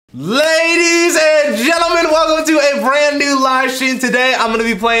Ladies and gentlemen, welcome to a brand new live stream. Today I'm going to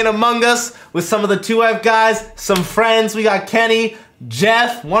be playing Among Us with some of the 2F guys, some friends. We got Kenny,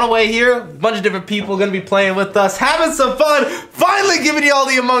 Jeff, one away here, a bunch of different people going to be playing with us, having some fun, finally giving you all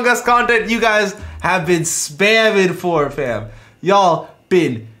the Among Us content you guys have been spamming for, fam. Y'all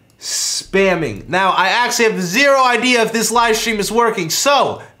been spamming. Now, I actually have zero idea if this live stream is working,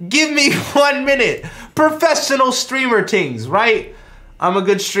 so give me 1 minute. Professional streamer things, right? I'm a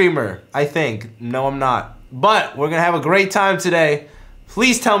good streamer, I think. No, I'm not. But we're gonna have a great time today.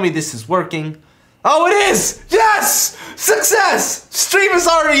 Please tell me this is working. Oh, it is! Yes! Success! Stream has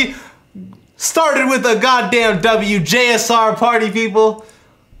already started with a goddamn W. JSR party, people.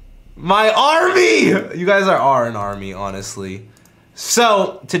 My army! You guys are an army, honestly.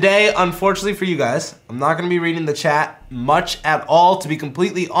 So, today, unfortunately for you guys, I'm not gonna be reading the chat much at all, to be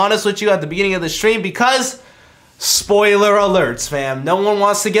completely honest with you at the beginning of the stream, because spoiler alerts, fam. No one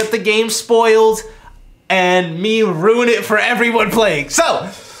wants to get the game spoiled and me ruin it for everyone playing. So,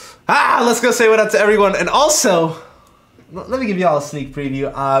 let's go say what up to everyone. And also, let me give y'all a sneak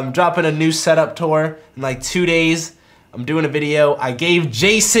preview. I'm dropping a new setup tour in like 2 days. I'm doing a video. I gave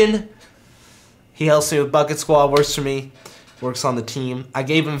Jason, he helps me with Bucket Squad, works for me, works on the team. I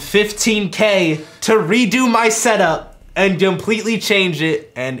gave him 15K to redo my setup and completely change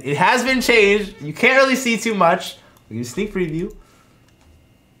it, and it has been changed. You can't really see too much. I'll give you a sneak preview.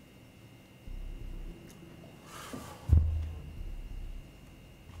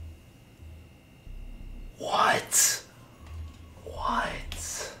 What?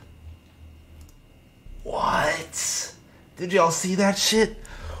 Did y'all see that shit?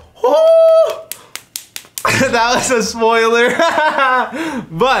 Oh! That was a spoiler.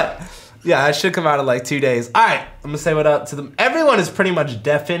 But yeah, it should come out in like 2 days. All right, I'm gonna say what up to them. Everyone is pretty much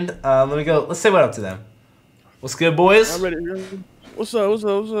deafened. Let me go. Let's say what up to them. What's good, boys? I'm ready. What's up?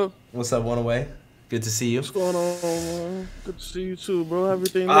 What's up, one away? Good to see you. What's going on, man? Good to see you too, bro.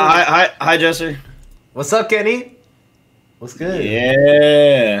 Everything. Hi, Jesse. What's up, Kenny? What's good?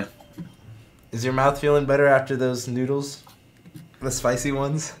 Yeah. Is your mouth feeling better after those noodles? The spicy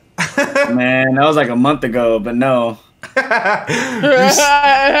ones? Man, that was like a month ago, but no.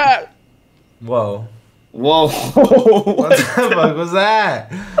 Whoa. Whoa. What the fuck was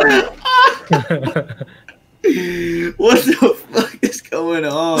that? What the fuck is going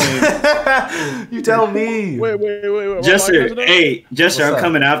on? You tell me. Wait. Jester, I'm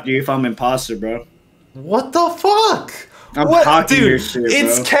coming after you if I'm imposter, bro. What the fuck? I'm Dude, your shit,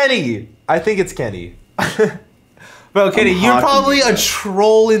 it's bro. Kenny. I think it's Kenny. Bro, Kenny, you're probably a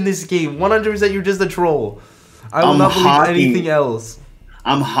troll in this game. 100% you're just a troll. I will not believe anything else.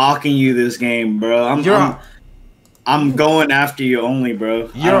 I'm hawking you this game, bro. I'm going after you only, bro.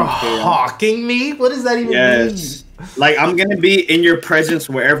 You're hawking me? What does that even mean? Like, I'm gonna be in your presence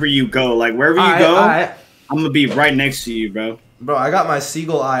wherever you go. Like, wherever you go, I'm gonna be right next to you, bro. Bro, I got my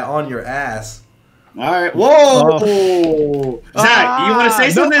seagull eye on your ass. All right. Whoa. Zach, you want to say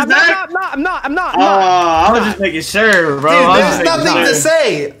something, Zach? I'm not. I was just making sure, bro. Dude, there's nothing to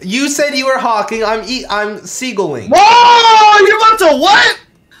say. You said you were hawking. I'm seagulling. Whoa! You're about to what?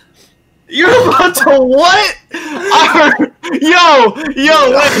 You're about to what? Yo, wait.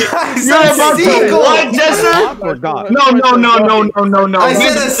 You're about to what, Jester? No. I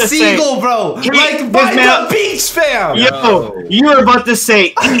said a seagull, bro. Like by the beach, fam. Yo, you were about to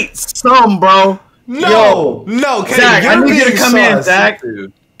say eat some, bro. No, Kenny, Zach, I need you to come in, Zach.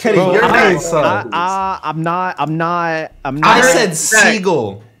 Kenny, you're being sus. I'm not. I said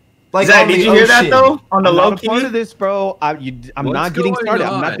seagull. Like, Zach, did you hear that though? On the low key? Part of this, bro. I'm not getting started.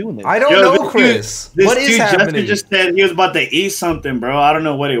 I'm not doing this. I don't know, Chris. What is happening? Justin just said he was about to eat something, bro. I don't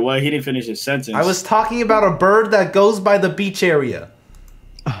know what it was. He didn't finish his sentence. I was talking about a bird that goes by the beach area.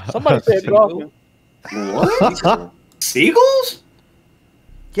 Somebody said dolphin. What? Seagulls?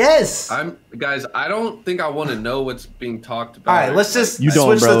 Yes. Guys, I don't think I want to know what's being talked about. All right, let's just switch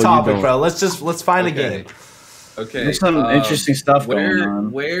the topic, bro. Let's find a game. Okay. There's some interesting stuff going on.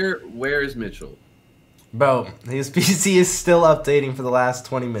 Where is Mitchell? Bro, his PC is still updating for the last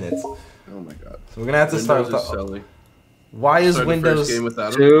 20 minutes. Oh my god. So we're gonna have to start with the. Why is Windows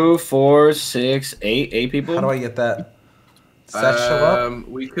 2, 4, 6, 8 people? How do I get that? Does that show up?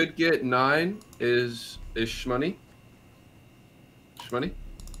 We could get 9. Is Shmoney? Shmoney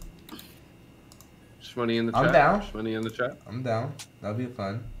in the chat. I'm down. Shmoney in the chat. I'm down. That'll be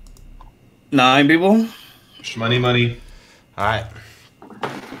fun. 9 people. Money. All right.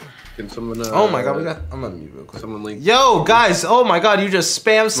 Can someone? Oh my god, I'm gonna mute real quick. Someone link. Yo, guys! Oh my god, you just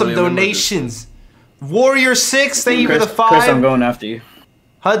spammed some donations. Warrior 6, thank you for the 5. Chris, I'm going after you.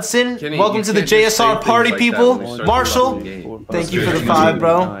 Hudson, Kenny, welcome to the JSR party, people. Marshall, Thank you for the good. 5,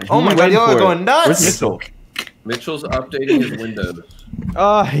 bro. Nice. Oh my Who's god, waiting y'all are for it? going nuts. Where's Mitchell? Mitchell's updating his Windows.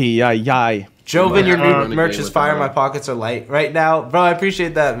 Oh, yeah. Joven, your Run a new merch game is with fire. him. My pockets are light right now. Bro, I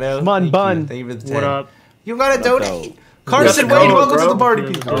appreciate that, man. Bun, Thank bun. you. Thank you for the 10. What up? You got a What up, donate. Carson Let's Wade, go, welcome to bro. the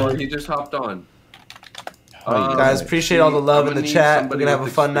party, people. Oh, he just hopped on. Guys, appreciate all the love in the chat. We're gonna have a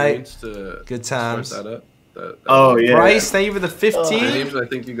fun night. To Good times. start that up. Oh yeah. Bryce, thank you for the 15. James, I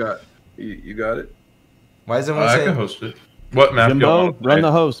think you got it. Why is everyone I can saying? host it. What map y'all Jimbo, want to run play?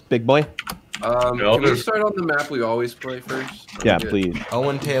 the host, big boy. I'll Can we do- start on the map we always play first? Yeah, Get please.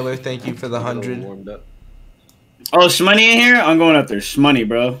 Owen Taylor, thank you for the 100. warmed up. Oh, Shmoney in here? I'm going up there. Shmoney,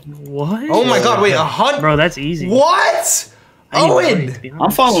 bro. What? Oh my god, wait, 100? Bro, that's easy. What? I ain't Owen! worried, to be I'm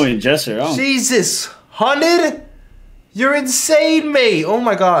honest. following Jesser. I don't- Jesus. 100? You're insane, mate. Oh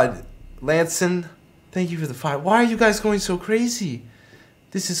my god. Lanson, thank you for the 5. Why are you guys going so crazy?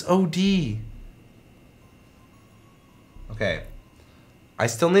 This is OD. Okay. I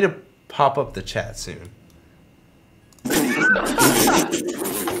still need to pop up the chat soon.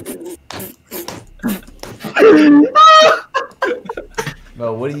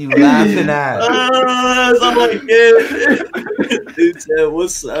 Bro, what are you laughing at? That's all I get. Dude said,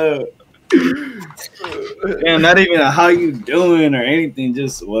 "What's up?" Damn, not even a how you doing or anything.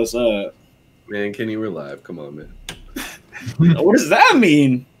 Just what's up. Man, Kenny, we're live. Come on, man. What does that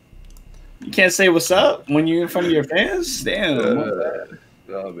mean? You can't say what's up when you're in front of your fans. Damn.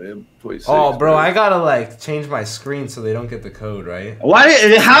 Oh man, 0.6, Oh, bro, man. I gotta like change my screen so they don't get the code, right?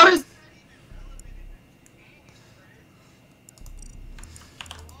 Why? How does?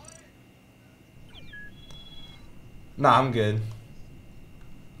 Nah, I'm good.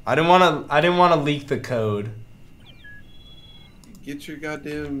 I didn't wanna leak the code. Get your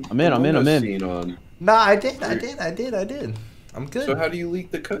goddamn. I'm in. scene on. Nah, I did. I'm good. So how do you leak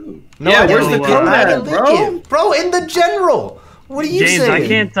the code? No, Yeah, I where's didn't the leak it. code I didn't at, leak bro? it. Bro, in the general. What are you James,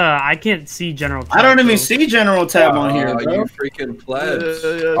 saying? I can't see general. I don't tab, even bro. see general tab on here, bro. You freaking plebs.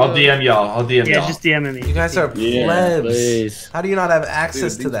 I'll DM y'all. Yeah, just DM me. You guys are Yeah, plebs. please. How do you not have Dude,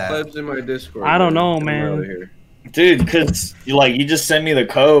 access these to that? plebs in my Discord. I don't know, Get 'em man. out of here. Dude, because you just sent me the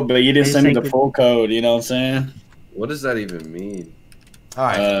code, but you didn't They send me sent the it- full code. You know what I'm saying? What does that even mean? All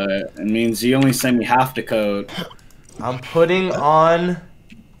right, It means you only sent me half the code. I'm putting on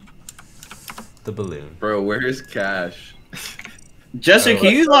the balloon. Bro, where's Cash? Jessica,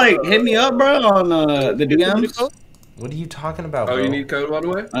 can you hit me up, bro, on the DMs? What are you talking about, Oh, bro? you need code, by the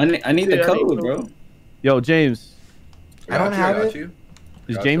way? I need the code, bro. Yo, James. I don't have it.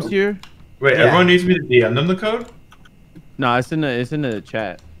 Is Got James you. here? Wait, Yeah. everyone needs me to DM them the code? No, it's in the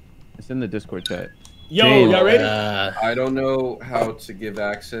chat. It's in the Discord chat. Yo, James. y'all ready? I don't know how to give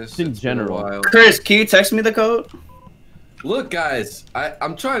access. In It's been a general. while. Chris, can you text me the code? Look, guys,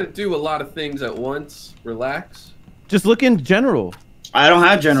 I'm trying to do a lot of things at once. Relax. Just look in general. I don't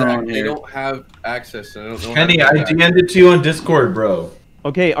have general Zach, on they here. don't have access. I don't know. Kenny, how I to do that. DM'd it to you on Discord, bro.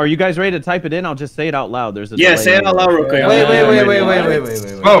 Okay, are you guys ready to type it in? I'll just say it out loud. There's a Yeah, delay say it out loud real quick. Wait.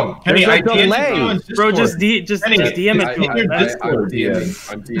 Wait. Oh, Kenny, There's I a DM'd it to you delay. on Discord. Bro, just Kenny, DM it I- to I- him. I- That's- I'm Discord,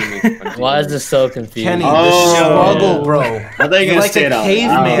 DMing. I'm DMing. Why is this so confusing? Kenny, Oh. the struggle, bro. I thought you You're were like say a it out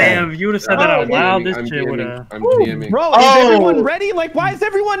caveman. loud. Damn, if you would have said that out loud, this shit would have. I'm DMing. Bro, Oh. is everyone ready? Like, why is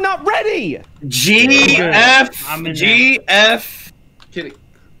everyone not ready? GF. I'm in GF. Kenny, Are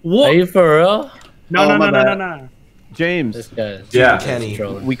What? you for real? No, Oh, no, my no, no, bad. no, no. James, This guy. Yeah. Kenny.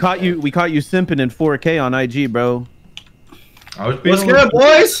 Trolling. we caught you simping in 4K on IG, bro. I was being What's a little- good,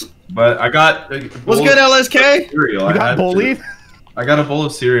 boys? But I got a What's bowl good, of LSK? cereal. You I got had to. bullied? I got a bowl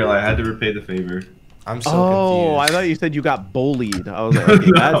of cereal. I had to repay the favor. I'm so Oh, I confused. thought you said you got bullied. I was like,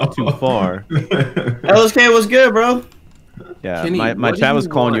 okay, that's too far. LSK, what's good, bro? Yeah, Kenny, my what do chat was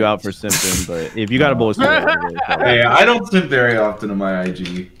you calling you want? out for simping, but if you got a bowl of cereal, I'm really sorry. Hey, I don't simp very often on my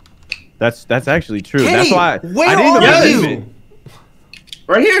IG. That's actually true. Kenny, That's why where I didn't are even you? believe it.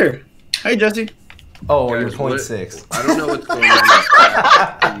 Right here. Hey, Jesse. Oh, Guys, you're what- 0.6. I don't know what's going on. In this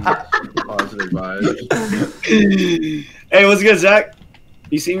chat. Positive vibes. Hey, what's good, Zach?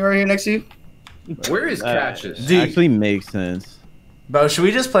 You see me right here next to you? Where is Cassius? Dude. Actually makes sense. Bro, should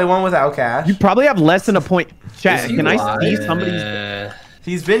we just play one without cash? You probably have less than a point. Chat, Is he can I live? see somebody's?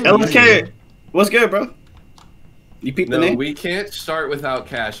 He's been LSK, what's good, bro? You peep the No, name? we can't start without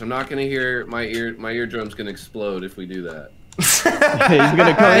cash. I'm not gonna hear my eardrum's gonna explode if we do that. He's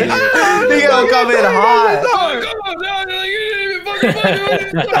gonna come in. He gonna come in hot.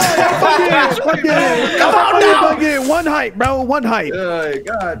 Come on now! One hype, bro. One hype.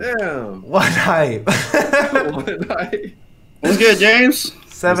 God damn. What hype? What's good, James?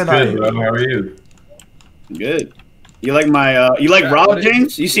 7 Good, hype. bro. How are you? Good. You like my you like Rob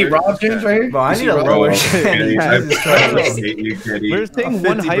James? You see Rob James right here? Bro, I You need see a Rob? lower Oh, shit. Kenny, I Jesus fucking Christ. hate you, Kenny. We're saying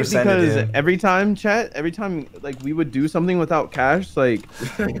one hype 50% because of him. every time, chat, every time like we would do something without cash, like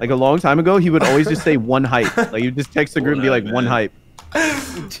a long time ago, he would always just say one hype. Like you just text the group and be like one hype.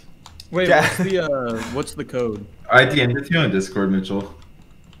 Wait, Yeah. what's the code? I DM'd it to you on Discord, Mitchell.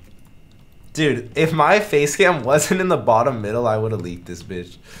 Dude, if my face cam wasn't in the bottom middle, I would have leaked this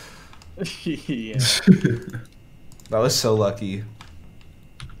bitch. Yeah. That was so lucky.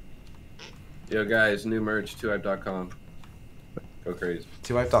 Yo, guys, new merch, 2hype.com. Go crazy.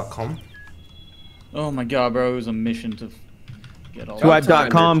 2hype.com. Oh my god, bro, it was a mission to get all. About time,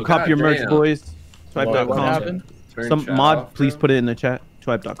 Twipe.com, Mitchell. cop your merch, Goddamn. boys. What Twipe.com. happened? Turn Some chat mod, off, please bro. put it in the chat.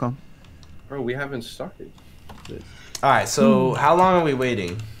 Twipe.com. Bro, we haven't started. Alright, so how long are we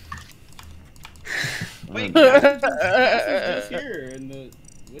waiting? Wait, Cash is here in the.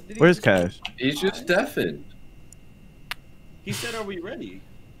 What did he Where's just- Cash? He's just deafened. He said, "Are we ready?"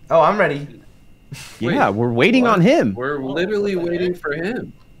 Oh, I'm ready. Wait, Yeah, we're waiting what? on him. We're literally waiting for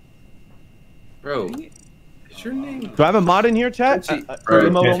him. Bro, is your name? Do I have a mod in here, chat? Kenny, Bro,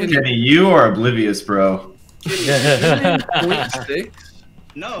 Emo only? Kenny, you are oblivious, bro. Is your name 0.6?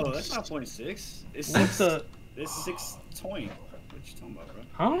 No, that's not 0.6. It's What's 6. the? It's 6 toint. What you talking about, bro?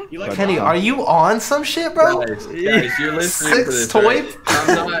 Huh? You like Kenny, Rob? are you on some shit, bro? Guys, you're listening to Six this, toy? right?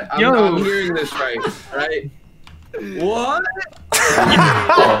 I'm Yo. not hearing this right? What?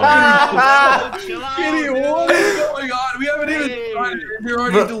 Chill out, Kenny, dude. what is going on? We haven't even Hey. started. You're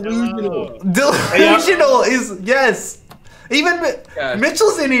already Bro. delusional. Delusional is yes. Even Cash.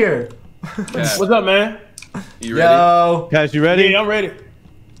 Mitchell's in here. Cash, What's up, man? you ready? Yo, Cash, you ready? Yeah, I'm ready.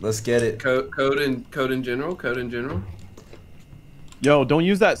 let's get it. Code in general. Code in general. Yo, don't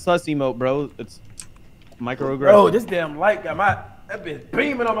use that sus emote, bro. It's microaggression. Bro, this damn light got that bitch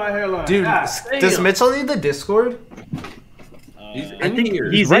beaming on my hairline. Dude, God does damn. Mitchell need the Discord? He's I in think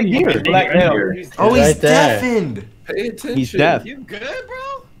here. he's right in here. here. Black hell. Oh, he's right there. deafened. Pay attention. He's deaf. You good,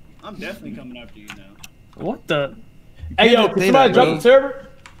 bro? I'm definitely coming after you now. What the? Hey, yo, can Say somebody that, drop bro. the server?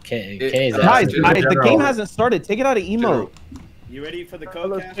 K's Guys, General. guys, the game hasn't started. Take it out of emote. You ready for the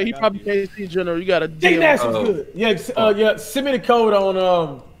code? Cash? I He got probably you. can't see General. You got a Think deal. that shit's Oh. good. Yeah, yeah. Send me the code on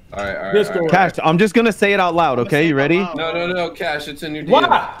All right. Discord. Cash, I'm just gonna say it out loud, I'm gonna okay? say You it out ready? loud. No, Cash. It's in your DM.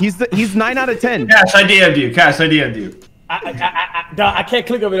 Why? He's 9 out of 10. Cash, I DM'd you. Cash, I DM'd you. I can't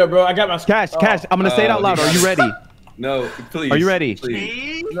click over there, bro. I got my Cash, Cash, I'm gonna say it out loud. Are you ready? No, please. Are you ready?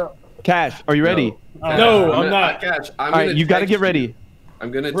 Please. Cash, are you ready? Cash, No, I'm gonna- not. Cash, I'm All right, gonna you gotta text get ready. I'm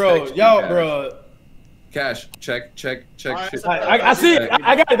gonna bro. text Y'all, you, Cash. bro. Cash, check. Alright, shit. so- I see it.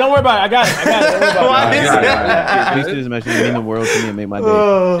 I got it. Don't worry about it. I got it. Don't worry about Why it. is got it, that? Please do this message. You mean the world to me and make my day.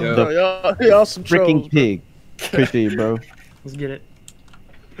 Oh. Yo, Y'all some trolls. Freaking pig. Appreciate you, bro. Let's get it.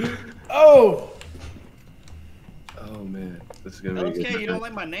 Oh. oh man, this is gonna be a good. Okay, you don't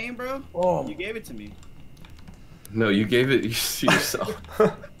like my name, bro? Oh. You gave it to me. No, you gave it to yourself.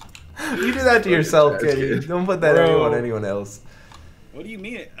 You do that to yourself, That's Kenny. good. Don't put that Bro. on anyone else. What do you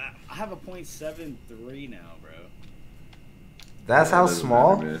mean? I have a 0.73 now, bro. That's how Doesn't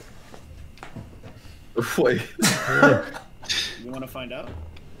small? matter, man. Wait. You want to find out?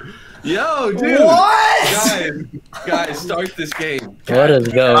 Yo, dude. What? Guys, start this game. What is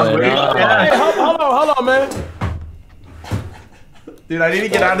going Hey, on? hold on, man. Dude, I need to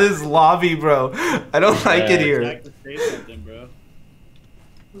get out of this lobby, bro. I don't like it here. Jack to say something, bro.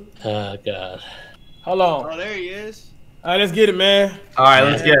 Oh god. Hold on. Oh, there he is. All right, let's get it, man. All right,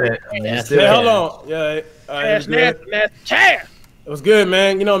 let's get it. Nasty. Hey, hold on. Yeah. All right, Ass, it was good. nasty chair. It was good,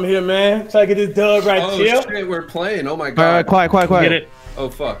 man. You know I'm here, man. Try to get this dub right. Oh Chill. shit, we're playing. Oh my All right, god. quiet. Get it. Oh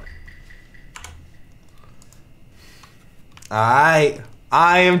fuck. I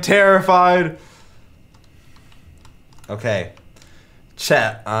am terrified. Okay.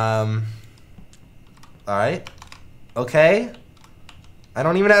 Chat. Alright. Okay. I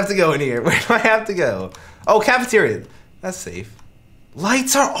don't even have to go in here. Where do I have to go? Oh, cafeteria. That's safe.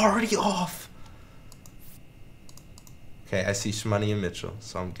 Lights are already off. Okay, I see Shmoney and Mitchell,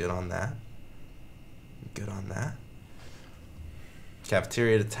 so I'm good on that.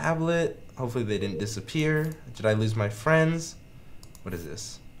 Cafeteria to tablet. Hopefully they didn't disappear. Did I lose my friends? What is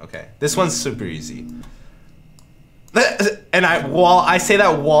this? Okay, this one's super easy. And I say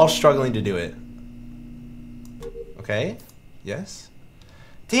that while struggling to do it. Okay, yes.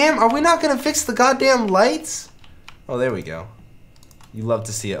 Damn, are we not gonna fix the goddamn lights? Oh, there we go. You love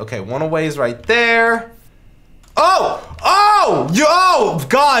to see it. Okay, one away is right there. Oh,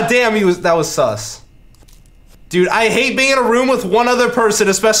 god damn, that was sus. Dude, I hate being in a room with one other person,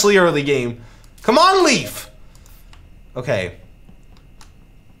 especially early game. Come on, Leaf. Okay.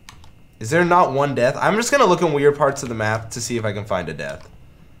 Is there not one death? I'm just gonna look in weird parts of the map to see if I can find a death.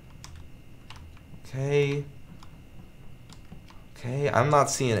 Okay. Okay, I'm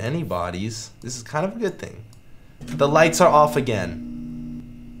not seeing any bodies. This is kind of a good thing. The lights are off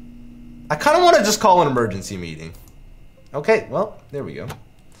again. I kind of want to just call an emergency meeting. Okay, well, there we go.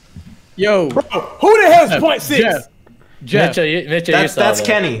 Yo, Bro, who the hell's point six? Jeff. Mitchell, That's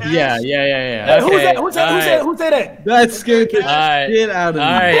Kenny. Yeah. Hey, who's that? Who said that? That scared the Alright. shit out of me.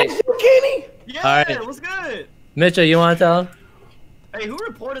 Alright. Kenny? Yeah, Alright. what's good? Mitchell, you want to tell him? Hey, who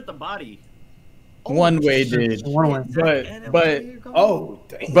reported the body? One way did. But Oh,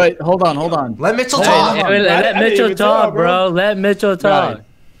 damn. but hold on. Let Mitchell Hey, talk. let I didn't Mitchell even tell, talk, bro. bro. Let Mitchell talk. Right.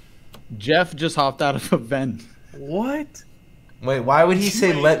 Jeff just hopped out of a vent. What? Wait, why would he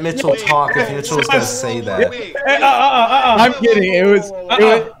say let Mitchell talk if Mitchell was gonna say that? Hey, I'm kidding. It was.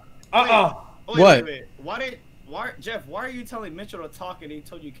 What? Why, Jeff? Why are you telling Mitchell to talk and he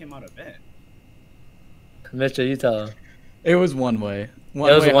told you came out of bed? Mitchell, you tell him. It was one way.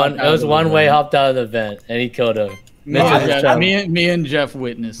 It was one way hopped out of the vent and he killed him. Mitchell just Yeah, told- me and Jeff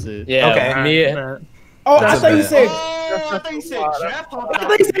witnessed it. Yeah, Okay. me. Oh, I That's thought a you bet. said. I thought you said Jeff. I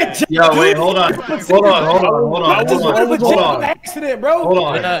thought you said Jeff. Yo, wait, hold on. Hold on. That was Hold a on. accident, bro. Hold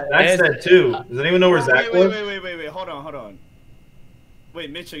on. Yeah, Zach said two. Does anyone know where Zach was? Wait. Hold on. Wait,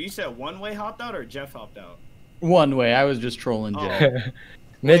 Mitchell, you said one way hopped out or Jeff hopped out? One way. I was just trolling Jeff.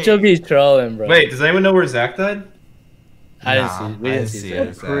 Mitchell be trolling, bro. Wait, does anyone know where Zach died? I didn't Nah, see. We I didn't see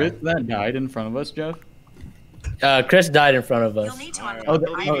it. Chris that died in front of us, Jeff. that. Chris died in front of us. Oh,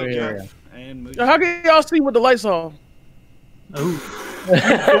 Jeff. yeah. And Mooch. How can y'all see with the lights on?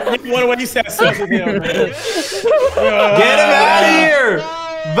 What when you said sus with him, man. Get him out of here!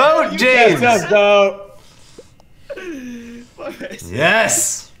 Vote, James! Sus, dog.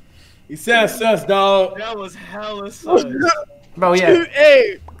 Yes! He said sus, dog. That was hella sus. Bro, yeah.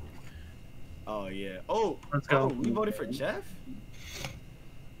 Hey, Oh yeah. Oh, Let's go. we voted for Jeff.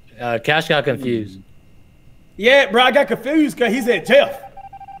 Cash got confused. Yeah, bro, I got confused because he said Jeff.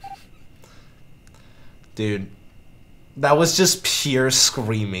 Dude. That was just pure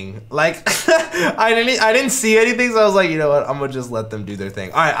screaming. Like, I didn't see anything, so I was like, you know what? I'm gonna just let them do their thing.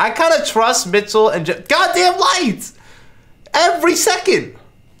 Alright, I kind of trust Mitchell and Jeff. Goddamn lights! Every second!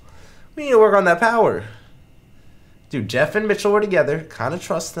 We need to work on that power. Dude, Jeff and Mitchell were together. Kind of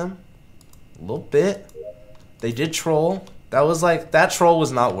trust them. A little bit. They did troll. That was like, that troll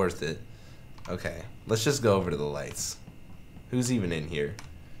was not worth it. Okay, let's just go over to the lights. Who's even in here?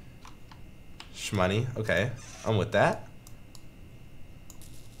 Shmoney. Okay, I'm with that.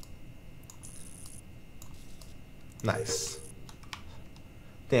 Nice.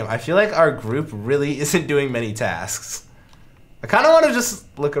 Damn, I feel like our group really isn't doing many tasks. I kind of want to just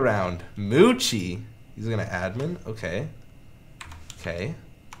look around. Moochie. He's gonna admin. Okay. Okay.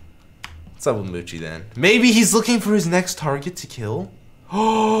 What's up with Moochie then? Maybe he's looking for his next target to kill?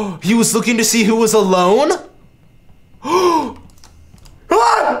 Oh, he was looking to see who was alone? Oh!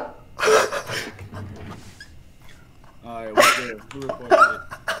 Alright, what's good? Who reported it?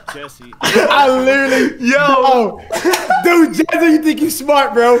 Jesse. I literally, Yo! dude, Jesse, you think you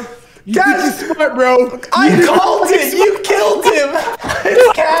smart, bro? You think you smart, bro? I called it! You killed him!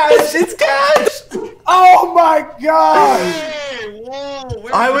 It's Cash! It's Cash! Oh my god! Hey, whoa!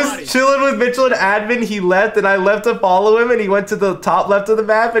 Where's I the was body? chilling with Mitchell and admin. He left, and I left to follow him, and he went to the top left of the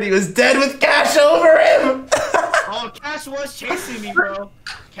map, and he was dead with Cash over him! Oh, Cash was chasing me, bro.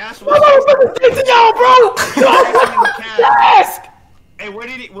 Cash was chasing me. Y'all, bro! Cash. Hey, where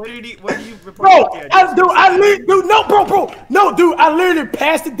did you report? Bro, it? I literally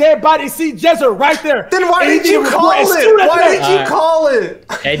passed the dead body and see Jezza right there. Then why And he didn't you report call as it? soon as Why that- didn't you call it?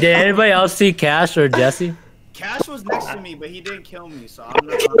 Hey, did anybody else see Cash or Jesse? Cash was next to me, but he didn't kill me, so I'm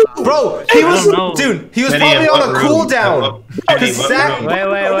not. Bro, he was, don't know. dude, he was Kenny, probably in on what a room? cooldown. Kenny, what Zach- room?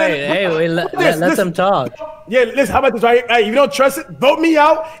 Wait. Hey, let them talk. Yeah, listen, how about this, right? Hey, if you don't trust it, vote me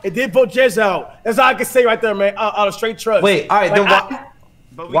out and then vote Jez out. That's all I can say right there, man. Out of straight trust. Wait, alright, then Like, why,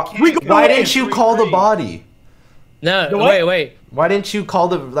 But why, can't why go didn't you in call the 3-3. body? No, The what? wait. Why didn't you call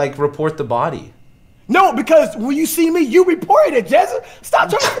the, like, report the body? No, because when you see me, you reported it, Jezza. Stop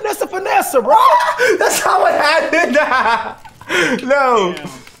trying to finesse, bro. That's how it happened. No. Damn.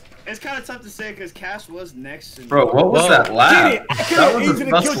 It's kind of tough to say because Cash was next to me. Bro, what was that laugh? Kenny, I could've That was easily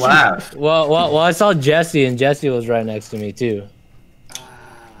a best killed you. laugh. Well, I saw Jesse, and Jesse was right next to me too.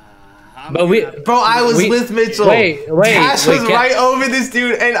 But we, Bro, I was We- with Mitchell. wait, Cash was Ca- right over this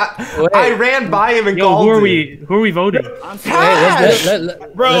dude, and I ran by him and Yo, called who are him. we voting? I'm Wait, Cash!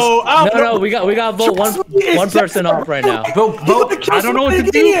 Bro, I don't know. no, we got to vote one person off right now. Vote. I don't know what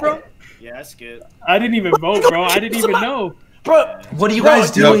to do, bro. Yeah, that's good. I didn't even vote, bro. I didn't even know. Bro, What are you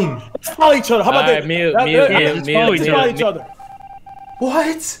guys doing? let's follow each other. How about Alright, that? mute. Let's follow each other.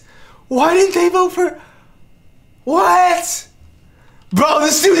 What? Why didn't they vote for? What? Bro,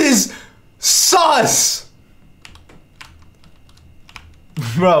 this dude is sus.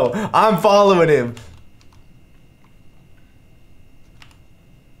 Bro, I'm following him.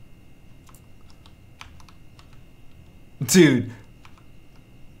 Dude.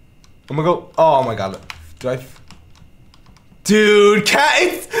 I'm gonna go. Oh my god. Do I? Dude,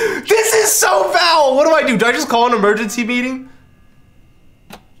 this is so foul. What do? Do I just call an emergency meeting?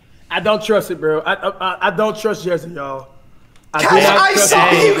 I don't trust it, bro. I don't trust Jesse, y'all. I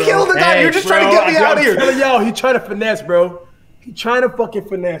saw you kill the guy. You're just trying to get me out of here. Y'all, he trying to finesse, bro. He trying to fucking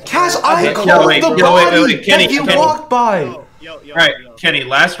finesse. Cash, I closed the body that you walked by. All right, Kenny.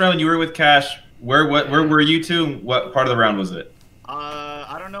 Last round you were with Cash. Where were you two? What part of the round was it?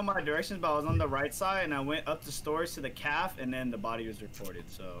 I don't know my directions, but I was on the right side, and I went up the stairs to the calf, and then the body was reported.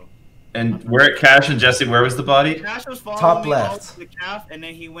 So. And where at Cash and Jesse? Where was the body? Cash was following Top me all left. to the calf, and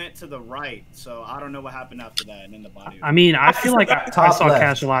then he went to the right. So I don't know what happened after that, and then the body. I mean, I feel like I saw left.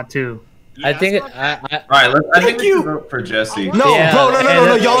 Cash a lot too. Yeah, I think saw I All right, I think we should vote for Jesse. No, Yeah, bro,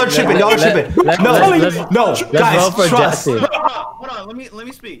 no. Y'all are tripping. Y'all are tripping. No, guys, vote for trust. Jesse. Hold on. Let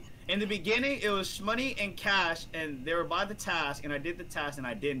me speak. In the beginning, it was Shmoney and Cash, and they were by the task, and I did the task, and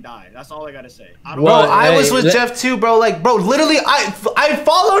I didn't die. That's all I gotta say. I don't Bro, Well, I was hey, with Jeff too, bro. Like, bro, literally, I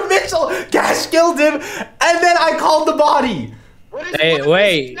followed Mitchell. Cash killed him, and then I called the body. Hey,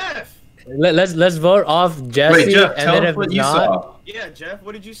 wait. Jeff? Let's vote off Jesse, Wait, Jeff, and tell then us if what you not, saw. Yeah, Jeff.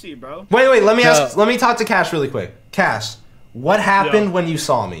 What did you see, bro? Wait. Let me No. let me talk to Cash really quick. Cash, what happened when you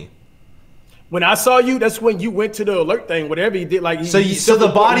saw me? When I saw you, that's when you went to the alert thing. Whatever you did, like. So the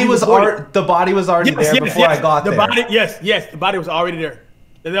body was already there before I got there. Yes, the body was already there.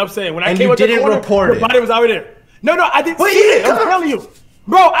 That's what I'm saying. When I And came you up the didn't corner, report the it. body was already there. No, I didn't Wait, see you it. didn't I'm come- telling you.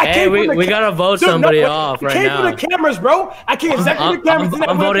 Bro, I Hey, came from the we gotta vote Dude, somebody no, off it right came now. from the cameras, bro. I came exactly to the cameras.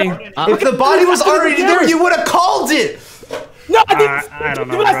 I'm voting. If the body was already there, you would have called it. No, I didn't. I don't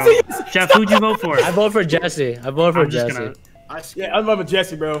know, Did I see bro. you? Jeff, who'd you vote for? I vote for Jesse. I vote for I'm just Jesse. gonna. Yeah, I'm loving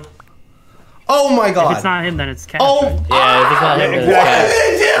Jesse, bro. Oh my god. If it's not him, then it's Cash. Oh, right? Yeah, if it's not him, then it's exactly.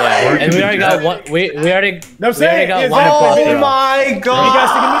 Cash. Yeah. And we already got one. We already. No, I'm We already saying, got yeah, one exactly. imposter oh off. my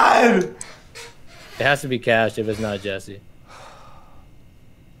god. It has to be Cash if it's not Jesse.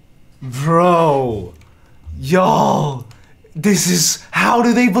 Bro, y'all, this is, how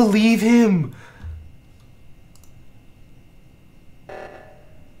do they believe him?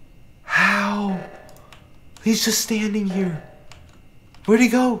 How? He's just standing here. Where'd he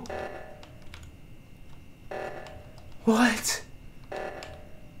go? What?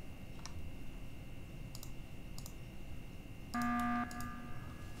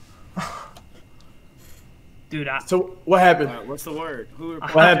 Dude, So what happened? What's the word? Who?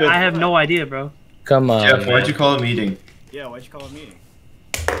 What happened? I have no idea, bro. Come on. Jeff, man. why'd you call a meeting? Yeah, why'd you call a meeting?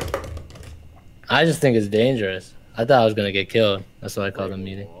 I just think it's dangerous. I thought I was gonna get killed. That's why I called a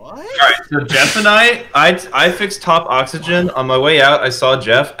meeting. What? All right, so Jeff and I fixed top oxygen. On my way out, I saw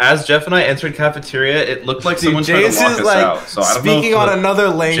Jeff. As Jeff and I entered cafeteria, it looked like someone tried to Jace lock is us like out. So I don't speaking know on if another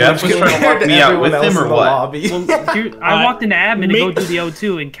language Jeff was trying to compared lock me out everyone with him else or in the what? lobby. Dude, I walked into admin to go do the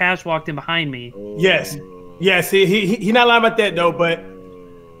O2, and Cash walked in behind me. Yes. Yes, he not lying about that though, but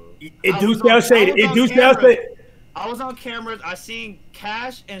it do sound shady. It do sound shady. I was on cameras. I seen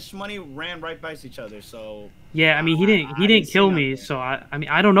Cash and Shmoney ran right past each other. So Yeah, I mean he didn't kill me, so I mean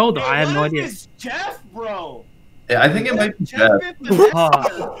I don't know though. I have no idea. This Jeff, bro. Yeah, I think it might be Jeff.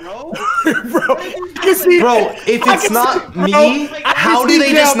 Bro. Bro, you see, Bro, if it's not me, how do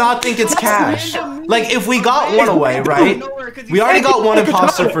they just not think it's Cash? Like, if we got one away, right? We already got one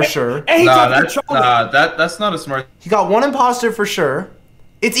imposter for sure. Nah, that's not a smart. You got one imposter for sure.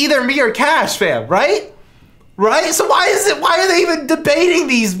 It's either me or Cash, fam, right? Right? So why are they even debating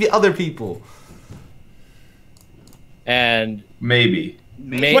these other people? And Maybe.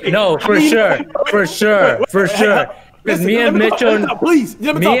 no, for sure. Because me and Mitchell, please,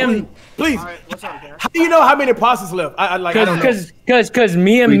 let me talk, please. All right, what's up, Cash? How do you know how many imposters left? I don't know. because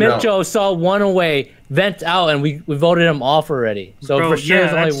me and We don't. Mitchell saw one away, vent out, and we voted him off already. So Bro, for sure, yeah,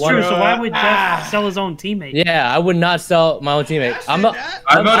 there's only that's one. true. So why would Jeff sell his own teammate? Yeah, I would not sell my own teammate. I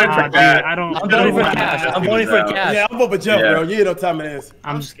voted for Dude, Cash. I don't. I'm voting for Cash. I'm voting for Cash. Yeah, I'm voting for Jeff, Yeah. bro. You know what time it is.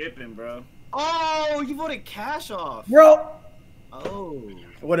 I'm skipping, bro. Oh, you voted Cash off. Bro. Oh.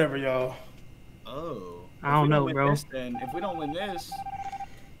 Whatever, y'all. Oh. I don't know, win bro. This, then if we don't win this,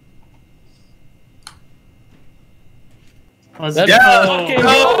 Let's Let's go. fucking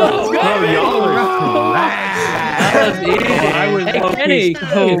go. That was easy. I was Hey, low-key Kenny, so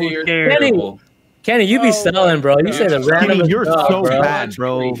Kenny, terrible. Kenny, you be selling, bro. You say the random. Kenny, you're stuff, so bro. bad,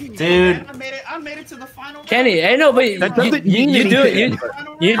 bro. Dude. I made it to the final. Kenny, ain't no, but That doesn't mean you do it. anything.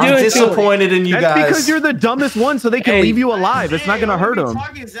 You do I'm it too. disappointed in you That's guys. because you're the dumbest one, so they can Hey. leave you alive. It's not gonna hurt them.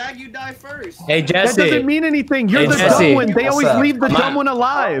 Zach, you die first. Hey, That Jesse. doesn't mean anything. You're Hey, the Jesse. dumb one. They What's always up? leave the dumb one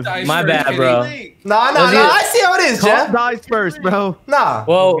alive. My bad, bro. Nah. I see how it is, Top Jeff. dies first, bro. Nah.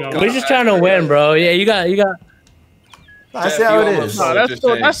 Well, we're just trying to win, bro. Yeah, you got. I see how it is. Nah,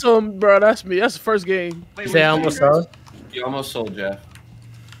 that's some, bro. That's me. That's the first game. You say I almost sold. You almost sold, Jeff.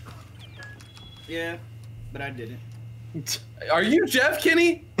 Yeah, but I didn't. Are you Jeff,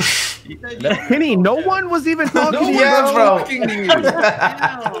 Kenny? Kenny, no one was even talking to you, Yeah, bro. Fucking you.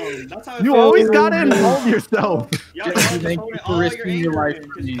 That's how it You feels. always gotta involve yourself. Y'all Thank you for risking your life.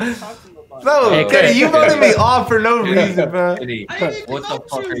 No, Hey, Kenny, Chris. you voted me off for no reason, bro. Kenny, I didn't what the vote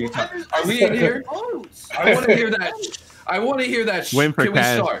fuck you. are you talking? I Are we in here? votes. I want to hear that. I want to hear that. Win for Can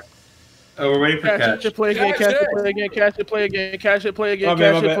cash. we start? Oh, we're waiting for Cash catch. it, play again. Cash it, play again. Cash it, play again. Cash it, play again.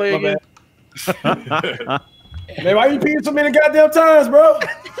 Cash it, play again. Man, why you peeing so many goddamn times, bro?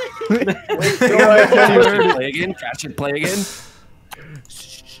 Play again. Catch it. Play again.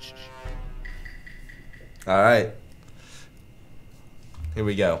 All right. Here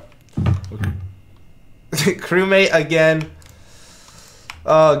we go. Crewmate again.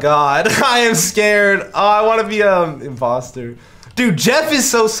 Oh God, I am scared. Oh, I want to be imposter. Dude, Jeff is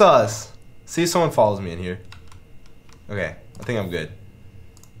so sus. See if someone follows me in here. Okay, I think I'm good.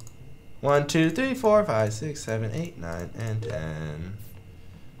 1, 2, 3, 4, 5, 6, 7, 8, 9, and 10.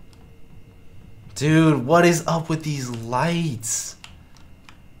 Dude, what is up with these lights?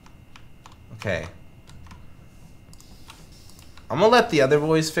 Okay. I'm gonna let the other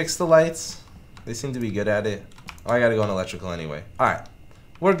boys fix the lights. They seem to be good at it. Oh, I gotta go on electrical anyway. Alright.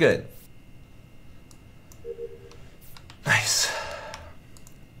 We're good. Nice.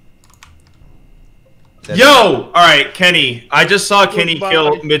 Yo! Alright, Kenny. I just saw Kenny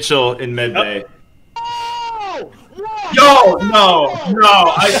kill Mitchell in medbay. Yo! No!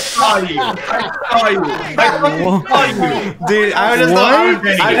 No! I saw you! I saw you! I fucking saw you! Dude, I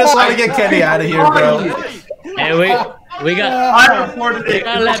just want to get Kenny out of here, bro. Hey, we got. I reported We it.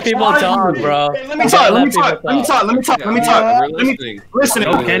 gotta let people talk, bro. Let me talk. Let me talk. Let me talk. Let me talk. Let me talk. We're Let me listening. listen to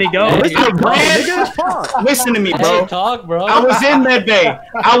Go, me. Kenny, go. Listen to me, Hey, bro. talk, bro. I was in medbay.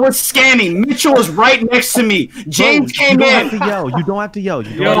 I was scanning. Mitchell was right next to me. James Bro, came you don't have in. to yell. You don't have to yell.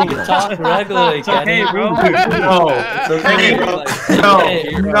 You Yo, don't have to yell. talk regularly, It's okay, Kenny. bro. No.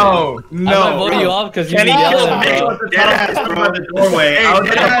 Kenny, bro. No. I might vote you off because you be Kenny killed yelling, Mitchell bro. at the top of the doorway. I was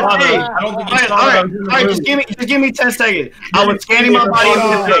at the bottom. I don't think you saw All that. I right, was in the all right. room. Just give me 10 seconds. I was scanning my body in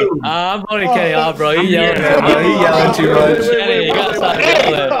medbay. I'm voting Kenny off, bro. You yelling, Bro, he yelling too much. Kenny, you gotta stop Hey,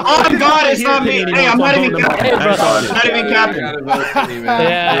 yelling. oh God, it's not me. Hey, I'm not even Hey, capping. bro. I'm not even capping.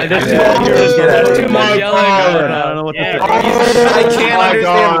 Yeah, there's Yeah. too much yelling going I don't on. know what to Yeah, say. I can't my understand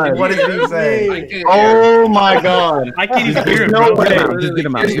God. what is being said. Oh my God. I can't even hear it, No bro. way. Just get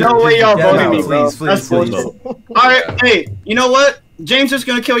him out. There's no way y'all Get him voting out, me, bro. please, please, That's please. bullshit. All right, hey, you know what? James is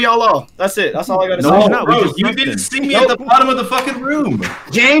gonna kill y'all all. That's it. That's all I gotta No, say. he's not. We Bro, just you missed didn't him. see me at the bottom of the fucking room.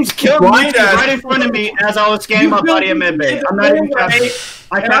 James killed Blind me ass. right in front of me as I was scanning my body in medbay. I'm not even capping.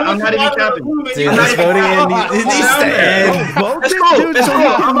 I'm not even capping. Dude, this voting it needs to end. That's cool. That's cool.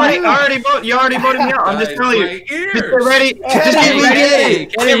 I already voted. You already voted me out. I'm just telling you. Just get ready. Just get Kenny, ready. Kenny,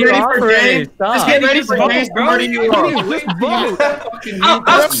 Get you ready off for already. James. Stop. Just get ready for James to murder you all.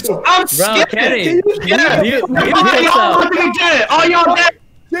 I'm Bro, scared. Kenny, Yeah. mute All yourself. y'all dead. All y'all dead.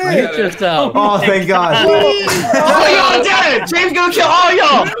 Mute yourself. Oh, thank God. All y'all dead. James gonna kill all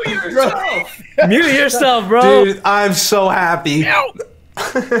y'all. Mute yourself, bro. Dude, I'm so happy.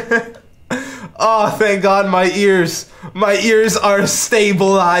 Oh, thank God, my ears are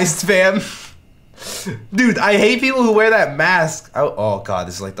stabilized, fam. Dude, I hate people who wear that mask. Oh God,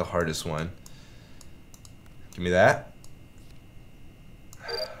 this is like the hardest one. Give me that.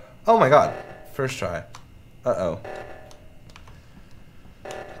 Oh my God, first try. Uh-oh.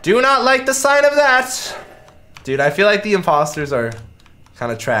 Do not like the sign of that. Dude, I feel like the imposters are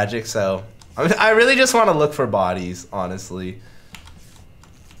kind of tragic, so I really just want to look for bodies, honestly.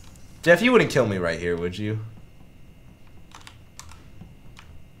 Jeff, you wouldn't kill me right here, would you?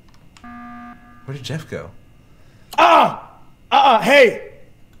 Where did Jeff go? Hey.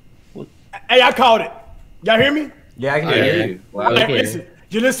 Hey, I called it. Y'all hear me? Yeah, I can hear you. Hey, listen,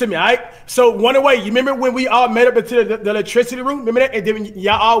 you listen to me, all right? So, one away, you remember when we all met up into the electricity room? Remember that? And then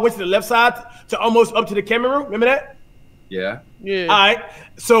y'all all went to the left side to almost up to the camera room? Remember that? Yeah. Yeah. All right.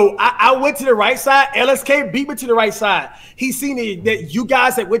 So I went to the right side. LSK beat me to the right side. He seen that you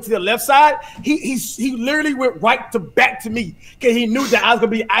guys that went to the left side. He literally went back to me because he knew that I was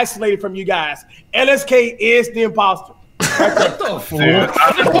gonna be isolated from you guys. LSK is the imposter. What the fuck?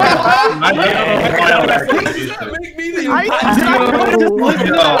 Make me the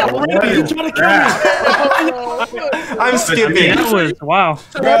I'm skipping. That was wow.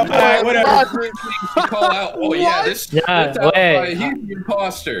 Call out. Oh yeah, this. Yeah, wait. He's the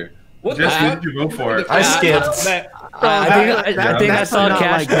imposter. What the Jesse, fuck? did you go for it? I skipped. I think I saw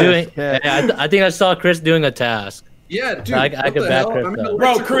Cash doing. I think I saw Chris doing a task. Yeah, dude. I could back Chris up.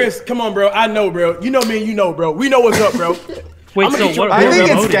 Bro, Chris, come on, bro. I know, bro. You know me and you know, bro. We know what's up, bro. Wait, so what? I think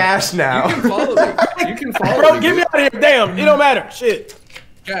it's Gash now. You can follow me. You can follow Bro, me. get me out of here. Damn, it don't matter. Shit.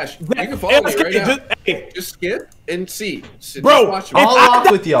 Cash, you can follow me right now. Just skip and see. Just Bro, watch me. I'll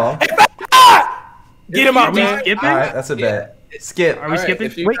walk with y'all. Get him out, Are we man. skipping? All right, that's a bet. Skip. Are we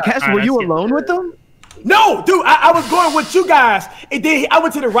skipping? Wait, Cash, were you alone with them? No, dude, I was going with you guys. And then I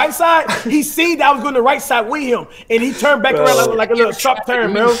went to the right side. He seen that I was going to the right side with him. And he turned back around like a little sharp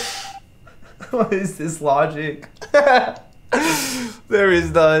turn, bro. What is this logic? There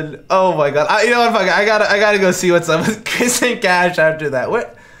is none. Oh my god. You know what? Fuck it. I gotta go see what's up with Chris and Cash after that.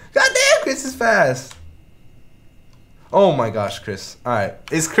 What? Goddamn, Chris is fast. Oh my gosh, Chris. All right,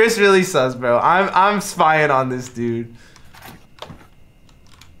 is Chris really sus, bro? I'm spying on this dude.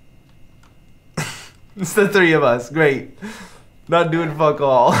 It's the three of us. Great. Not doing fuck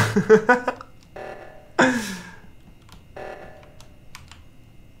all.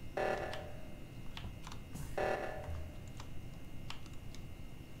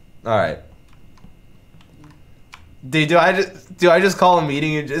 All right. Dude, do I just call a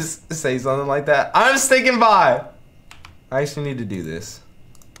meeting and just say something like that? I'm sticking by. I actually need to do this.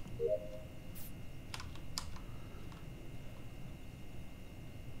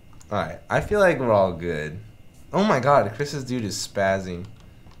 Alright, I feel like we're all good. Oh my god, Chris's dude is spazzing.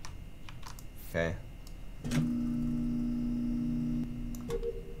 Okay.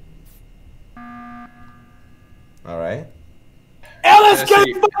 Alright. LSK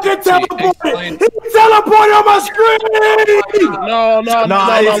fucking teleported! He teleported on my screen! No,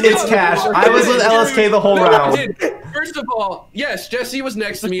 it's Cash. I was with LSK the whole round. First of all, yes, Jesse was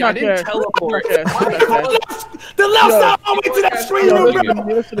next to me. It's I didn't not teleport. Cash. The left side all the way to that screen room,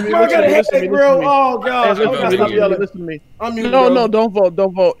 bro! Listen to me. Bro, I got a headache, bro. Oh, God. Listen I'm to me. yelling. Listen to me. I'm muted, No, bro. no, don't vote.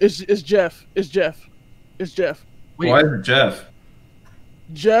 Don't vote. It's Jeff. It's Jeff. It's Jeff. Why is it Jeff?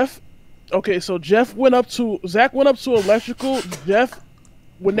 Jeff. Okay, so Zach went up to electrical. Jeff,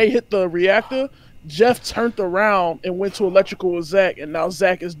 when they hit the reactor, Jeff turned around and went to electrical with Zach, and now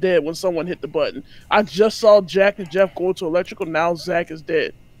Zach is dead when someone hit the button. I just saw Jack and Jeff go to electrical. Now Zach is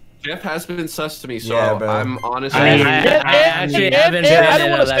dead. Jeff has been sus to me, so Yeah, bro. I'm honestly. I actually haven't been I don't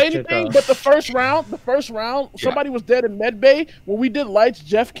in want to say electrical. anything, but the first round, somebody was dead in med bay. When we did lights,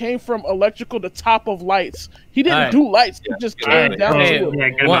 Jeff came from electrical to top of lights. He didn't Alright. do lights. He just came down Wait, to it. Yeah,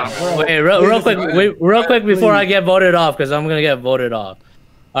 good enough. Wait, real quick before I get voted off, because I'm gonna get voted off.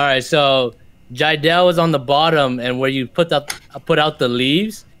 All right, so Jidel was on the bottom, and where you put out the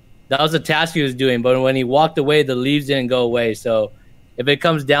leaves, that was the task he was doing. But when he walked away, the leaves didn't go away. So if it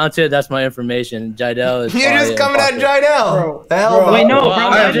comes down to it, that's my information. Jidel is. You're just coming at Jidel. The hell? Bro. Wait, no, Well, bro.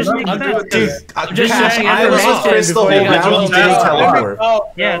 I'm That just- just makes I'm sense. Dude, just Cash, sharing I was with information Chris the whole before you round. guys He didn't vote. teleport.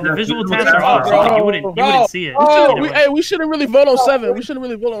 Yeah, the visual visual tabs are tabs off. are So you wouldn't see it. Either way. Hey, we shouldn't really vote on 7. We shouldn't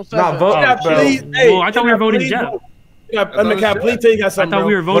really vote on 7. Nah, vote, Yeah, bro. please. Well, I thought we were voting please Jeff. vote. I mean, can I please tell you guys I something, thought bro?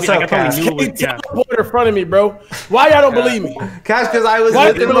 we were What's voting. up, Like, I thought Cash? we knew it was He Jeff. teleported in front of me, bro. Why y'all don't believe me? Cash, because I was Why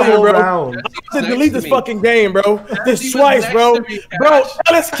with you him the believe me, whole bro? round. I have to delete this fucking game, bro. This twice, bro. Bro,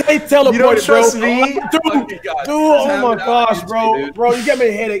 LSK teleported, You don't trust bro. me? Dude, oh my gosh, bro. Bro, you got me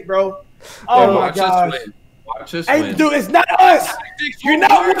a headache, bro. Oh my Watch gosh. this win. Watch this Hey, win. dude, it's not us. You're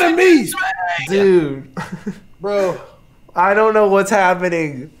not one of me. Dude. Bro. I don't know what's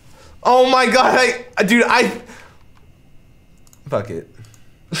happening. Oh my god, dude, fuck it.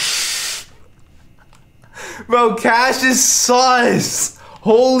 Bro, Cash is sus.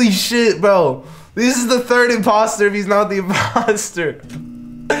 Holy shit, bro. This is the third imposter if he's not the imposter.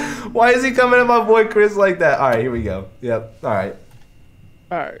 Why is he coming at my boy Chris like that? Alright, here we go. Yep, alright.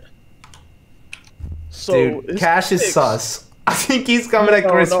 Alright. So Dude, Cash is sus. I think he's coming at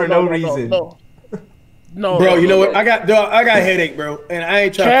Chris for no reason. No, Bro, you know what? I got a headache, bro, and I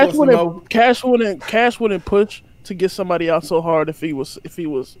ain't trying to force him over. Cash wouldn't push to get somebody out so hard if he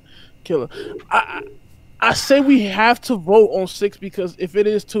was killer. I say we have to vote on 6 because if it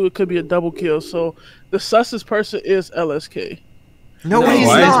is 2, it could be a double kill. So the sussest person is LSK. No, No, he's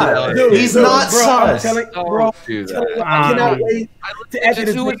why is not. it LA? Dude, He's bro, not bro, I'm sus. telling, Oh, bro, do that. I cannot wait to answer Just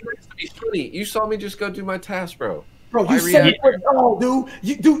this. who was next to me, Shmoney? You saw me just go do my task, bro. Bro, Why you said react? it, oh, dude.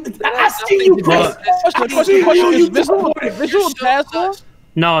 You do. I see you, Chris. Question, is visual task on?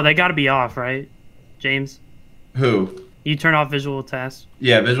 No, they got to be off, right, James? Who? You turn off visual tasks.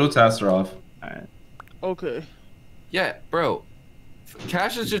 Yeah, visual tasks are off. All right. Okay. Yeah, bro.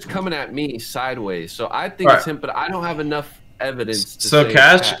 Cash is just coming at me sideways, so I think Right. it's him, but I don't have enough evidence to So say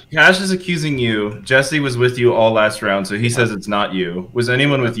Cash, it's Cash is accusing you. Jesse was with you all last round, so he says it's not you. Was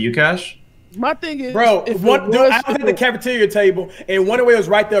anyone with you, Cash? My thing is, Bro, if one, it dude, was I was at the cafeteria table, and one way was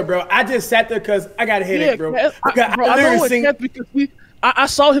right there, bro. I just sat there because I got a headache, bro. Bro, I literally know seen- it's because I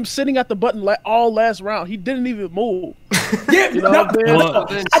saw him sitting at the button all last round. He didn't even move. Yeah, You know no, what I'm saying? no,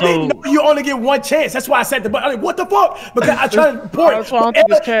 I didn't know you only get one chance. That's why I sat the button. I'm like, what the fuck? Because I tried to report. That's why I don't think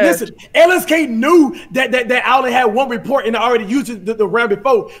it's Cash. Listen, LSK knew that I only had one report and I already used it the round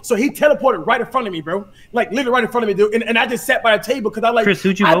before. So he teleported right in front of me, bro. Like literally right in front of me, dude. And I just sat by the table because I like, Chris,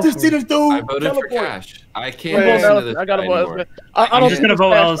 who'd you I vote just for? see this dude I voted for teleport. Cash. I can't Vote listen to LSK. this I gotta guy vote anymore. LSK. I don't I'm just think gonna it's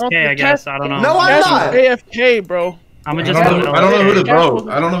vote Cash. LSK, I guess. I don't know. No, I'm Cash not. was AFK, bro. I'm gonna I just don't, vote know, I don't know who to Cash vote. was-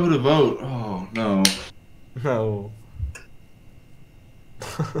 I don't know who to vote. Oh no. No.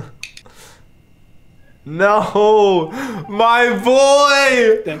 No, my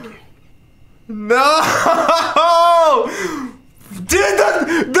boy. Thank you. No, dude,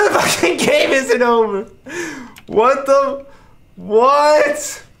 the fucking game isn't over. What the?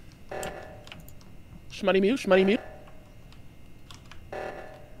 What? Shmoney mute.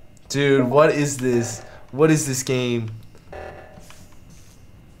 Dude, what is this? What is this game?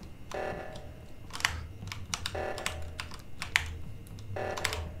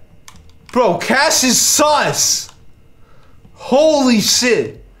 Bro, Cash is sus. Holy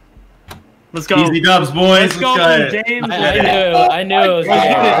shit. Let's go. Easy dubs, boys. Let's go, it. James. I knew it was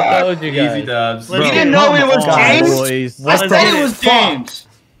James. I told you guys. Easy dubs. Let's You go. didn't know it was Come on, James? boys. I said it was James.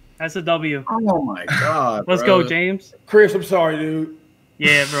 That's a W. Oh my god. Let's bro. go, James. Chris, I'm sorry, dude.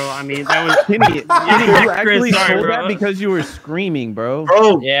 Yeah, bro. I mean, that was. Kenny, you actually Sorry, told bro. that because you were screaming, bro.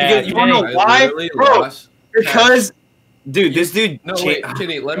 Bro, Yeah, because you wanna know I why? literally Bro, lost. because dude, this dude No, wait,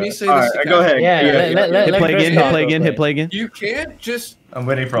 Kenny, let me say All this. right, to go Cash. ahead. Yeah, let Hit play Chris again, talk hit play real again, quick. hit play again. You can't just I'm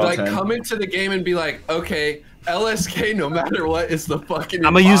waiting for all like 10. come into the game and be like, okay, LSK no matter what is the fucking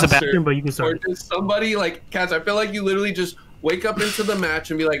I'm gonna use the imposter. bathroom, but you can Or start. just somebody like Cass, I feel like you literally just wake up into the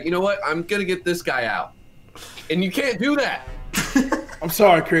match and be like, you know what, I'm gonna get this guy out. And you can't do that. I'm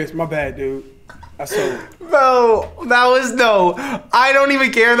sorry, Chris. My bad, dude. I sold. Bro, that was no. I don't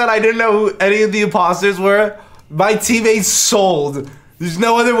even care that I didn't know who any of the imposters were. My teammates sold. There's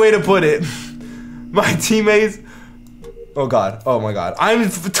no other way to put it. My teammates. Oh god. Oh my god. I'm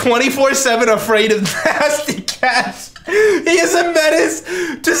 24/7 afraid of Nasty Cash. He is a menace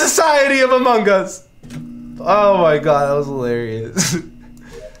to society of Among Us. Oh my god, that was hilarious.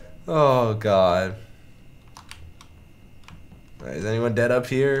 Oh god. Alright, is anyone dead up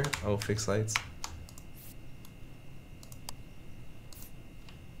here? Oh, fix lights.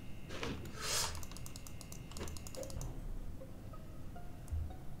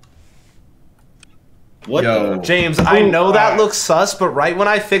 What Yo. the? James, I know that looks sus, but right when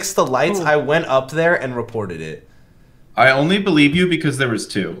I fixed the lights, I went up there and reported it. I only believe you because there was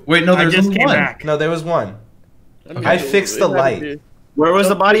 2. Wait, no, I there's just only came 1. back. No, there was one. mean, I fixed the it had to light. be- Where was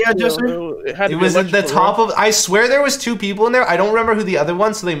the body at, Justin? It had to It be was at the electrical, top right? of. I swear there was 2 people in there. I don't remember who the other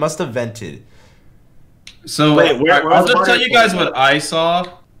one, so they must have vented. So Wait, where I'll was just the tell you guys what I saw.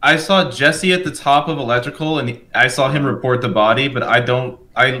 I saw Jesse at the top of electrical, and I saw him report the body, but I don't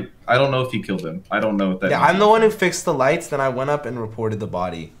know if he killed him. I don't know what that. Yeah, means. I'm the one who fixed the lights. Then I went up and reported the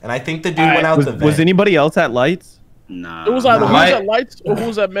body, and I think the dude went out Was, the vent. was anybody else at lights? Nah. It was either who My- was at lights or who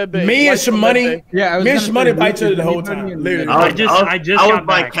was at medbay. Me and Lights or Shmoney, medbay. Yeah, I was me and gonna Shmoney say, by each other the whole anybody time. in Literally. the- I just I was got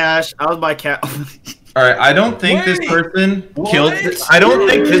by back. Cash. I was by Cash. All right, I don't think this person killed. I don't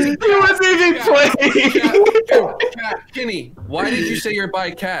think this. He wasn't even playing. Kenny, why did you say you're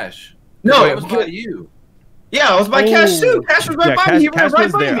by Cash? No, I was by you. Yeah, I was by Cash too. Cash was right Yeah, by me. He Cash ran right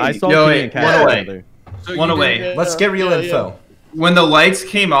was by there. me. I saw Yo, Kenny wait, and Cash one away. together. So One you away. did- Let's get real info. When the lights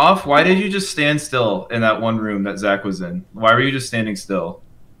came off, why did you just stand still in that one room that Zach was in? Why were you just standing still?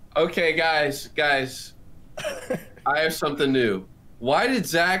 Okay, guys, I have something new. Why did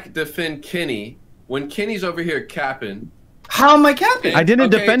Zach defend Kenny when Kenny's over here capping? How am I capping? I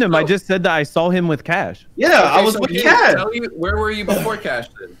didn't Okay, defend him. I so- just said that I saw him with Cash. Yeah, Okay, I was so with you- Cash. tell me, where were you before Cash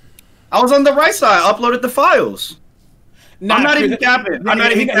then? I was on the right side. I uploaded the files. Nah, I'm not Chris, even capping. I'm not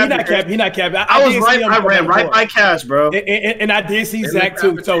even He capping. not capping. He not capping. I was did right. see him I come ran right before. by Cash, bro. And I did see In the Zach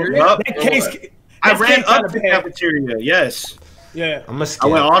too. So cafeteria? that case, I that ran case up kinda to the bad. cafeteria. Yes. Yeah. I'm gonna skip. I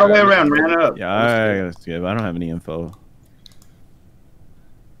went all the way around, ran up. Yeah, I gotta skip. I don't have any info.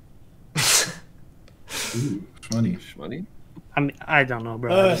 Shmoney. I mean, I don't know,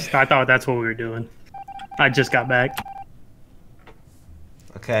 bro. I thought that's what we were doing. I just got back.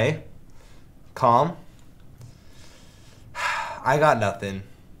 Okay. Calm. I got nothing.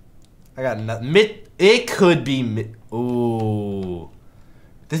 I got nothing. It could be. Ooh.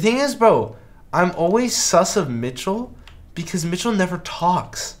 The thing is, bro, I'm always sus of Mitchell because Mitchell never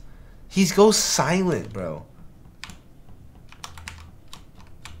talks. He goes silent, bro.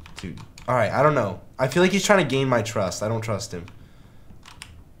 Dude. Alright, I don't know. I feel like he's trying to gain my trust. I don't trust him.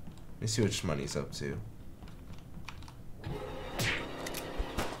 Let me see what Shmoney's up to.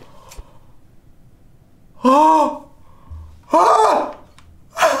 Oh! Oh!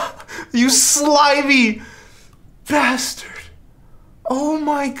 You slimy bastard! Oh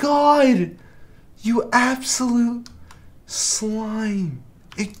my god! You absolute slime!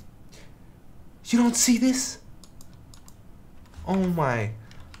 You don't see this? Oh my.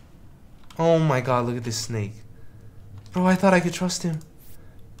 Oh my god, look at this snake. Bro, I thought I could trust him.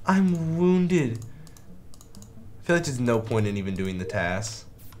 I'm wounded. I feel like there's no point in even doing the task.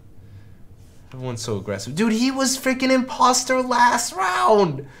 Everyone's so aggressive. Dude, he was freaking imposter last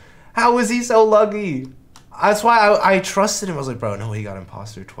round. How was he so lucky? That's why I trusted him. I was like, bro, no, he got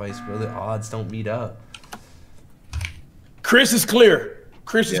imposter twice, bro. The odds don't meet up. Chris is clear.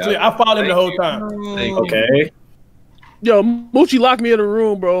 Chris is clear. I followed him the whole time. Okay. Yo, Moochie locked me in a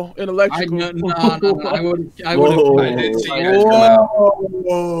room, bro, in electrical. No, I would have. I did see you guys come out.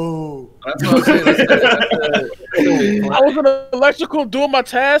 Whoa. That's what I'm saying. I was in electrical doing my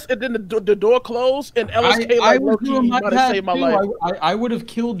task, and then the door closed, and LSK I like was doing my task saved my too. life. I would have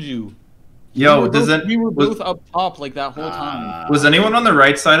killed you. Yo, we were both up top like that whole time. Was anyone on the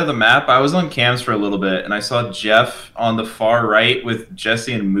right side of the map? I was on cams for a little bit, and I saw Jeff on the far right with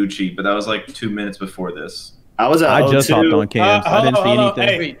Jesse and Moochie, but that was like 2 minutes before this. I just hopped on cams. I didn't see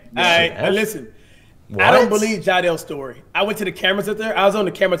anything. Hey, listen. What? I don't believe Jadel's story. I went to the cameras up there. I was on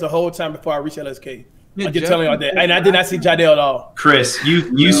the cameras the whole time before I reached LSK. I'm just telling you all that. And I did not see Jadel at all. Chris,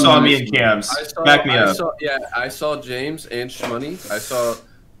 you saw me in cams. Back me up. I saw James and Shmoney. I saw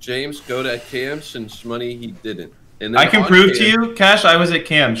James go to cams and Shmoney he didn't. And then I can prove to you, Cash, I was at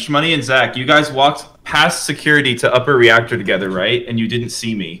cam. Shmoney and Zach, you guys walked past security to upper reactor together, right? And you didn't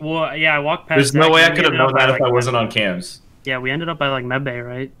see me. Well, yeah, I walked past. There's no way I could have known that if I wasn't on cams. Yeah, we ended up by like medbay,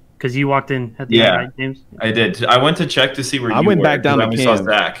 right? Because you walked in at the end, right, James? I did. I went to check to see where you were. I went back down to cams. Saw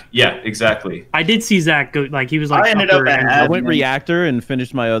Zach. Yeah, exactly. I did see Zach go, like he was like. I went reactor and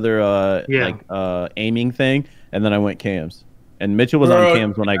finished my other aiming thing, and then I went cams. And Mitchell was on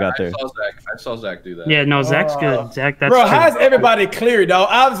cams when I got there. I saw Zach do that. Yeah, no, Zach's good. Zach, that's bro, good. how's everybody clear, dog?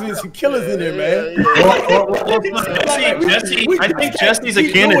 Obviously, there's some killers in there, man. I think Jesse's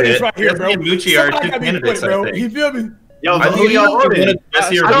a candidate. Right here, bro. Jesse and Moochie are two candidates, I think. You feel me? Yo, who y'all voted?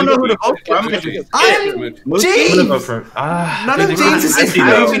 I don't know who to vote for. James! None of James'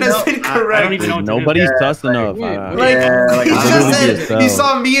 information has been correct. Nobody's sus enough. He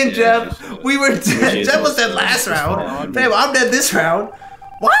saw me and Jeff. We were dead. Jeff was dead last round. Fam, I'm dead this round.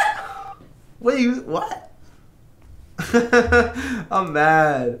 What? What? I'm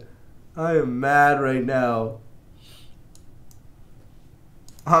mad. I am mad right now.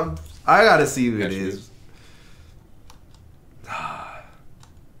 I gotta see who it is.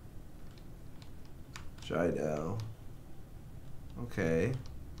 Jidel. Okay.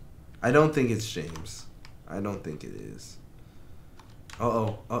 I don't think it's James. I don't think it is.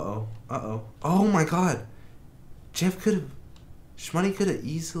 Uh-oh. Oh my god. Jeff could have... Shmoney could have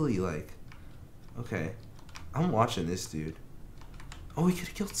easily, like... Okay. I'm watching this dude. Oh, he could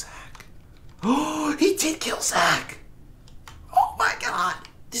have killed Zach. Oh, he did kill Zach! Oh my god.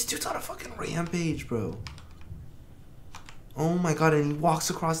 This dude's on a fucking rampage, bro. Oh my god, and he walks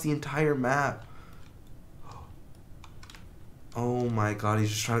across the entire map. Oh my god, he's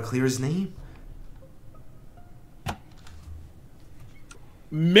just trying to clear his name.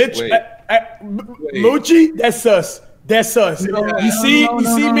 Mitch, Moochie, that's sus. That's sus. You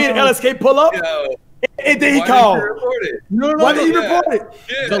see me and LSK pull up, and then he called. Why did he report it?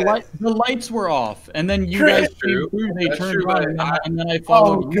 The lights were off, and then you guys came through. They turned on, and then I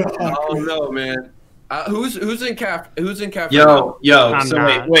followed. Oh no, man. Who's in Caf? Who's in Caf? Yo.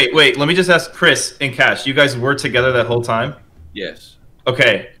 So wait. Let me just ask Chris and Cash. You guys were together that whole time? Yes.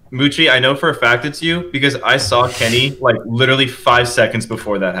 Okay, Moochie, I know for a fact it's you because I saw Kenny like literally 5 seconds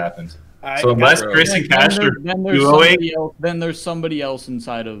before that happened. So unless Chris and Cash are duoing, then there's somebody else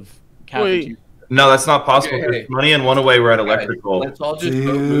inside of Wait, No, that's not possible. Okay, hey. Money and one away were at electrical. Let's all just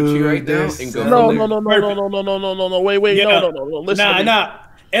vote Moochie right now and go. No, from no, there. no. Wait, Yeah. no. Listen. to me. Nah.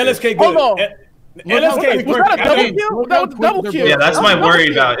 LSK good. Hold on. LSK Was that a double perfect. kill? That was a double kill. Yeah, that's my Double worry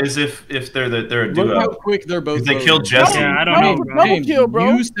kill. about is if they're a Look how duo. quick they're both. If they voting. killed Jesse. Yeah, I don't That know, was a bro. double James, kill, bro.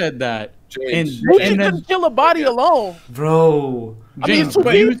 You said that. James. Moochie And then couldn't kill a body alone. Bro, I mean, James, two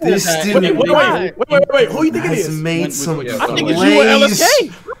you people. said This that. dude- and then Wait. Who you think it has is? made Went some with- plays. I think it's you and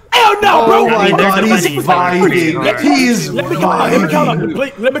LSK. Hell no, bro. Oh my they're god, he's defending each other pretty vibing. hard. He's Let me talk.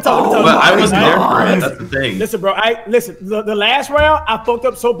 vibing. Let me talk. But I wasn't there for Alright. it. That's the thing. Listen, bro. Listen. The last round, I fucked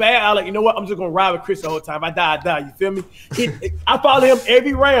up so bad. I like, you know what? I'm just gonna ride with Chris the whole time. I die. You feel me? I follow him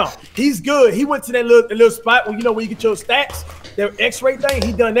every round. He's good. He went to that little spot where when you get your stats, their X-ray thing.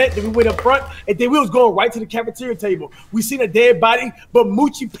 He done that. Then we went up front, and then we was going right to the cafeteria table. We seen a dead body, but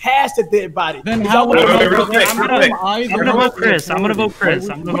Moochie passed the dead body. Then It's how always- Wait, real quick. I'm gonna vote Chris. I'm gonna vote Chris.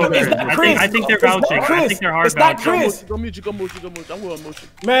 I think they're vouching. I think they're hard It's not vouching. Chris. Go Moochie. I'm going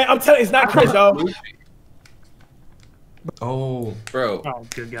Moochie. Man, I'm telling you, it's not Chris, y'all. Oh, Bro, Oh,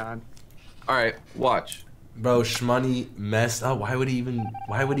 good God. all right, watch. bro, Shmoney messed up. Why would he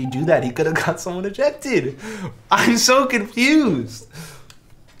do that? He could have got someone ejected. I'm so confused.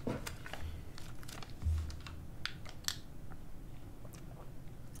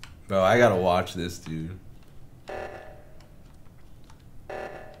 Bro, I gotta watch this, dude.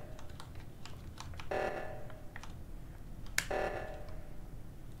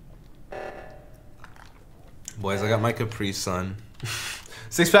 Boys, I got my Capri Sun.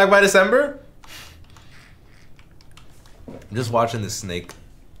 6-pack by December? I'm just watching the snake,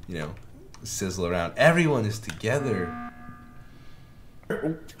 sizzle around. Everyone is together.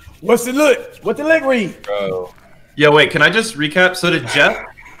 What's the look? What the leg read? Bro. Yeah, wait, can I just recap? So did Jeff,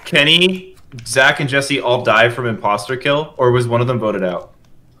 Kenny, Zach, and Jesse all die from imposter kill, or was one of them voted out?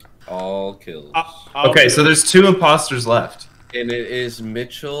 All kills. Okay, so there's 2 imposters left. And it is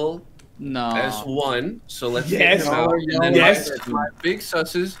Mitchell No. as 1. So let's Yes. take him out. And then Yes. my big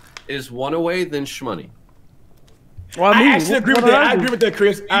susses is 1 away, then Shmoney. Well, I actually agree with that. I agree with that,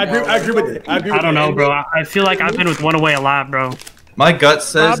 Chris. I agree with that. I agree with I don't that. know, bro. I feel like I've been with one away a lot, bro. My gut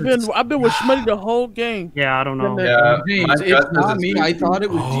says. I've been with Shmoney the whole game. Yeah, I don't know. Yeah, James, my gut it's says not it's me. Moochie. I thought it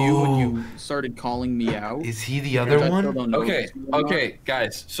was you when Oh. you started calling me out. Is he the Because other I still one? don't know Okay, if it's you or not. okay,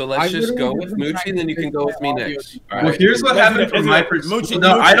 guys. So I let's just go literally with wasn't Moochie, trying then you to can go with me figure out next. audio. All Well, right. here's what Let's do happened that. from my perspective.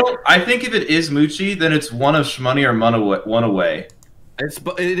 No, I think if it is Moochie, then it's one of Shmoney or one away.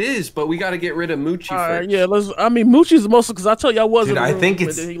 It is, but we got to get rid of Moochie All right, first. yeah. Moochie's the most because I tell you I wasn't. Dude, I think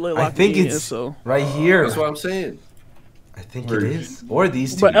it's right here. That's what I'm saying. I think it is. Or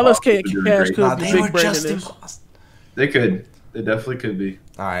these two. But LSK and Doing Cash great. could Nah, be they big were brain just in this. imposters. They could. They definitely could be.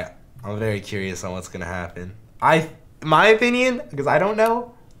 All right, I'm very curious on what's gonna happen. My opinion, because I don't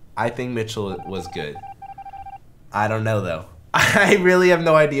know, I think Mitchell was good. I don't know though. I really have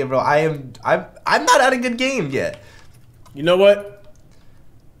no idea, bro. I'm not at a good game yet. You know what?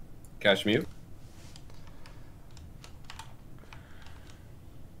 Cash mute.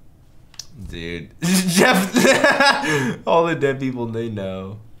 Dude, Jeff, all the dead people they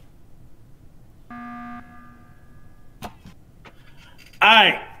know.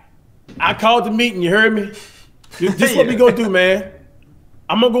 Alright. I called the meeting, you heard me? This is what we gonna do, man.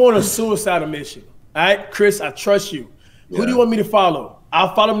 I'm gonna go on a suicide mission. Alright, Chris, I trust you. Who do you want me to follow?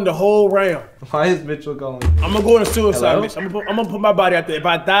 I'll follow him the whole round. Why is Mitchell going? I'm gonna go on a suicide Hello? mission. I'm gonna put my body out there. If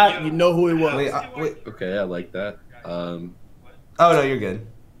I die, you know who it was. Wait. Okay, I like that. Oh no, you're good.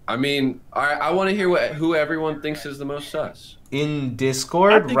 I mean, I want to hear who everyone thinks is the most sus. In I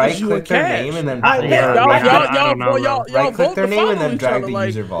Discord, think right it's you click and their Cash. name and then I right click their name and then drag the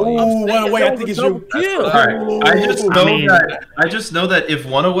user volume. Ooh, one away. I think it's you. All right. I just know that if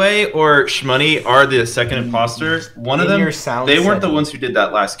one away or Shmoney are the second imposter, one of In them your sound they weren't the setting. ones who did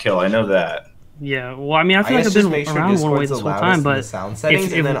that last kill. I know that. Yeah, well, I mean, I feel like guess I've just been make sure around one way Discord's this the whole loudest time, in the but sound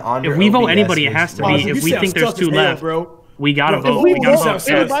settings, and then on if your we vote OBS, anybody, it there's has to voice. be. You If we sound think there's stuck 2 as hell, left, bro. we gotta If vote. we We gotta vote vote.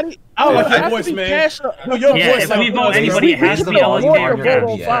 everybody, I don't like It your has voice, to be man. Cash. No, your Yeah, voice if sounds we vote good. anybody, it has to be Volume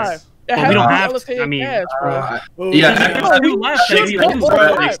eligible. on Yeah. 5. But we don't have LSK to. I and mean, Cash, bro. Yeah, if there's 2 left, should then we vote lose, on bro. That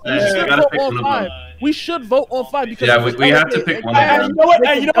five. makes We sense. should You gotta vote pick on one of 5. them. We should vote on 5 because Yeah, we have to pick one of Hey, them. you know what?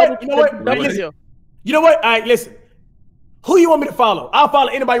 Hey, you know what? You know what? Really? Listen. You know what? All right, listen. Who you want me to follow? I'll follow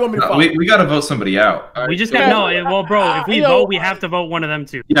anybody you want me to follow. We gotta vote somebody out. We just got well, bro. If we vote, we have to vote one of them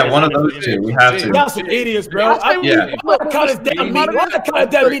too. Yeah, one of those two. We have to. Y'all some idiots, bro. Yeah. I'm not calling this damn meeting. I'm not calling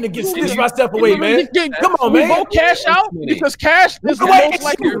that meeting to get snitch myself away, man. Come on, We man. vote Cash out because Cash is the Wait, most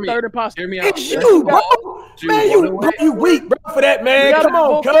likely hear me. third imposter. Hear me out. It's you, bro. Man, you weak, bro, for that, man. Come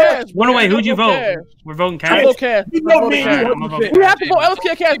on, cuz. One away. Who'd you vote? Cash. We're voting I Cash. vote Cash. You know me. Cash. I'm gonna vote We have to vote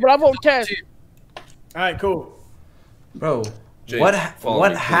LSK Cash, but I vote Cash. All right, cool. Bro, James, what follow me,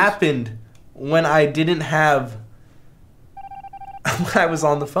 please. happened when I didn't have when I was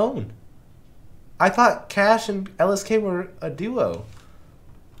on the phone? I thought Cash and LSK were a duo.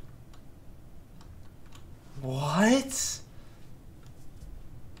 What?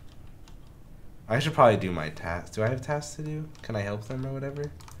 I should probably do my task. Do I have tasks to do? Can I help them or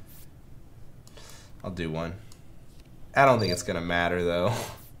whatever? I'll do one. I don't think it's gonna matter though.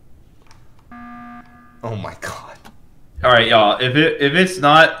 Oh my god. All right, y'all. If it's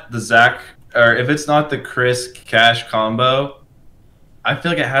not the Zach or if it's not the Chris Cash combo, I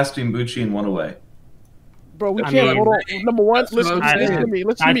feel like it has to be Moochie and One Away. Bro, we can't hold on. Number one, listen to me.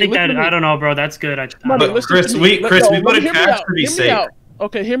 I think that I don't know, bro. That's good. But Chris, we put a Cash to be safe.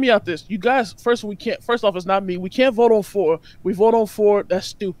 Okay, hear me out. This, you guys. First off, it's not me. We can't vote on 4. We vote on 4. That's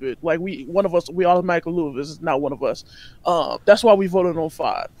stupid. Like we automatically lose. This is not one of us. That's why we voted on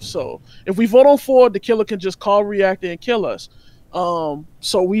 5. So if we vote on 4, the killer can just call reactor and kill us.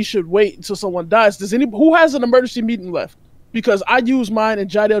 So we should wait until someone dies. Who has an emergency meeting left? Because I use mine and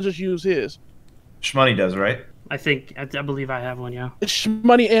Jidel just used his. Shmoney does, right? I believe I have one. Yeah. It's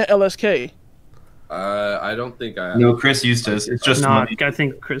Shmoney and LSK. I don't think I have. No, Chris used to. It's just money. I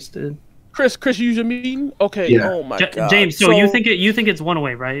think Chris did. Chris used your meeting? Okay. Yeah. Oh my god. James, so you think it's One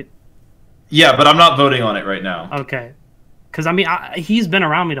Away, right? Yeah, but I'm not voting on it right now. Okay. Because I mean, he's been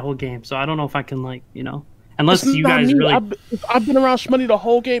around me the whole game, so I don't know if I can unless you guys really. I've been around Shmoney the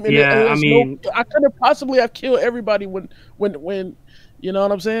whole game, and I couldn't possibly have killed everybody when. You know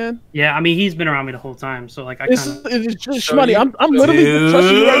what I'm saying? Yeah, I mean he's been around me the whole time, so like it's just Shmoney. I'm literally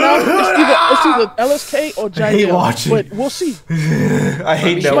trusting you right now. It's either LSK or Jidel. I hate watching. But we'll see. I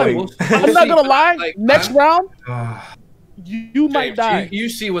hate knowing. I'm not gonna lie. Next round, you might die. You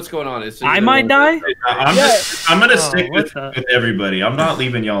see what's going on? I might die. I'm gonna stick with everybody. I'm not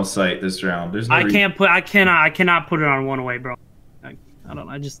leaving y'all's sight this round. There's no I cannot put it on One Away, bro. I don't.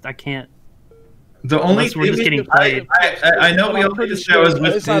 I can't. The only we're just getting played. I know we all think the show is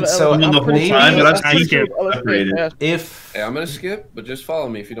with so the whole time, but I've seen it separated. Hey, I'm gonna skip, but just follow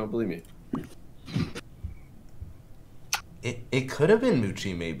me if you don't believe me. It could have been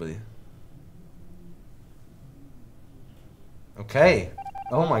Moochie, maybe. Okay.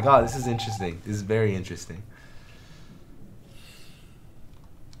 Oh my god, this is interesting. This is very interesting.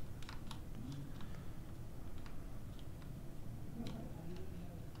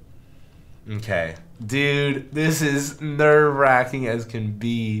 Okay. Dude, this is nerve-wracking as can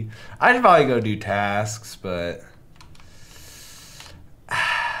be. I should probably go do tasks, but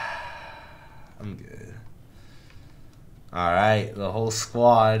I'm good. Alright, the whole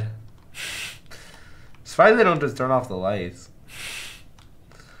squad. Surprised they don't just turn off the lights.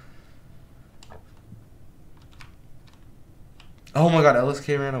 Oh my god,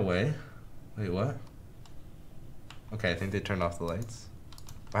 LSK ran away? Wait, what? Okay, I think they turned off the lights.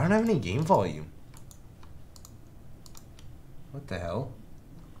 I don't have any game volume. What the hell?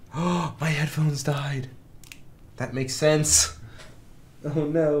 Oh, my headphones died. That makes sense. Oh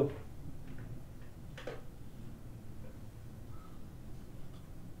no.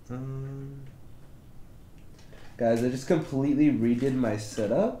 Guys, I just completely redid my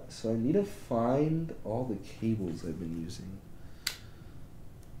setup, so I need to find all the cables I've been using.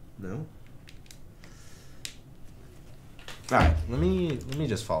 No? Alright, let me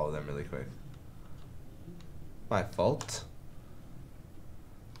just follow them really quick. My fault.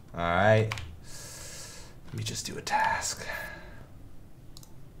 Alright. Let me just do a task.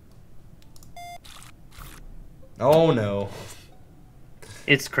 Oh no.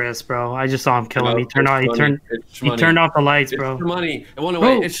 It's Chris, bro. I just saw him killing me. He turned off the lights, bro. It's money. It went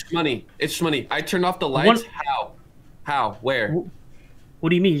away. It's money. It's money. I turned off the lights. How? Where? What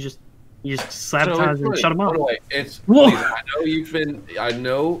do you mean? You just sabotaged and shut him off? Please, I know you've been. I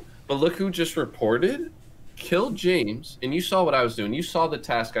know, but look who just reported. Killed James, and you saw what I was doing. You saw the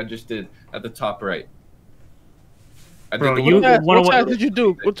task I just did at the top right. What task did you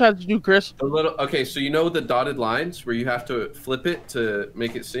do? What task did you do, Chris? Okay, so you know the dotted lines where you have to flip it to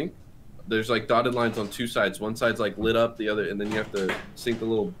make it sync? There's like dotted lines on two sides. One side's like lit up, the other, and then you have to sync the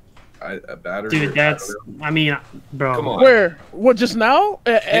little battery. Dude, I mean, bro. Come on. Where? What, just now?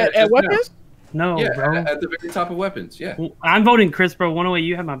 At weapons? No, yeah, bro. At the very top of weapons, yeah. I'm voting Chris, bro. One away,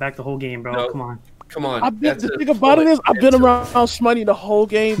 you have my back the whole game, bro. No. Come on. The thing about it is, I've been around Shmoney the whole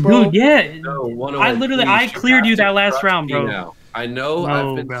game, bro. Dude, yeah. No, I cleared you that last round, bro. Now. I know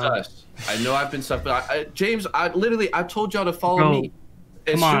I've been sus. I know I've been sus. But James, I told y'all to follow me.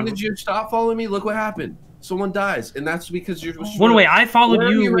 As soon as you stop following me, look what happened. Someone dies, and that's because you're. One way, I followed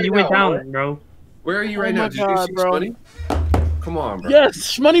you when you went down, bro. Where are you right now? Did you see Shmoney? Come on, bro.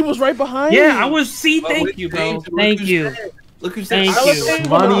 Yes, Shmoney was right behind Yeah, me. I was. See, thank you, bro. Thank you. Look who's Thank there. you.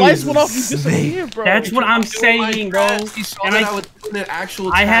 When the lights went off, you disappeared, bro. That's what I'm saying, bro. He saw And that I was doing an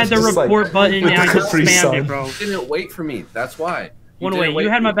actual I had the Just like report button with and I the just Capri spammed Sun. it, bro. You didn't wait for me. That's why. One didn't away. wait You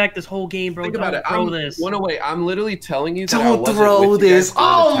had for my me. back this whole game, bro. Think Don't about it. throw I'm this. one away. I'm literally telling you that I Don't wasn't throw with you guys this. doing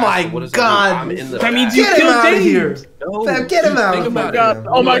the Oh task. my What does God. That mean? I'm in the That means back. you Get him killed out of James. here. No, Fam, get him out. Think about God. it.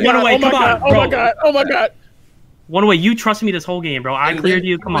 Oh my One god. away, Oh my come on, god. Oh my bro. god. Oh my god. One away. You trusted me this whole game, bro. I And cleared then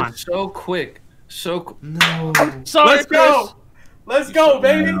you. Come went on. So quick. So No. Sorry, Let's go. Let's go,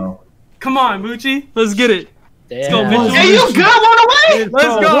 baby. Come on, Moochie. Let's get it. Damn. go, Mitchell. Hey, you good? One away?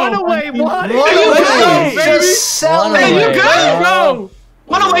 Let's go. One away, one. What Hey, you away? good, baby? Just sell One it. away, you good? bro.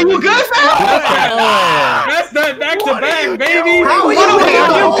 One away, you good, fam? That's that back to back, baby. How are you What winning away?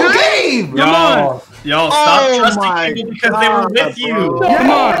 the You whole good? game? Come on. Y'all stop Oh trusting my people because they were with you.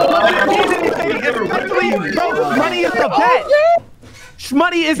 Come on. Shmoney is a vet.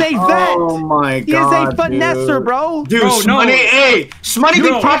 Shmoney is a vet. Oh my He is a god. finesser, bro. Dude, Bro, no. Shmoney, hey, Shmoney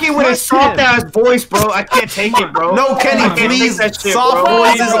Bro, be talking with his trust him. soft ass voice, bro. I can't take it, bro. No, Kenny, I can't please. take that shit, Soft bro.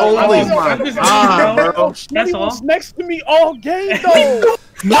 voices only. Oh my I'm just god, bro. bro. That's Shmoney all. was next to me all game, though.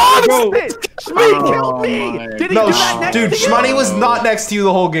 No, Shmoney killed me. my Did he No, do that next dude, to you? Shmoney was not next to you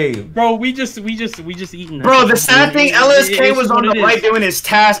the whole game. Bro, we just eating that. Bro, the sad thing, LSK It's was on what the it right is. doing his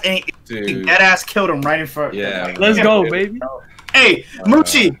task, and he Dude. dead ass killed him right in front. Yeah. Let's go, baby. Hey,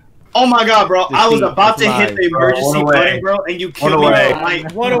 Moochie. Oh my god, bro. I was about to hit the emergency One away. button, bro, and you killed me. One away.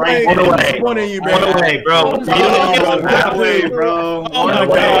 Like, One away. right away. One of you, One baby. away, bro. One away, bro. Oh my One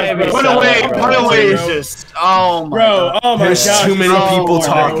God, bro. One away. Bro. One away is just. Oh my Bro, god. oh my There's gosh. too many Oh people my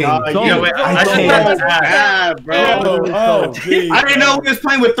talking. God. So- Yeah, wait, I I just can't. had to ask. Bad, bro. Oh, geez. I didn't know we was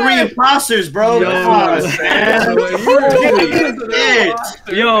playing with 3 imposters, bro. Yo, Come on, man.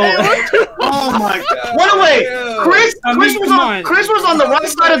 Shit. Yo, Oh my god. One away. Chris, I mean, Chris, was come on, on. Chris was on the right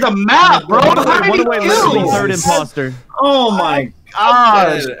side of the map, bro. How One many away, literally kills? third imposter. Oh my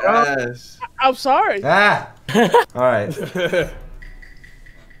gosh, Dead bro. ass. I'm sorry. Ah. All right.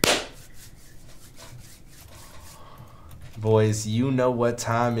 Boys, you know what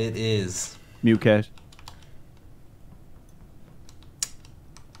time it is. Mute cash.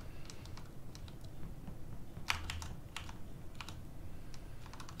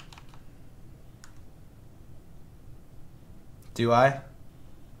 Do I?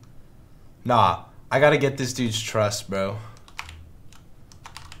 Nah. I gotta get this dude's trust, bro.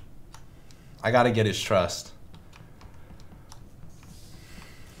 I gotta get his trust.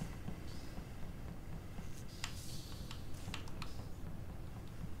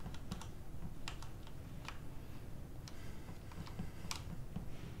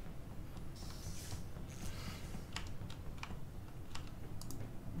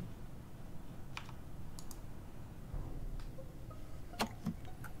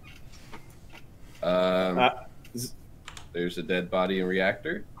 There's a dead body in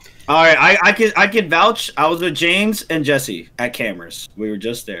reactor. All right, I could vouch. I was with James and Jesse at cameras. We were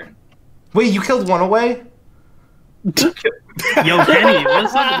just there. Wait, you killed one away? yo, Kenny,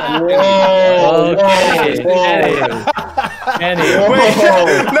 what's up with that? Whoa, Okay. whoa, Kenny. Wait,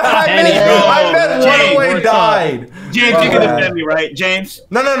 no, I meant one James, away what's died. James, you can defend me, right? James.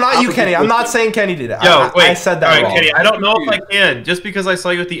 No, not you, Kenny. I'm not saying Kenny did it. Yo, wait. I said that All right, wrong. Kenny, I don't know if I can. Just because I saw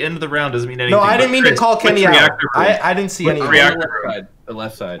you at the end of the round doesn't mean anything. No, I didn't but mean to Chris, call which Kenny out. reactor room? I didn't see any. Which of reactor it. room? The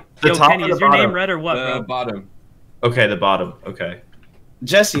left side. The Yo, top Kenny, or the is your bottom? name red or what, bro? Bottom. Okay, the bottom. Okay.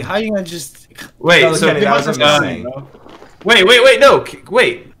 Jesse, how you gonna just? Wait, No, so Kenny, that was a mistake. wait, no,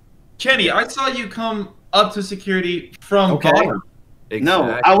 wait. Kenny, I saw you come up to security from Okay. bottom.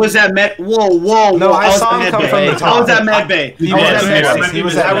 No, I was at Med. Whoa. No, I was saw at him Med come Bay. from the top. I was at Med Bay. He I was was at at Med Med Bay. Bay. He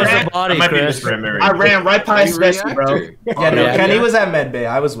was at I Med ran- Bay. Body, I might be Chris. misremembering. I ran right past Jesse, bro. Yeah, no, Kenny was at Med Bay.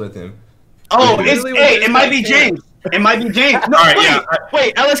 I was with him. Oh, Wait, it's really? hey, Was it might this be guy James. It might be James. No, All right, wait, yeah.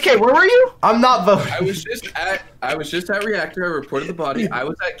 wait, LSK, where were you? I'm not voting. I was just at reactor. I reported the body. I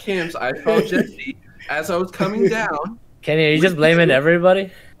was at Cam's. I saw Jesse as I was coming down. Kenny, are you just blaming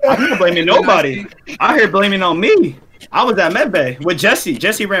everybody? I'm not blaming nobody. I heard blaming on me. I was at Med Bay with Jesse.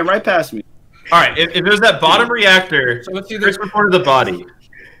 Jesse ran right past me. All right, if it was that bottom reactor, So it's either Chris reported the body.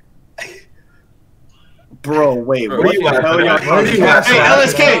 Bro, wait, Bro, what the what hell you- y'all what talking you about? guys Hey,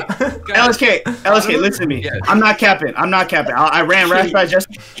 talking LSK, listen to me. Yeah. I'm not capping. I ran right past Jesse.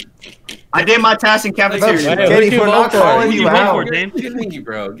 I did my task in cafeteria. Kenny, we're not calling you out. Kitty,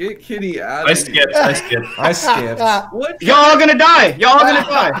 bro. Get Kitty out. I skipped. I skipped. What? Y'all gonna die. Y'all gonna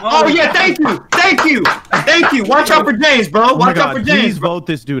die. Oh yeah, thank you. Watch out for James, bro. Watch out for James. Please vote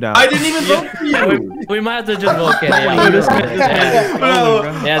this dude out. I didn't even vote for you. We might have to just vote Kenny out. Bro,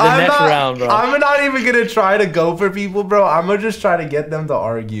 Yeah, the next round, bro. I'm not even gonna try to go for people, bro. I'm gonna just try to get them to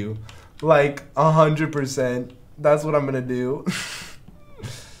argue, like 100%. That's what I'm gonna do.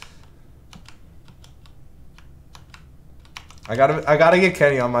 I gotta get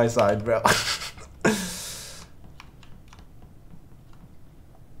Kenny on my side, bro.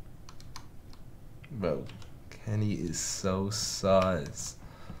 Bro, Kenny is so sus.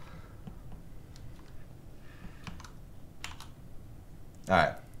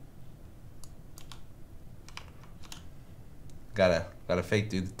 Alright. Gotta fake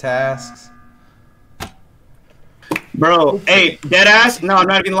do the tasks. Bro, hey, deadass. No, I'm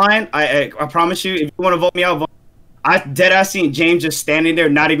not even lying. I promise you, if you want to vote me out, vote. I deadass seen James just standing there,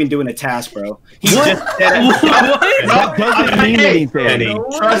 not even doing a task, bro. He's just deadass. That doesn't mean anything.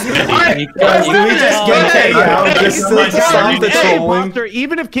 Trust me. Do we just get Kenny out just to stop the trolling?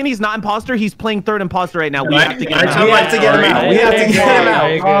 Even if Kenny's not imposter, he's playing third imposter right now. We have to get him out. We have to get him out. We have to get him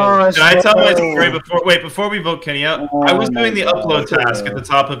out. Can I tell my story before we vote Kenny out? I was doing the upload task at the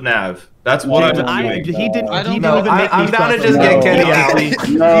top of Nav. That's what I was doing. He didn't even make I'm down to just get Kenny out. He's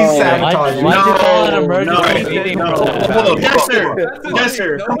sabotaging. Why'd you call it emergency meeting, bro? Yes,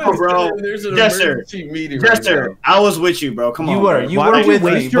 sir. Come on, bro. Yes, sir. I was with you, bro. Come on. You were with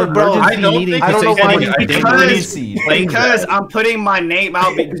me, but bro, I don't know why you because I'm putting my name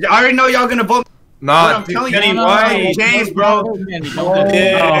out because I already know y'all gonna vote. Not telling Kenny, you, why? James, bro.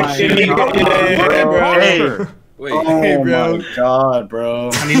 Wait. Oh my god, bro.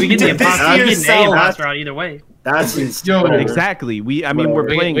 I mean, we get the imposter out either way. That's exactly. We're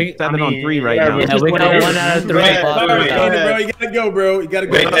playing 7-on-3 right now. Yeah, we got 1 out of 3. Bro, you gotta go, bro. You gotta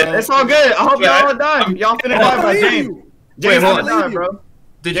go. It's all good. I hope y'all all die. Y'all finna die by James. James finna die, bro.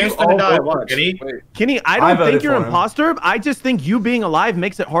 Did James you all die, vote for watch. Kenny, I don't think you're imposter. I just think you being alive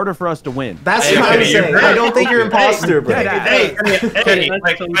makes it harder for us to win. That's what I'm saying. I don't think you're imposter, bro. Hey,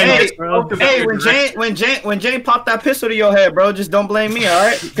 when Jane popped that pistol to your head, bro, just don't blame me, all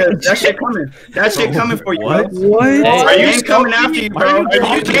right? Because that shit coming. That shit coming for you, bro. What? Are you coming after you, bro?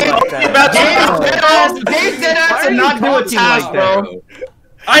 James dead ass and not do a task, bro.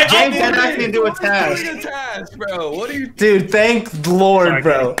 James dead ass didn't do a task. Bro. What are you? Dude, thank Lord,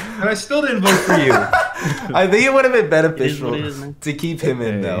 bro. And I still didn't vote for you. I think it would have been beneficial to keep him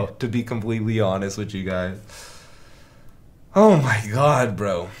in, though, to be completely honest with you guys. Oh my god,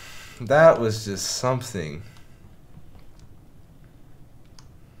 bro. That was just something.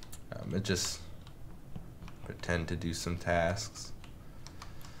 I'm gonna just pretend to do some tasks.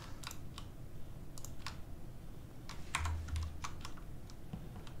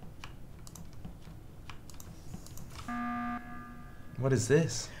 What is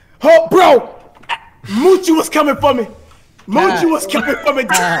this? Oh, bro! Moochie was coming for me. Moochie was coming for me. Oh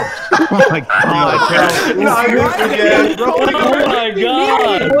my god. Oh my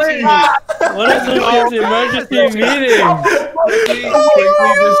god. What is this emergency meeting?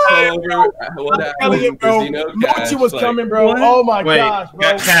 Moochie was coming, bro. Oh my gosh,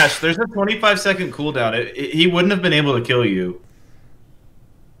 bro. Cash, there's a 25-second cooldown. He wouldn't have been able to kill you.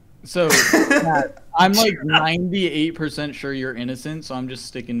 So, I'm like 98% sure you're innocent, so I'm just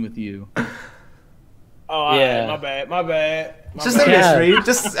sticking with you. Oh, yeah. Right, my bad. Just a mystery.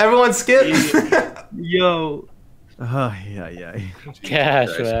 Just everyone skip. Yo. Yeah.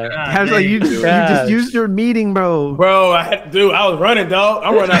 Cash, man. Cash, like, you just used your meeting, bro. Bro, I was running, dog.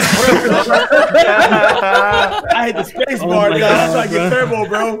 I'm running out of breath. I hit the space bar, dog. I'm trying to get turbo,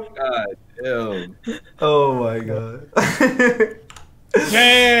 bro. God damn. Oh my god.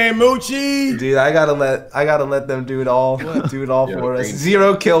 Damn, Moochie. Dude, I gotta let them do it all. Do it all for us.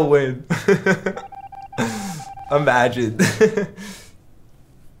 0 kill win. Imagine.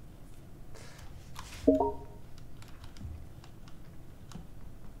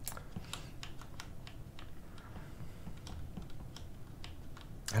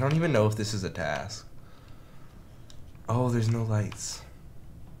 I don't even know if this is a task. Oh, there's no lights.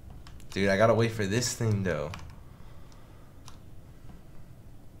 Dude, I gotta wait for this thing though.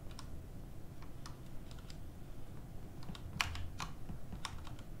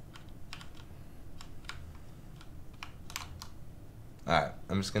 Alright,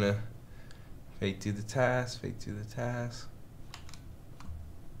 I'm just gonna fake do the task, fake do the task.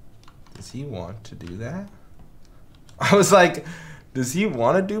 Does he want to do that? I was like, does he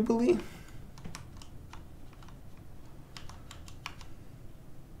want to do believe?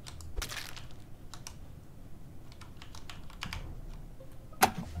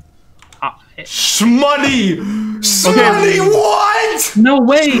 Shmoney! Shmoney, what? No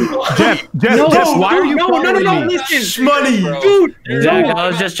way! Jeff, No, why are you no, following me? listen. Shmoney! Dude, Zach, no. I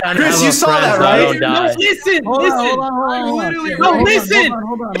was just trying to Chris, have you a saw friend that, so I right? don't die. No, listen, Hold listen. on, hold on, hold on. No, listen.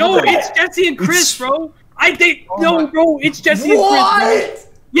 No, it's Jesse and Chris, bro. I think no, bro. It's Jesse and Chris. What?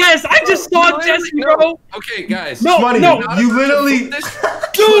 Yes, I just saw Jesse, bro. Okay, guys. No, Shmoney, no. you literally...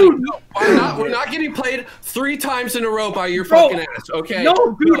 Dude. We're not getting played 3 times in a row by your fucking ass, okay?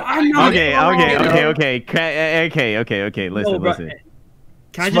 No, dude, I'm not. Okay. Listen.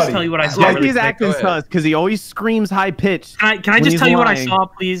 Can I just tell you what I saw? Really Jesse's quick? acting sus because he always screams high pitched. Can I just tell you what I saw,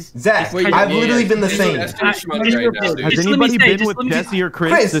 please? Zach, Wait, I've literally been the same. Has anybody been with Jesse or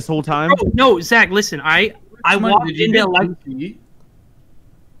Chris this whole time? Bro, no, Zach, listen. I walked into electric.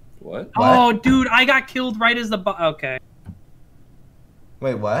 What? Oh, dude, I got killed right as the okay.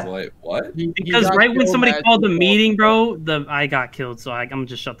 Wait, what? What? What? Because right when somebody called the meeting, bro, I got killed. So I'm gonna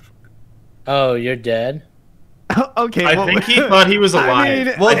just shut the fuck up. Oh, you're dead? Okay. I think he thought he was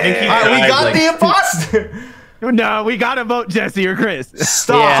alive. Well, I think he we got died, the imposter. No, we gotta vote Jesse or Chris.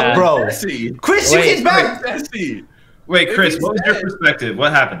 Stop, Yeah. bro. Jesse. Chris, you came back. Jesse. Wait, Chris, what was your perspective?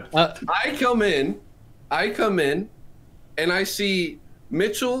 What happened? I come in, and I see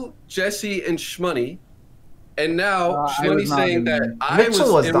Mitchell, Jesse, and Shmoney, and now Shmoney saying that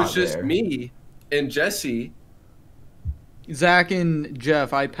Mitchell was it not was just there. me and Jesse. Zach and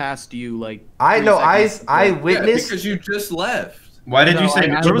Jeff, I passed you like. I 3 know. seconds I ago. Yeah, witnessed. because you just left. Why did you say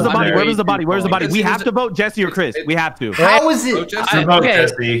Where was the body? Where was the body? Where's the body? Because We he was have to vote Jesse or Chris. We have to. How is Oh, it? Jesse. Vote Okay.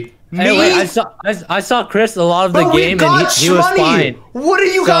 Jesse. Hey, wait, I saw Chris a lot of the But we game got and he was Shmoney. fine. What are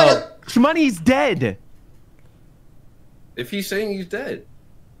you So- guys? Shmoney's dead. If he's saying he's dead.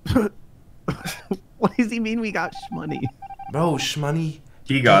 What does he mean we got Shmoney? Bro, Shmoney.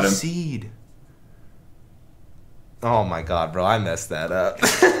 He got him. Seed. Oh my god, bro, I messed that up.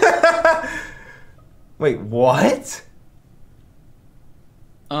 Wait, what?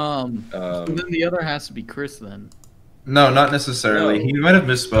 Then the other has to be Chris then. No, not necessarily. No. He might have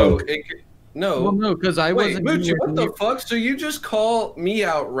misspoke. Well, no, because I Wait, wasn't. Moochie, here what when the fuck? So you just call me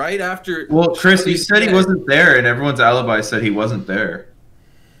out right after? Well, Chris, he Shmoney's said he dead. wasn't there, and everyone's alibi said he wasn't there.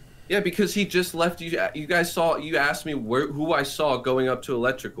 Yeah, because he just left. You guys saw. You asked me who I saw going up to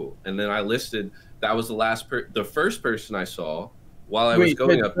electrical, and then I listed that was the first person I saw while I was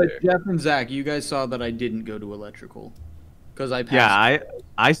going up there. Jeff and Zach, you guys saw that I didn't go to electrical because I passed. Yeah,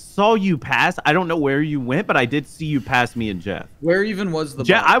 I saw you pass. I don't know where you went, but I did see you pass me and Jeff. Where even was the?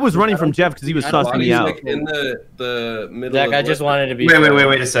 Jeff, body? I was running from Jeff because he was I don't sussing Body's me out. like in the middle. Zach, of I just wanted to be.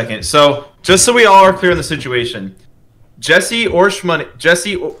 Wait a second. So, just so we all are clear on the situation, Jesse or Shmoney,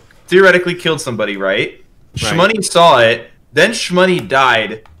 Jesse theoretically killed somebody, right? Shmoney saw it, then Shmoney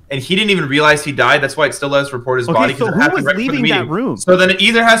died, and he didn't even realize he died. That's why it still let us report his body. so it who happened was right before the leaving that meeting. room? So then it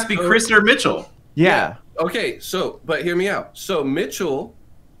either has to be Chris or Mitchell. Yeah. Okay, but hear me out. So Mitchell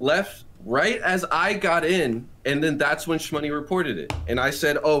left right as I got in, and then that's when Shmoney reported it. And I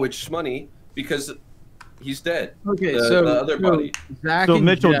said, "Oh, it's Shmoney because he's dead." Okay, the other body. Zach So and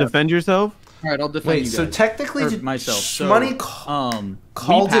Mitchell, Jeff. defend yourself. All right, I'll defend Wait, you so guys. technically, Or did myself. Shmoney called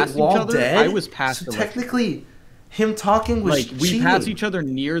we it passed each while other. dead? I was past. So electrical. technically, him talking was Like we cheating. passed each other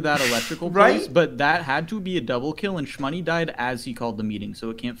near that electrical Right? place, but that had to be a double kill, and Shmoney died as he called the meeting, so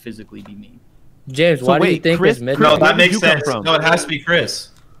it can't physically be me. James, So why do you wait, think Chris- it's Mitchell? No, Where that did makes you come sense. from? No, it has to be Chris.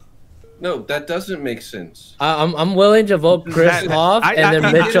 No, that doesn't make sense. I'm willing to vote Chris off and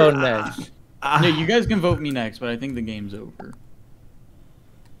then Mitchell next. No, you guys can vote me next, but I think the game's over.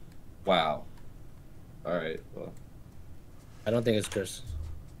 Wow. All right. Well, I don't think it's Chris.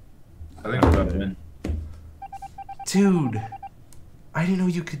 I think we're about to win. Dude, I didn't know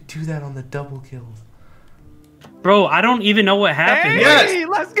you could do that on the double kill. Bro, I don't even know what happened. Hey,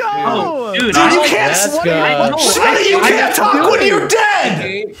 let's go! Oh, dude, Dude, you can't. Shmoney, you can't talk when you're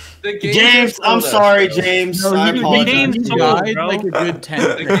dead. the game James, just I'm sold us. sorry, James. I apologize. game He sold, died bro. like a good 10.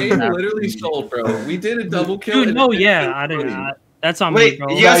 The game literally sold, bro. We did a double kill. Dude, and no, then yeah, I didn't. That's on Wait, me,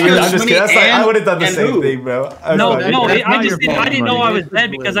 bro. you guys I'm killed just kidding. That's like, I and- would have done the and same who? thing, bro. No, That's no, not I your just didn't. fault, I didn't know Money. I was dead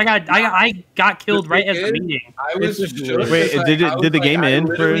because I got killed right at the meeting. I was It's shook. just- Wait, It's did like- I was the like, game I end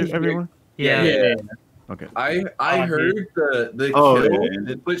for literally- everyone? Yeah. Okay. I heard the Oh, kill,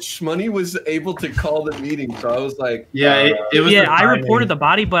 yeah. but Shmoney was able to call the meeting, so I was like, Yeah, it was. Yeah, the I timing. reported the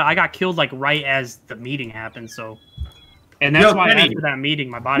body, but I got killed like right as the meeting happened. So, and that's Yo, why Kenny. after that meeting,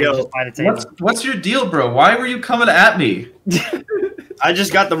 my body Yo, was just by the table. What's your deal, bro? Why were you coming at me? I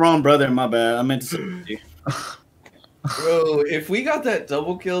just got the wrong brother. My bad. I meant to say. bro, if we got that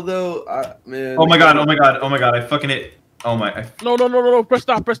double kill though, man. Oh my god! Oh my god! Oh my god! I fucking it. Oh my! No. Press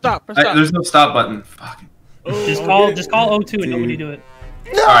stop. There's no stop button. Fuck. Just call O2 and nobody do it.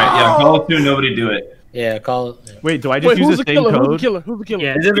 No! All right, yeah, call 2. Nobody do it. Yeah, call. Wait, do I just use who's the the same killer? Who's the code? killer? Who's the killer?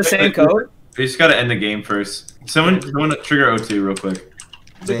 Yeah. Is it the same code? We just gotta end the game first. Someone trigger O2 real quick.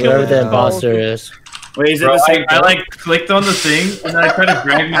 Whoever the imposter is. Wait, is it Bro, the same I code? like clicked on the thing and then I tried to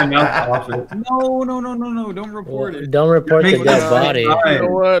drag my mouse off it. No, don't report it. Don't report the Make dead it body. You know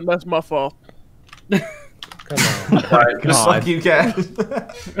what? That's my fault. Come on. Alright, just Fuck you, Cat.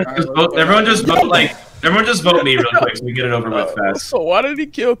 everyone just vote everyone just vote me real quick so we get it over with fast. So why did he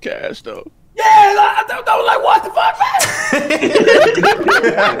kill Cash though? Yeah, I was like, what the fuck,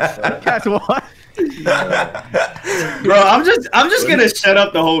 man? That's what? Bro, I'm just gonna shut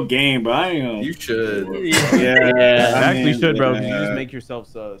up the whole game, bro. I ain't gonna. You should. Yeah, You actually should, bro. yeah. You just make yourself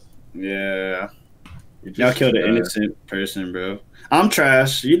sus. Yeah. You just Y'all killed an should, innocent person, bro. I'm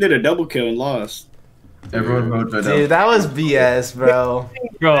trash. You did a double kill and lost. Everyone vote for Dude, that was BS, bro.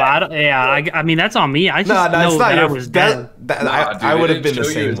 Bro, I don't. Yeah, I mean that's on me. I just No, know it's not that I your. was dead. I would have been the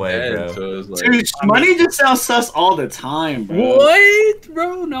same way, bro. So it was like, Dude, money just sounds sus all the time, bro. What,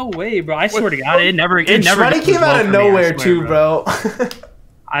 bro? No way, bro. I swear to God, it never. Dude, It never. Shreddy goes came well out for of me, I nowhere swear, too, bro.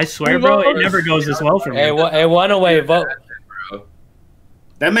 I swear, bro, it never goes this well for me. Hey, one away vote.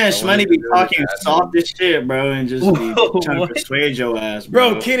 That man Shmoney be talking soft as shit, bro, and just be trying to What? persuade your ass,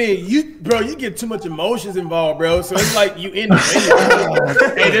 bro. Bro, Kenny, you get too much emotions involved, bro. So it's like you in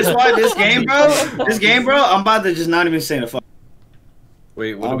the Hey, this why this game, bro, I'm about to just not even say the fuck.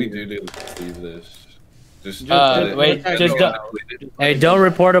 wait, what do we do to leave this? Just Wait, just don't. Hey, don't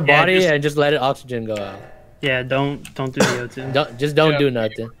report a Yeah, body just- and just let it oxygen go out. Yeah, don't do the O2. Don't do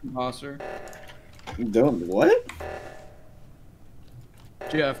nothing. Imposter. Don't what?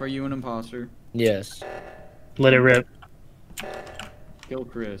 Jeff, are you an imposter? Yes. Let it rip. Kill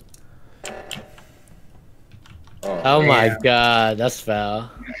Chris. Oh my God, that's foul.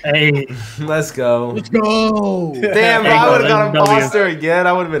 Hey, Let's go. Let's go. Damn, bro, Hey, I would have got W. imposter again.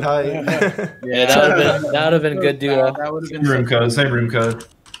 I would have been hype. Yeah, that would have been a good duo. That would have been Room code, same room code.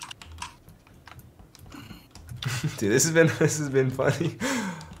 Dude, this has been funny.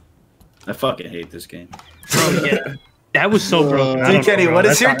 I fucking hate this game. bro, yeah, that was so broken. I Dude, don't Kenny, know, what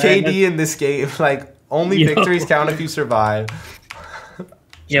bro. is your That's not- KD in this game? Like, only Yo. victories count if you survive.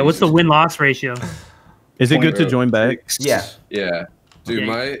 Yeah, what's the win-loss ratio? Is it good to join back? Yeah. Yeah. Dude,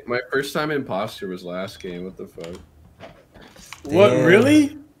 Yeah. my first time imposter was last game. What the fuck? What, Damn.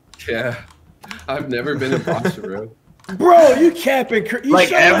 really? Yeah. I've never been imposter, bro. Bro, you capping. You Like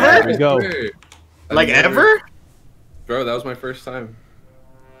so ever? happy. Let's go. I've Like never- ever? Bro, that was my first time.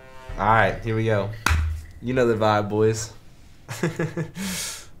 All right, here we go. You know the vibe, boys.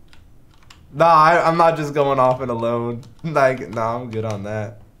 Nah, I'm not just going off and alone. Like, nah, I'm good on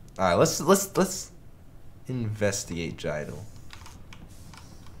that. All right, let's investigate Jidal.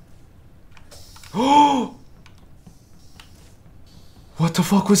 Oh! What the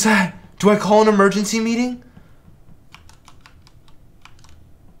fuck was that? Do I call an emergency meeting?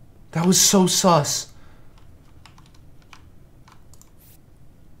 That was so sus.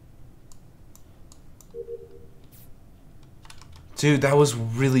 Dude, that was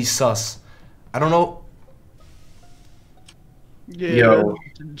really sus. I don't know. Yeah. Yo,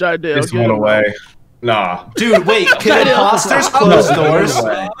 Jidale, it's get one him. away. Nah, Dude, wait, can imposters close doors?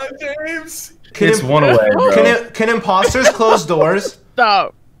 James. it's one away, bro. Can imposters close doors?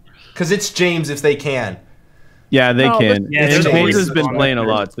 Stop. Because it's James if they can. Yeah, they No, can. yeah, And it's James James. has been playing a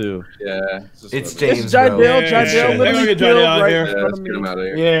lot too. Yeah. It's It's James, bro. Jidale. Yeah, Jidale they're literally gonna get killed Jidale out right here. in Yeah, front let's of get him me. out of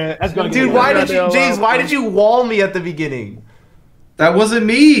here. Yeah, that's gonna Dude, get why did you, Jidale James? out. Why did you wall me at the beginning? That wasn't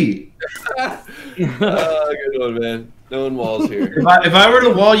me. Good one, man. No one walls here. If I were to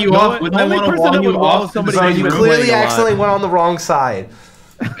wall you off, wouldn't I only want to person wall that you would wall off? somebody Bro, that you been clearly playing a lot. accidentally went on the wrong side.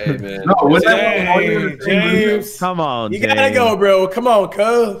 Hey, man. No, wouldn't I want to wall you in the same room? James, Come on, you James. gotta go, bro. Come on,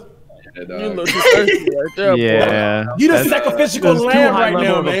 cuz. Yeah, You dog. look too thirsty right there, boy. Yeah. You the That's- sacrificial that's too lamb high right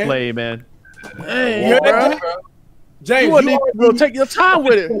level now, of a man. play, man. Hey, You heard bro. that? James, You wouldn't you even bro, take your time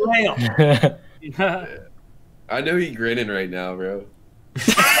with it. lamb. I know he grinning right now, bro.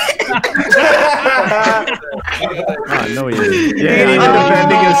 No, he isn't. He ain't even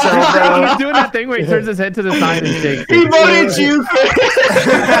defending himself, bro. He's doing that thing where he turns his head to the side and shakes. He voted you.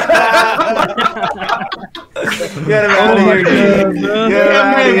 Get him out of here, dude. Get him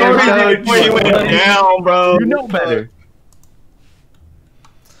out of here, Before you coach. went down, bro. You know better.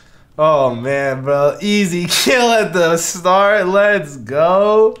 Oh man, bro. Easy kill at the start. Let's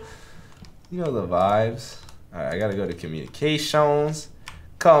go. You know the vibes. Alright, I gotta go to communications.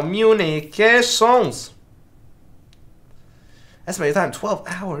 Communications. Estimated time 12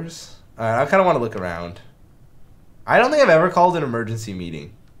 hours. Alright, I kinda wanna look around. I don't think I've ever called an emergency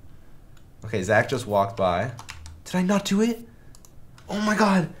meeting. Okay, Zach just walked by. Did I not do it? Oh my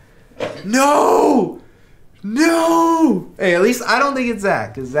god. No! No! Hey, at least I don't think it's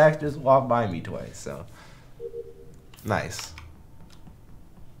Zach, because Zach just walked by me twice, so. Nice.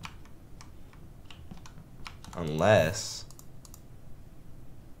 Unless.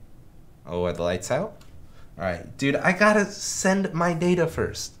 Oh, are the lights out? Alright, dude, I gotta send my data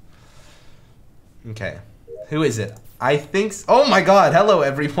first. Okay. Who is it? I think. Oh my god, hello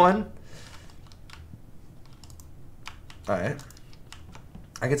everyone. Alright.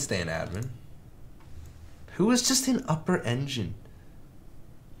 I could stay in admin. Who was just in upper engine?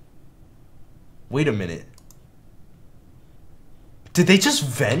 Wait a minute. Did they just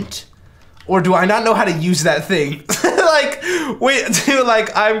vent? Or do I not know how to use that thing? Like, wait, dude,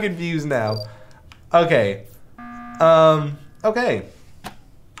 like, I'm confused now. Okay. Okay.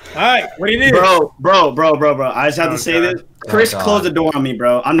 Alright, what do you need? Bro. I just have to say this. Chris closed the door on me,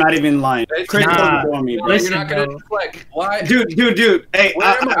 bro. I'm not even lying. Chris closed the door on me, bro. Listen, you're not gonna deflect. Why? Dude. Hey,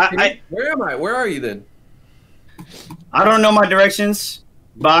 where am I? Where are you then? I don't know my directions,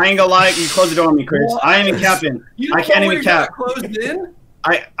 but I ain't gonna lie. You closed the door on me, Chris. What? I ain't even capping. I can't even cap. Closed in?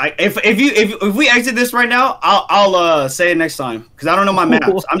 If we exit this right now, I'll say it next time because I don't know my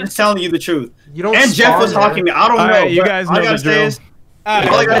maps. I'm just telling you the truth. You don't. And Jeff was talking to me. I don't know. Right, you guys know the drill.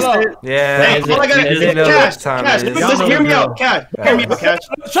 All I gotta say is, yeah. All I gotta say is, Cash, listen, hear me out, Cash. Hear me out, Cash.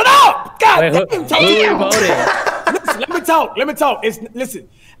 Shut up! God damn! Who Let me talk. Listen.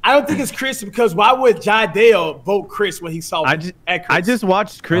 I don't think it's Chris because why would Jidale vote Chris when he saw Chris? I just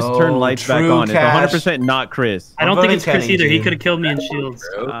watched Chris turn lights back on. Cash. It's 100% not Chris. I don't think it's Chris either. He could have killed me in shields.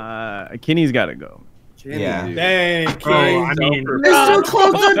 Kenny's got to go. Yeah. Dang, bro. I mean, Mr.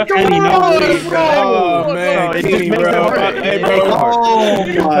 Close the door, bro. Oh man, Kenny, bro. Hey, bro. Oh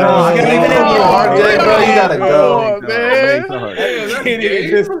my God. Even if you are good, bro, you gotta go. Man. Kenny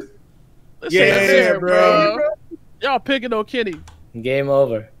just. Yeah, bro. Y'all picking on Kenny. Game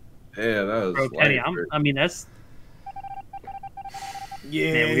over. Yeah, that was. Bro, Kenny, I mean, that's.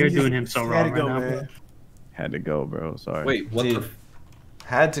 Yeah, man, we are doing him so wrong right now. Man. Had to go, bro. Sorry. Wait, what Dude,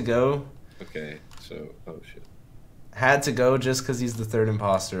 had to go. Okay, so shit. Had to go just because he's the third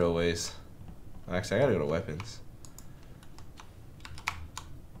imposter always. Actually, I gotta go to weapons.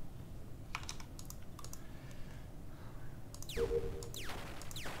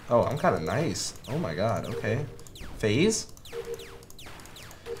 Oh, I'm kind of nice. Oh my god. Okay. Phase.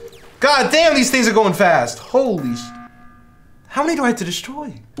 God damn, these things are going fast. Holy sh... How many do I have to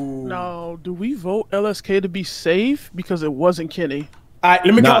destroy? No, do we vote LSK to be safe because it wasn't Kenny? All right,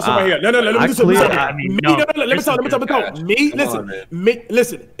 let me call somebody here. No, let me do something. I mean, no. Let me talk.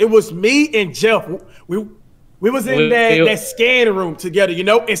 Listen. It was me and Jeff. We was in that scan room together, you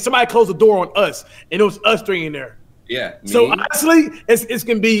know, and somebody closed the door on us, and it was us three in there. Yeah. So honestly, it's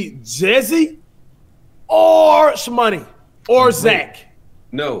gonna be Jesse or Shmoney or Zach.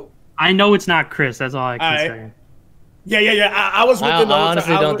 No. I know it's not Chris. That's all I can say. Yeah. I was with them. I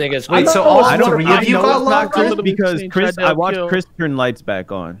honestly don't think it's Wait, Chris. so all I don't three of you got locked in? because I watched Chris turn lights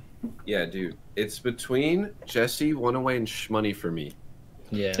back on. Yeah, dude. It's between Jesse, One Away, and Shmoney for me.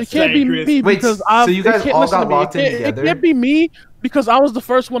 Yeah. It can't be me Wait, because so you guys all got locked in It together? can't be me because I was the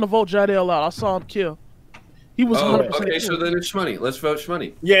first one to vote Jidale out. I saw him kill. He was 100%. Okay, so then it's Shmoney. Let's vote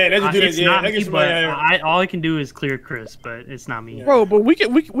Shmoney. Yeah, let's do It's that. not Yeah, me, but all I can do is clear Chris, but it's not me. Bro, but we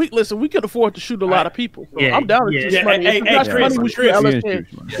listen. We could afford to shoot a lot of people. So Yeah, I'm down to just money. Hey, Chris, we shoot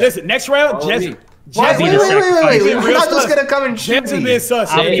LSK. Listen, next round, Jesse. Wait. We're not just gonna come and shoot Jesse me. been sus.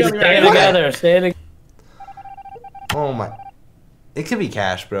 Stay together. Stay together. Oh my. It could be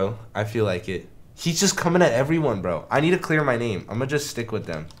Cash, bro. I feel like it. He's just coming at everyone, bro. I need to clear my name. I'm gonna just stick with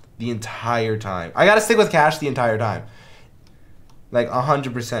them the entire time. I gotta stick with Cash the entire time. Like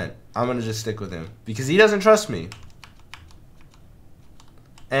 100%. I'm gonna just stick with him because he doesn't trust me.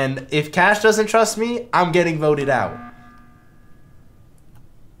 And if Cash doesn't trust me, I'm getting voted out.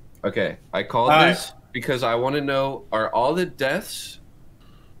 Okay, I called this because I want to know, are all the deaths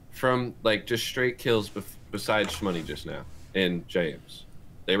from like just straight kills besides Shmoney just now and James?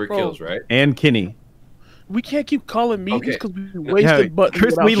 They were kills, right? And Kenny. We can't keep calling me Okay. because we wasted buttons.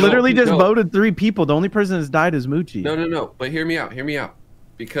 Chris, we literally just No. voted 3 people. The only person that's died is Moochie. No. But hear me out.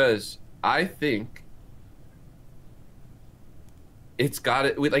 Because I think it's got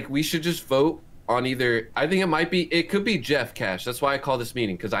it. We should just vote on either. I think it could be Jeff Cash. That's why I call this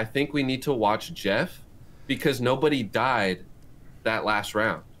meeting, because I think we need to watch Jeff because nobody died that last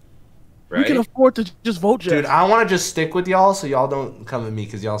round. Right? We can afford to just vote Jeff. Dude, I want to just stick with y'all so y'all don't come at me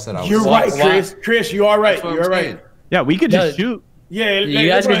because y'all said I was. You're right, Chris. Chris, you are right. That's what You're I'm right. saying. Yeah, we could just shoot. Yeah, You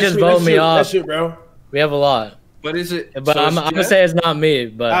guys can just vote me off. That shit, bro. We have a lot. But is it? But so I'm gonna say it's not me.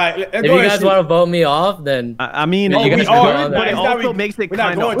 But if you guys want to vote me off, then I mean, you guys we can go are, on but there. it also makes it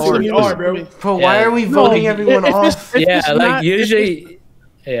kind of hard. We are, bro. Bro, why are we voting everyone off? Yeah, like usually,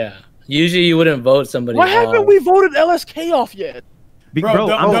 usually you wouldn't vote somebody. Why haven't we voted LSK off yet?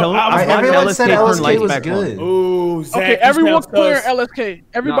 Bro, I'm telling you, everyone said LSK was good. Ooh, Zach, okay, everyone clear LSK.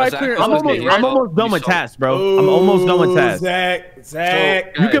 Everybody clear LSK. I'm almost done with tasks, bro. I'm almost done with tasks.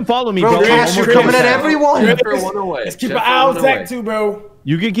 Zach. You can follow me, bro. Cash, you're coming at everyone. Let's keep an eye on Zach too, bro.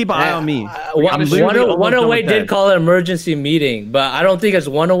 You can keep an eye on me. One away did call an emergency meeting, but I don't think it's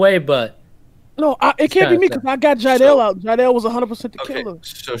one away. But no, it can't be me because I got Jidel out. Jidel was 100% the killer.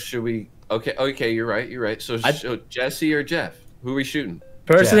 So should we? Okay, you're right. So Jesse or Jeff? Who are we shooting?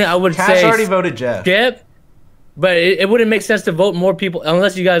 Personally, I would Cash say already voted Jeff. But it wouldn't make sense to vote more people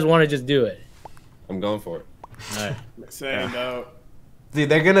unless you guys want to just do it. I'm going for it. All right. Same no. Dude,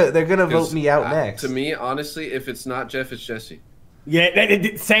 they're gonna vote me out next. To me, honestly, if it's not Jeff, it's Jesse.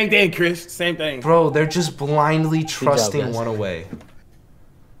 Yeah, same thing, Chris. Same thing. Bro, they're just blindly trusting one away.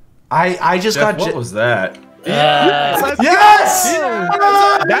 I just Jeff, got. What was that? Yes!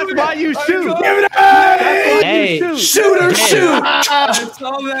 That's why you shoot. Hey, shoot or shoot. I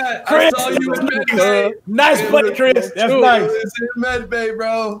saw that. Chris, I saw you in med bay. Nice play, Chris. That's nice. It's in med bay,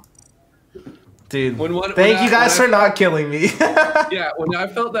 bro. Dude, thank you guys for not killing me. Yeah, when I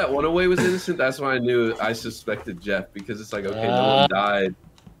felt that one away was innocent, that's when I knew I suspected Jeff because it's like, okay, no one died,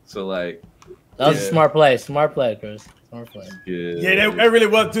 so like. That was a smart play, Chris. Smart play. Yeah, that really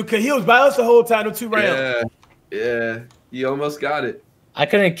was, dude. Cause he was by us the whole time, the 2 rounds. Yeah, you almost got it. I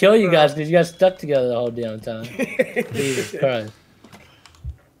couldn't kill you guys because you guys stuck together the whole damn time. Jesus Christ.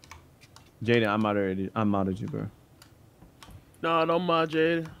 Jaden, I'm out of you, bro. No, don't mind,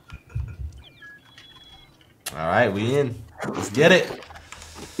 Jaden. All right, we in. Let's get it.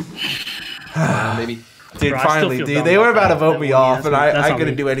 Maybe. Dude, Bro, finally, dude. dumb They were about to that vote me one, off, and I not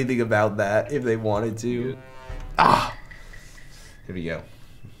couldn't me. do anything about that if they wanted to. Ah. Here we go.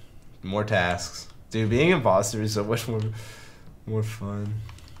 More tasks. Dude, being imposter is so much more fun.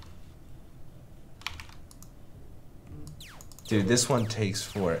 Dude, this one takes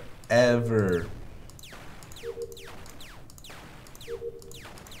forever.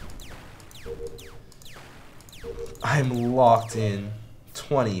 I'm locked in.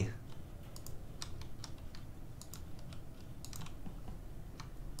 20.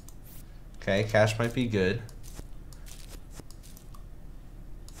 Okay, Cash might be good.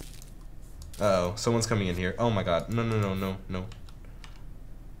 Uh-oh, someone's coming in here. Oh my god. No.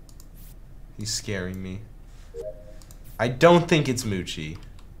 He's scaring me. I don't think it's Moochie.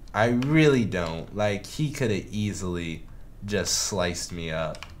 I really don't. Like, he could have easily just sliced me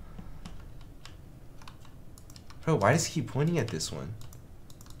up. Bro, why does he keep pointing at this one?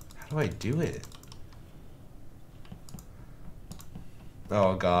 How do I do it?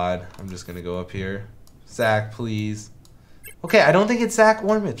 Oh god, I'm just gonna go up here. Zach, please. Okay, I don't think it's Zach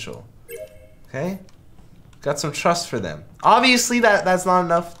or Mitchell. Okay? Got some trust for them. Obviously, that's not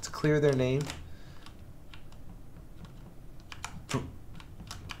enough to clear their name.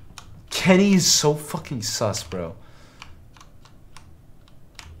 Kenny is so fucking sus, bro.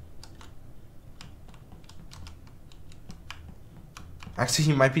 Actually,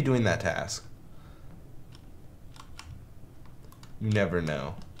 he might be doing that task. You never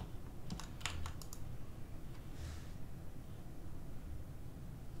know.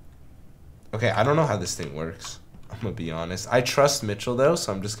 Okay, I don't know how this thing works. I'm gonna be honest. I trust Mitchell though,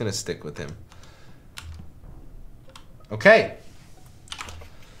 so I'm just gonna stick with him. Okay.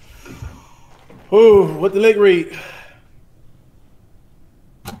 Ooh, what the leg read?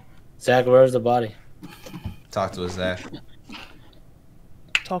 Zach, where's the body? Talk to us, Zach.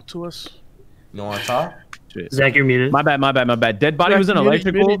 Talk to us. You don't want to talk? Zach, you're muted. My bad. Dead body was in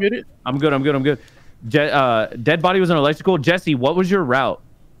electrical. I'm good. Dead body was in electrical. Jesse, what was your route?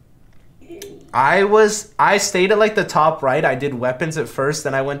 I stayed at like the top right. I did weapons at first,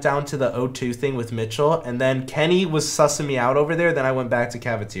 then I went down to the O2 thing with Mitchell, and then Kenny was sussing me out over there, then I went back to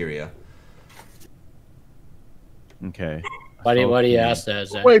cafeteria. Okay. Why do you ask that,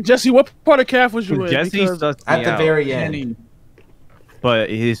 Zach? Wait, Jesse, what part of CAF was you in? Jesse sussed me at the out. very end.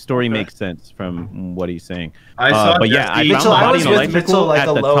 But his story makes sense from what he's saying. I saw but yeah, I Mitchell, found I was the body with in Mitchell like at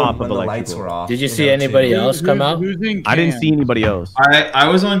the alone top when of the lights were off. Did you see anybody else come out? I didn't see anybody else. I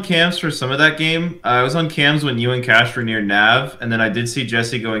was on cams for some of that game. I was on cams when you and Cash were near Nav, and then I did see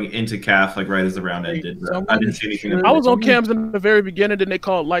Jesse going into CAF like right as the round ended. I didn't see anything. I was on cams in the very beginning, then they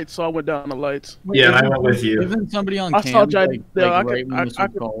called lights, so I went down the lights. Yeah, and I went with you. Isn't somebody on I cams? saw Jidel. Like, right when this was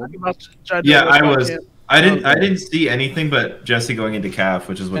called? Yeah, I was. I didn't see anything but Jesse going into calf,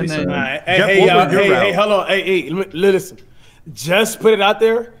 which is what he said. Hey, hold on. Hey, listen. Just put it out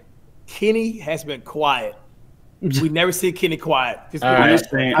there. Kenny has been quiet. We never see Kenny quiet. I'm just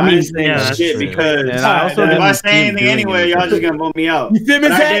saying shit because if I say anything anyway, y'all just gonna vote me out. You feel me,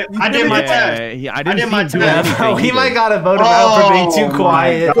 Zach? I did my test. I did my test. Oh, he might gotta vote him out for being too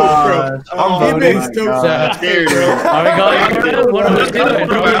quiet. I'm voting. Are we going? What are we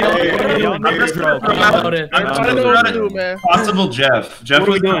doing? Possible Jeff. Jeff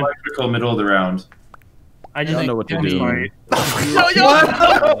was in electrical middle of the round. I just don't know what to do. Yo.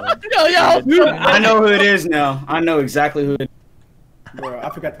 I know who it is now. I know exactly who it is. Bro, I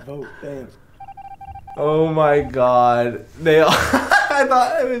forgot to vote. Damn. Oh my god. They all I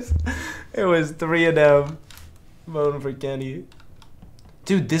thought it was 3 of them voting for Kenny.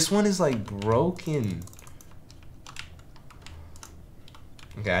 Dude, this one is like broken.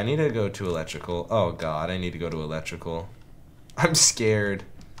 Okay, I need to go to electrical. Oh god, I need to go to electrical. I'm scared.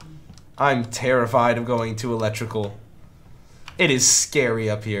 I'm terrified of going to electrical. It is scary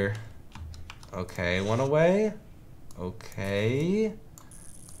up here. Okay, one away. Okay.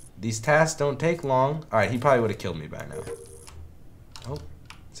 These tasks don't take long. Alright, he probably would have killed me by now. Oh,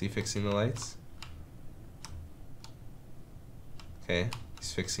 is he fixing the lights? Okay,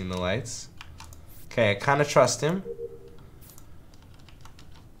 he's fixing the lights. Okay, I kind of trust him.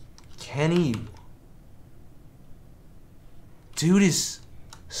 Kenny. Dude is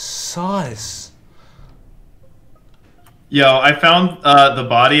sus. Yo, I found the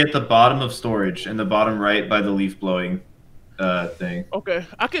body at the bottom of storage in the bottom right by the leaf blowing thing. Okay,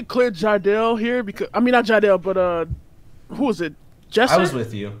 I could clear Jardel here because I mean not Jardel, but who was it? Jester? I was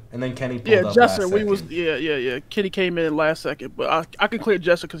with you, and then Kenny pulled up Jester. last We was second. Kenny came in last second, but I can clear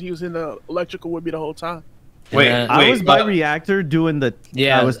Jester because he was in the electrical with me the whole time. I was by reactor doing the.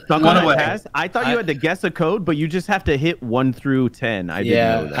 I was stuck on a task. I thought you had to guess a code, but you just have to hit 1 through 10. I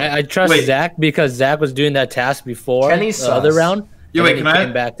didn't know that. I trust Zach because Zach was doing that task before the other round. Yeah, wait, can I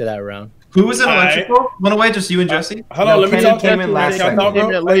came back to that round? Who was in electrical? Went away, just you and Jesse. Hold on, let me talk.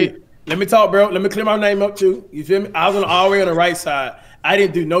 Let me talk, bro. Let me clear my name up too. You feel me? I was all the way on the right side. I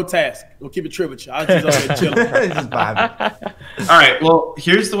didn't do no task. We'll keep it true with you. I was just over there chilling. All right. Well,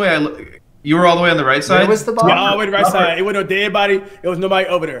 here's the way I look. You were all the way on the right side. Where was the bottom? Yeah, all the way to the right side. It wasn't no dead body. It was nobody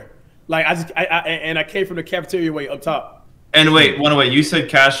over there. Like I came from the cafeteria way up top. And wait, one away. You said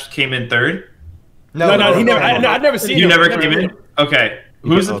Cash came in third. No, he never. I never seen him. You never came in. Okay.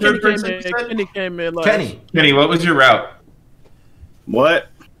 Who's the third person? Kenny came in. Kenny, what was your route? What?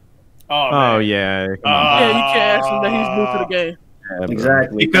 Oh yeah. Yeah, you can't ask him that he's new to the game. Yeah,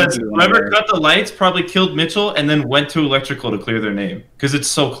 exactly. Because whoever cut the lights probably killed Mitchell and then went to electrical to clear their name because it's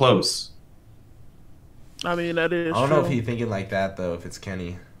so close. I mean, that is. I don't know if he's thinking like that though. If it's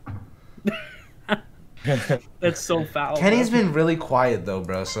Kenny. That's so foul. Kenny's been really quiet though,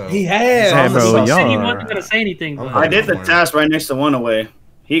 bro. So he has. He wasn't gonna say anything. I did the task right next to one away.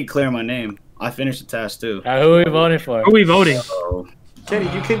 He cleared my name. I finished the task too. Who are we voting for? Who are we voting?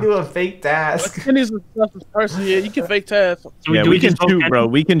 Kenny, you can do a fake task. Kenny's a selfish person. Yeah, you can fake tasks. So yeah, we can shoot, bro.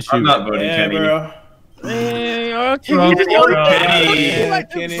 We can shoot. I'm not voting Kenny. Bro. Man, Kenny. Y'all are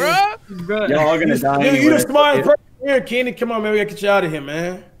gonna die. Dude, you the smartest person here, Kenny. Come on, man. We gotta get you out of here,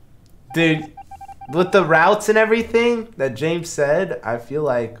 man. Dude, with the routes and everything that James said, I feel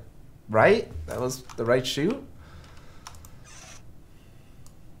like, right? That was the right shoot.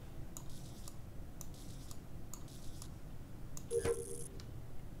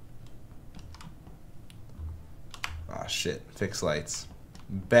 Ah, shit. Fix lights.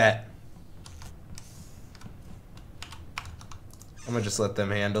 Bet. I'm gonna just let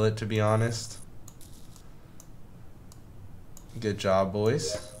them handle it, to be honest. Good job,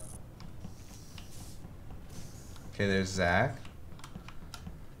 boys. Okay, there's Zach.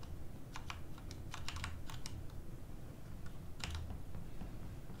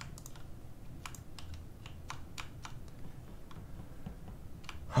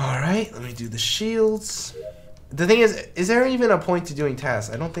 Alright, let me do the shields. The thing is there even a point to doing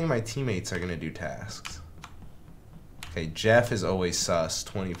tasks? I don't think my teammates are going to do tasks. Okay, Jeff is always sus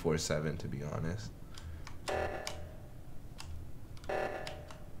 24/7, to be honest.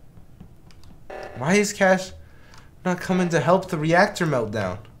 Why is Cash not coming to help the reactor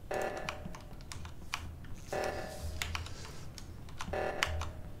meltdown?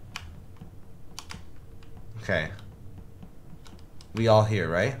 Okay. We all here,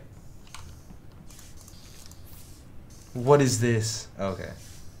 right? What is this? Okay.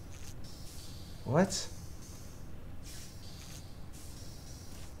 What?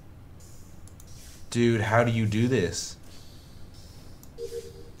 Dude, how do you do this?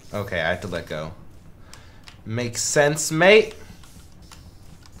 Okay, I have to let go. Makes sense, mate.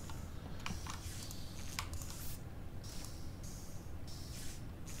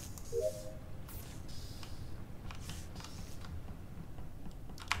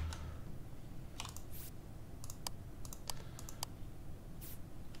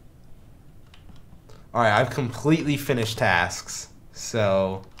 Alright, I've completely finished tasks.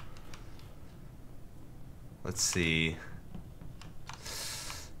 So, let's see.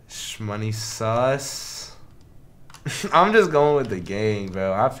 Shmoney sus. I'm just going with the gang,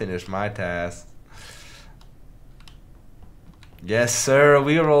 bro. I finished my task. Yes, sir.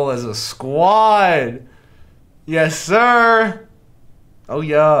 We roll as a squad. Yes, sir. Oh,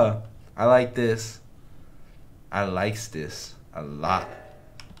 yeah. I like this. I likes this a lot.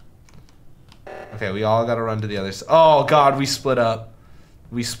 Okay, we all gotta run to the other side. Oh, God, we split up.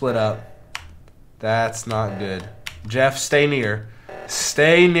 We split up. That's not good. Jeff, stay near.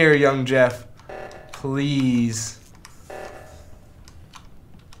 Stay near, young Jeff. Please.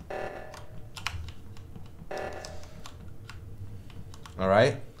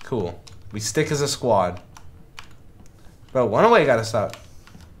 Alright, cool. We stick as a squad. Bro, one away gotta stop.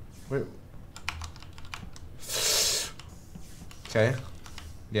 Wait. Okay.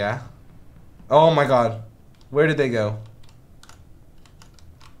 Yeah. Oh my god. Where did they go?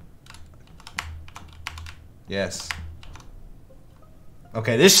 Yes.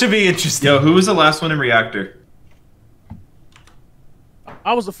 Okay, this should be interesting. Yo, who was the last one in reactor?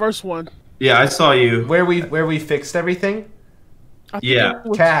 I was the first one. Yeah, I saw you. Where we fixed everything? Yeah. It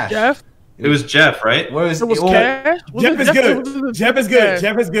was Cash. Jeff. It was Jeff, right? Where was It was well, Cash. Jeff is good. Jeff is good.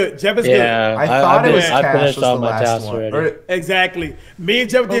 Jeff is good. Jeff is good. Yeah, I thought it was I Cash finished was all the my last tasks one. already. Or- Exactly. Me and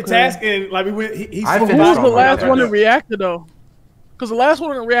Jeff did Okay. task and like we went. He I But finished who was all the my last tasks. one in reactor though? Because the last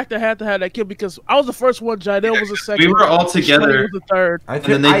one in reactor had to have that kill because I was the first one. Jidel was the second. We were all Shmoney together. was the third. I And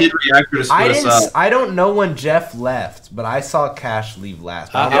then they did reactor to split us up. I don't know when Jeff left, but I saw Cash leave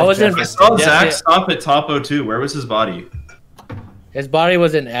last. I wasn't. I saw Jeff- Zach stop at top 02. Where was his body? His body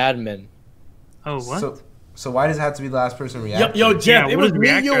was in admin. Oh, what? So why does it have to be the last person reacting? Yo, Jeff, Yeah, it what was is me,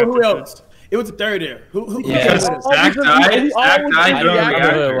 you, reactor and who after else? It was the third there. Who Yeah. came with us? Zach died. Zach died I during don't the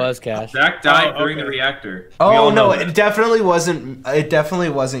remember who it reactor. was, Cash. Zach died Oh, during the okay. reactor. We Oh all no, know that. it definitely wasn't. It definitely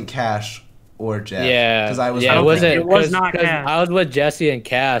wasn't Cash or Jeff. Yeah, because I was. yeah, it hoping- wasn't. It was 'cause- not 'cause Cash. I was with Jesse and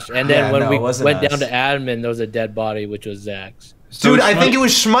Cash, and then Yeah, when no, we it wasn't went us. down to admin, there was a dead body, which was Zach's. So Dude, I think Shmoney- it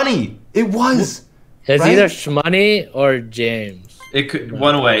was Shmoney. It was. It's Right? either Shmoney or James. It could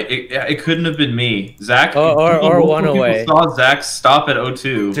one away. It couldn't have been me. Zach Or multiple one people away. Saw Zach stop at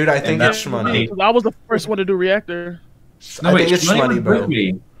 02. Dude, I think and it's that's Shmoney. I was the first one to do reactor. No, I wait, think it's Shmoney was Shmoney, bro. with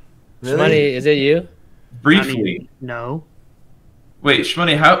me. Really? Shmoney, is it you? Briefly. I mean, no. Wait,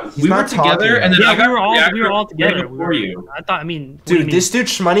 Shmoney, how He's we were not talking. together and then Yeah, I got we were all reactor together. right before you. I thought. I mean, what do you Dude, mean? this dude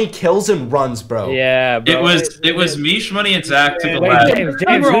Shmoney kills and runs, bro. Yeah, bro. It was me, Shmoney, and Zach took a Wait, lap. James,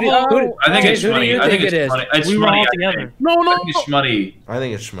 who do you, I think it's James, who do you Shmoney. I think it it's is? Shmoney. It's We were Shmoney, all I together. think. No, I no. think it's Shmoney. I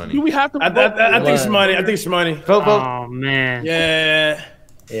think it's Shmoney. Do we have to? I think What? Shmoney. I think Shmoney. Vote, vote. Oh man. Yeah.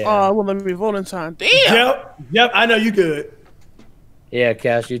 Yeah, Well, let me vote in time. Damn. Yep. I know you good. yeah,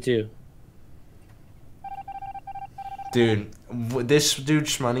 Cash, you too. Dude, this dude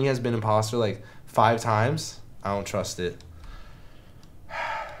Shmoney has been imposter like 5 times. I don't trust it.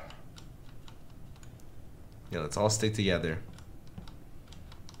 Yeah, let's all stick together.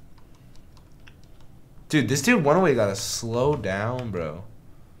 Dude, this dude one away gotta slow down, bro.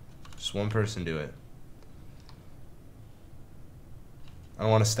 Just one person do it. I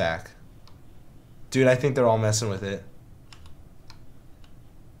don't want to stack. Dude, I think they're all messing with it.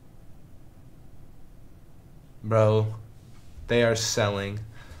 Bro, they are selling.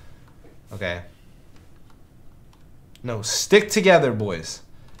 Okay. No, stick together, boys.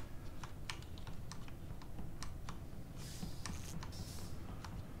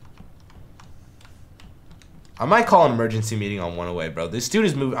 I might call an emergency meeting on one away, bro. This dude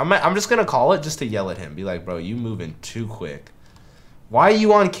is moving. I'm just gonna call it just to yell at him. Be like, bro, you moving too quick. Why are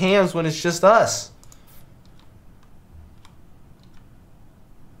you on cams when it's just us?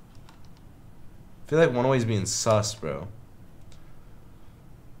 I feel like one away's being sus, bro.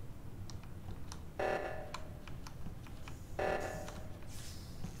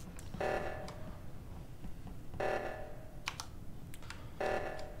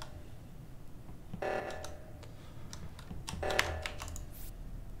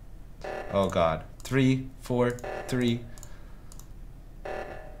 Oh god. 3, 4, 3.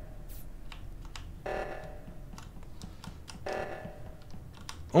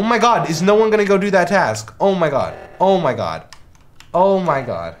 Oh my god, is no one gonna go do that task? Oh my god. Oh my god. Oh my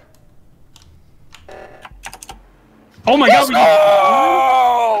god. Oh my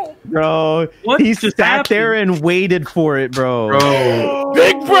god. bro. What He just sat there happened? and waited for it, bro.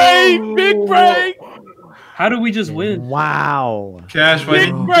 Big brain, big brain. How did we just win? Wow. Cash, why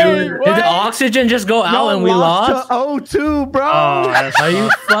didn't you do brain, it? Did the oxygen just go out and we lost? to 0-2, bro. Oh, that's Are you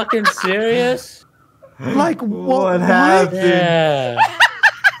fucking serious? Like what happened? Yeah.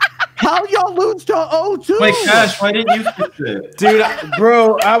 How y'all lose to 0-2? Wait, Cash, why didn't you fix it? Dude,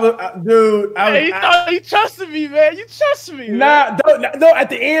 bro, I was, dude, I was. Hey, he thought he trusted me, man. You trust me, man. No, at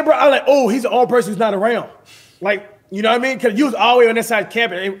the end, bro, I was like, oh, he's the only person who's not around. Like, you know what I mean? Because you was all the way on that side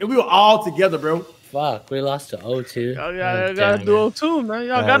camping, and we were all together, bro. Fuck, we lost to 0-2. Y'all God gotta damn do it. it too, man.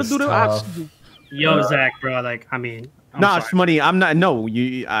 Y'all That gotta was do the tough. oxygen. Yo, Zach, bro. Like, I mean, I'm Nah, sorry. Shmoney, I'm not. No,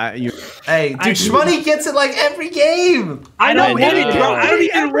 you. Hey, dude, Shmoney gets it like every game. I don't want know. it, bro. I don't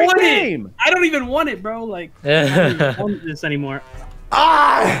even Every want game. it. I don't even want it, bro. Like, I don't even want this anymore.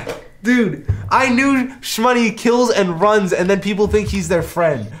 Ah, dude, I knew Shmoney kills and runs, and then people think he's their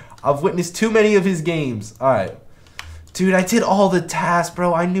friend. I've witnessed too many of his games. All right, dude, I did all the tasks,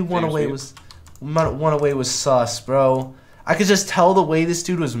 bro. I knew one away was sus, bro. I could just tell the way this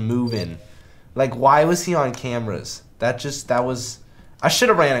dude was moving. Like, why was he on cameras? That was. I should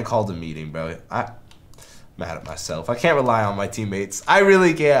have ran and called a meeting, bro. I'm mad at myself. I can't rely on my teammates. I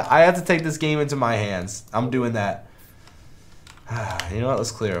really can't. I have to take this game into my hands. I'm doing that. You know what?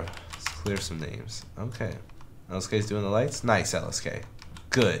 Let's clear some names. Okay. LSK's doing the lights. Nice, LSK.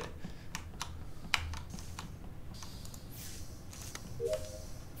 Good.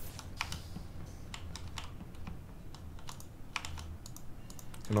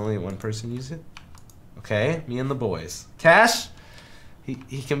 Can only one person use it? Okay, me and the boys. Cash, he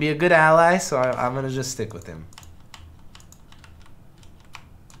can be a good ally, so I'm gonna just stick with him.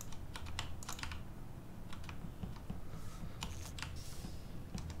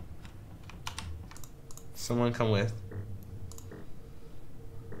 Someone come with.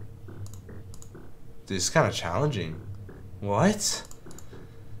 This is kind of challenging. What?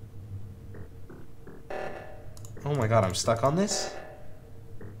 Oh my god, I'm stuck on this?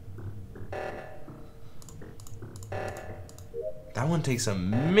 That one takes a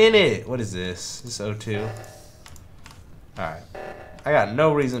minute. What is this? This is 0-2. Alright. I got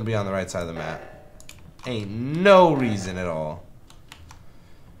no reason to be on the right side of the map. Ain't no reason at all.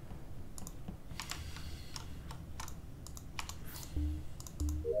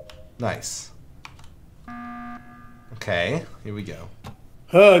 Nice. Okay, here we go.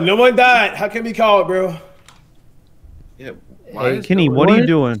 No one died. How can we call it, bro? Yeah. Hey, Kenny, what are you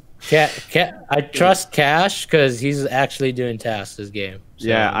doing? I trust Cash because he's actually doing tasks this game. So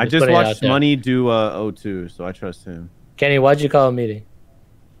Yeah, I just putting it out watched there. Money do 0-2, so I trust him. Kenny, why'd you call a meeting?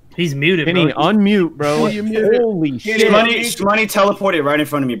 He's muted, Kenny, bro. unmute, bro. You muted. Holy shit. Shmoney teleported right in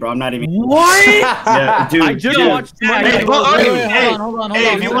front of me, bro. I'm not even. What? Yeah, dude. I just dude. watched Money. Hey, well, okay, Hold on.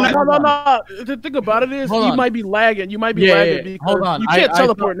 if you wanna- No. The thing about it is, Hold you on. might be lagging. You might be Yeah, lagging yeah. because Hold on. you can't I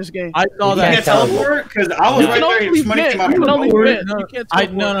teleport in this game. I saw You that. can't teleport? Because I was You right can there. only Shmoney vent. came out You from can only nowhere. vent. You can't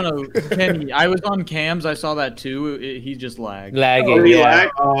teleport. No. Kenny, I was on cams. I saw that too. He just lagged. Lagging. Oh, you yeah. lag?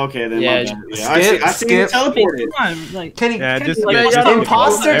 Oh, okay, then. Yeah, my bad. Yeah, I see you teleported. Come on, like, Kenny, Yeah, just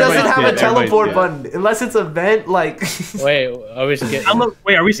Imposter doesn't everybody's have a good, teleport everybody's button unless it's a vent. Like, Wait, are we skipping?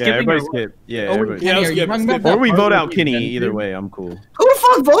 wait, are we Yeah, skipping? everybody or- skip. Yeah, Oh, everybody. Yeah, Kenny, let's are you get- talking let's about get- Or we that vote part out where Kenny. you Either vented? way, I'm cool. Who the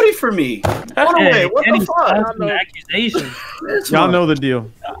fuck voted for me? Hold on, wait, what the Kenny's fuck? false with accusation. Y'all know the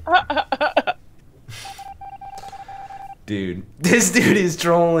deal. dude, this dude is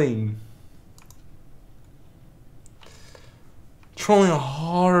trolling. Trolling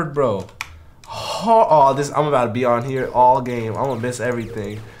hard, bro. Oh, I'm about to be on here all game. I'm gonna miss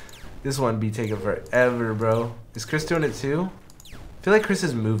everything. This one be taking forever, bro. Is Chris doing it too? I feel like Chris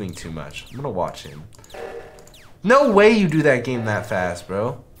is moving too much. I'm gonna watch him. No way you do that game that fast,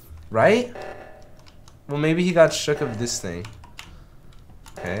 bro. Right? Well, maybe he got shook of this thing.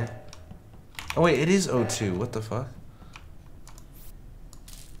 Okay. Oh wait, it is 0-2. What the fuck?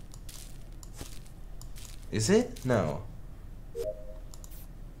 Is it? No.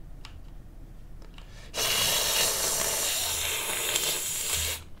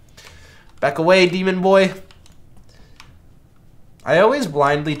 Back away, demon boy. I always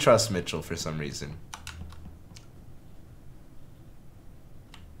blindly trust Mitchell for some reason.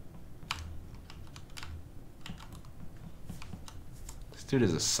 This dude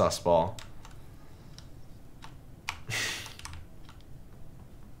is a sussball.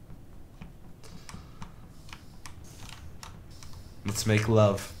 Let's make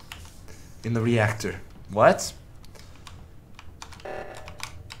love in the reactor. What?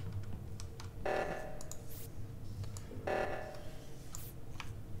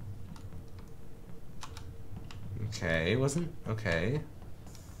 Okay, wasn't okay.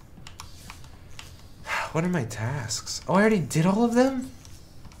 What are my tasks? Oh, I already did all of them?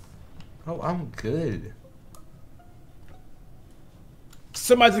 Oh, I'm good.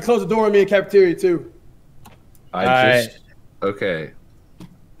 Somebody just closed the door on me in cafeteria too. Okay.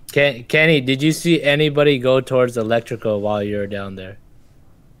 Kenny, did you see anybody go towards electrical while you were down there?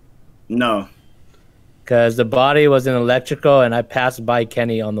 No. Because the body was in electrical, and I passed by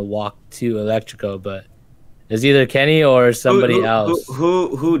Kenny on the walk to electrical, but it's either Kenny or somebody else.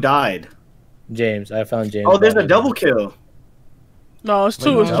 Who died? James. I found James. Oh, there's a double kill. No, it's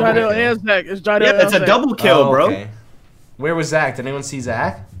two. It's Jydell and Zach. It's Jydell. Yeah, it's a double kill, bro. Okay. Where was Zach? Did anyone see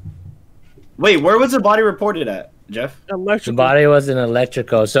Zach? Wait, where was the body reported at, Jeff? Electrical. The body was in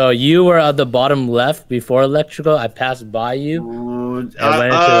electrical. So you were at the bottom left before electrical. I passed by you. I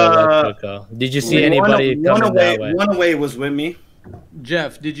went into electrical. Did you see anybody coming that way? One away was with me.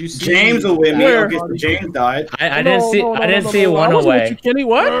 Jeff, did you see James was with me? Okay, so James died. I didn't see. I didn't see one away. Kenny,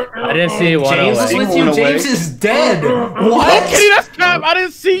 what? I didn't see one away. James was with you. James is dead. What? Kenny, that's crap. I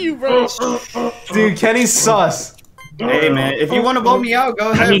didn't see you, bro. Dude, Kenny's sus. Hey man, if you want to vote me out, go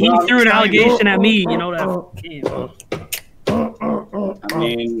ahead. I mean, he bro. threw an allegation at me. You know that. I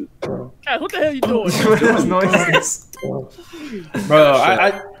mean, God, what the hell you doing? Those noises.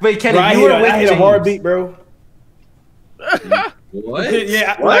 Bro, wait, Kenny, bro, you were with I hit a James. heartbeat, bro. What?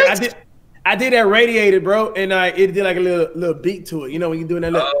 Yeah, I did that radiated, bro, and it did like a little beat to it. You know when you doing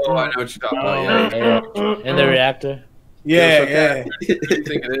that. Oh, I know what you're talking about. Yeah. In the reactor. Yeah. What do you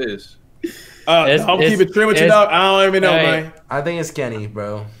think it is? I'm keeping trim with you, dog. I don't even know, man. I think it's Kenny,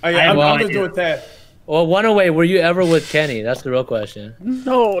 bro. Oh, yeah, I'm just doing that. Well, one away. Were you ever with Kenny? That's the real question.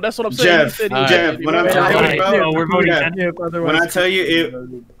 No, that's what I'm saying. Jeff, when I'm telling you, bro, we're voting when I tell you it.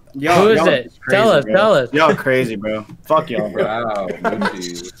 Who is it? Tell us. Tell us. Y'all crazy, bro. Fuck y'all, bro. Wow,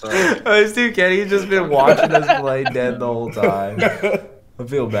 Moochie, what's up? This dude Kenny's just been watching us play dead the whole time. I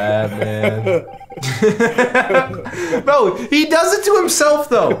feel bad, man. Bro, he does it to himself,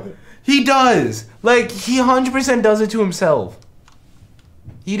 though. He does. Like, he 100% does it to himself.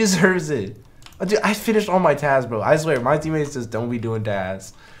 He deserves it. Dude, I finished all my tasks, bro. I swear, my teammates just don't be doing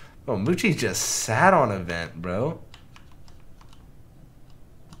tasks. Bro, Moochie just sat on a vent, bro.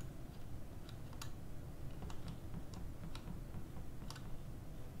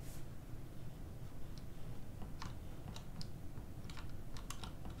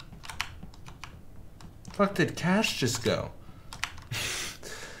 Fuck, did Cash just go?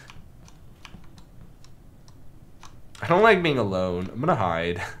 I don't like being alone. I'm gonna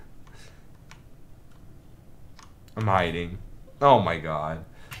hide. I'm hiding. Oh my god.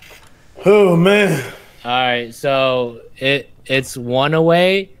 Oh man. Alright, so it's one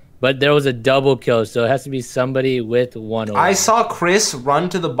away, but there was a double kill, so it has to be somebody with one away. I saw Chris run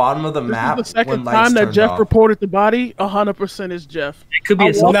to the bottom of the map This is the second when lights time that turned Jeff off. reported the body. 100% is Jeff. It could be a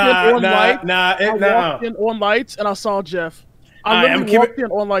I walked in on lights and I saw Jeff. I literally walked in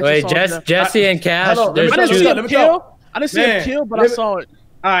on lights. Wait, and saw Jeff. Jesse and Cash. There's I didn't see two. him kill. I didn't see him kill, but I saw it.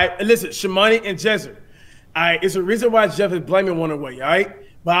 All right, listen, Shimani and Jezzer. All right, it's a reason why Jeff is blaming one away, all right?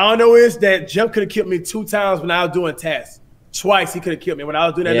 But all I know is that Jeff could have killed me 2 times when I was doing tasks. Twice he could have killed me. When I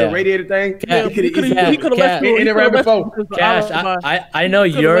was doing that little radiator thing, he could have left me in there right before. Cash, I know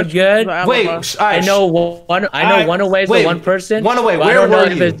you're good. Wait, I know one away is the one person. One away, where were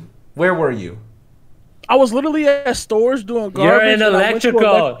you? Where were you? I was literally at stores doing garbage. You're in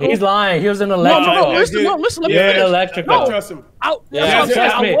electrical. He's lying. He was in electrical. No, listen. Let me You're in finish. electrical. I trust him. Trust me. I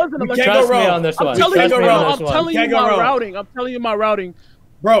was in electrical. Trust me on this one. I'm telling you my routing. I'm telling you my routing.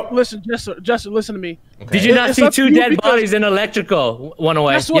 Bro, listen, Jester, listen to me. Okay. Did you not see 2 dead bodies in electrical? One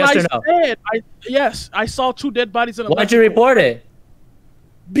away. That's what yes I or no? said. Yes, I saw 2 dead bodies in electrical. Why'd you report it?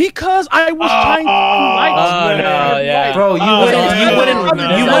 Because I was trying to Oh no, yeah. Bro, you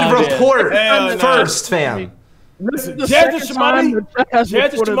wouldn't report first, fam. Listen, Judge Shimani,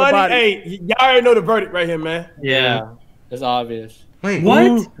 hey, y'all already know the verdict right here, man. Yeah, it's obvious. Wait,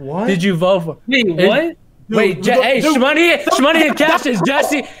 what? Did you vote for? Wait, what? Wait, hey, Shmoney and Cash is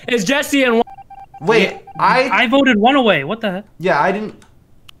Jesse and. Wait, I voted one away. What the heck? Yeah, I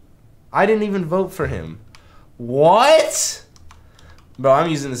didn't even vote for him. What? Bro, I'm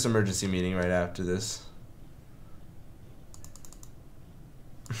using this emergency meeting right after this.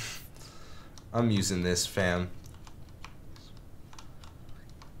 I'm using this, fam.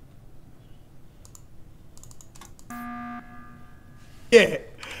 Yeah.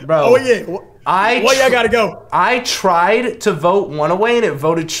 Bro. Oh, yeah. Why y'all gotta go? I tried to vote one away and it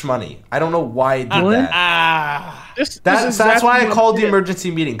voted Shmoney. I don't know why it did that. That's why I called the emergency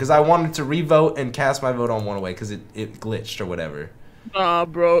meeting, because I wanted to re-vote and cast my vote on one away because it glitched or whatever. Nah,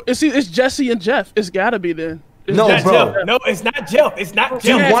 bro. It's Jesse and Jeff. It's gotta be then. No, That's bro. Jeff. No, it's not Jeff. It's not Dude,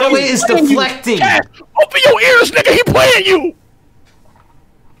 Jeff. one way is deflecting. Cash, open your ears, nigga. He playing you.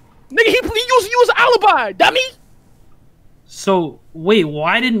 Nigga, he used you as an alibi, dummy. So wait,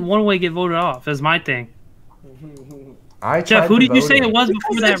 why didn't one way get voted off? Is my thing. Jeff, who did you say it was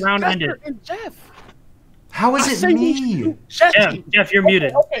before that round ended? Jeff. How is it me? Jeff, you're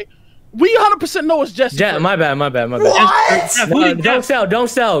muted. Okay. We 100% know it's Jesse. Jeff, my bad. What? Don't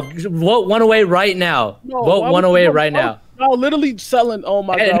sell. Vote one away right now. Vote one away right now. No, literally selling. Oh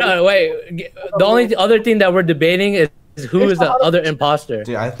my god. No, wait. The only other thing that we're debating is who is the other imposter.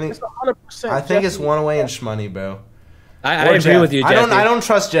 Dude, I think It's 100% it's one away and Shmoney, bro. I agree with you, Jeff. I don't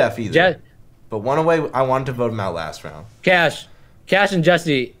trust Jeff either. Jeff, but one away, I wanted to vote him out last round. Cash and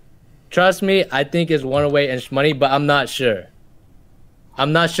Jesse, trust me, I think it's one away and Shmoney, but I'm not sure.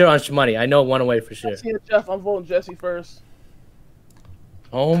 I'm not sure on Shmoney. I know one away for sure. Jesse and Jeff, I'm voting Jesse first.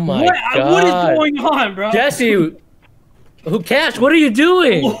 Oh my god. What is going on, bro? Jesse, Cash, what are you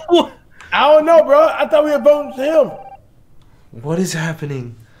doing? I don't know, bro. I thought we were voting for him. What is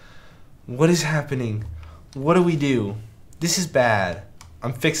happening? What is happening? What do we do? This is bad.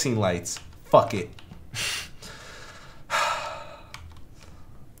 I'm fixing lights. Fuck it.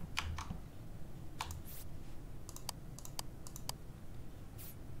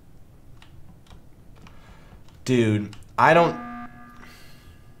 Dude, I don't...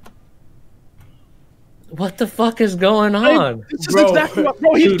 What the fuck is going on? This is exactly what,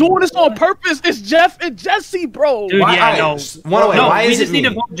 bro. He's doing this on purpose. It's Jeff and Jesse, bro. Dude, yeah, no. One away. Why we is just it need me?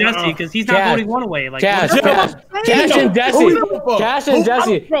 to vote Jesse because he's not voting one away. Like, Cash and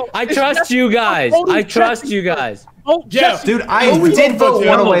Jesse. I trust you guys. I trust you guys. Oh, Jeff. Dude, I did vote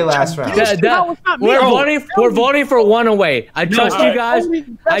one away last round. We're voting for one away. I trust you guys.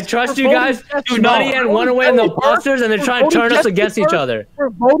 I trust you guys. Shmoney and one away and the imposters, and they're trying to turn us against each other.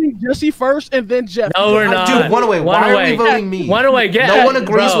 We're voting Jesse first and then Jeff. No, we're not. Dude, one away. Why are we voting me? One away. No one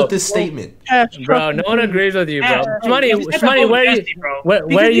agrees with this statement. Bro, no one agrees with you, bro. Shmoney, where are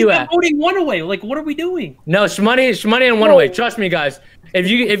he's you not at? voting one away. Like, what are we doing? No, Shmoney and one away. Trust me, guys. If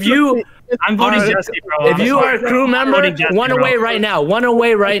you I'm voting Jesse, bro. If you are a crew member, one away right now. One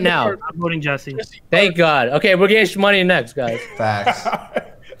away right now. I'm voting Jesse. Thank God. Okay, we're getting Shmoney next, guys. Facts.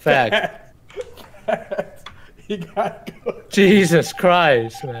 Facts. He got good. Jesus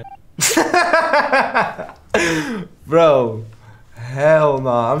Christ, man. Bro, hell no.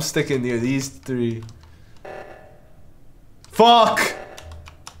 I'm sticking near these three. Fuck!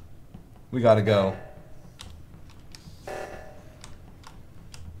 We gotta go.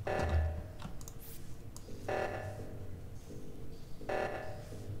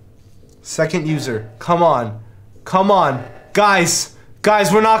 Second user. Come on. Come on. Guys,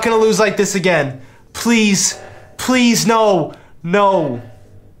 we're not gonna lose like this again. Please. Please, no. No.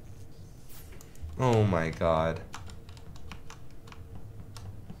 Oh my god.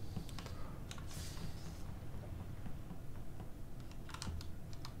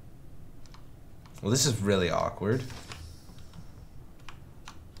 Well, this is really awkward.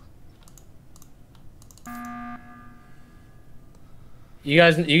 You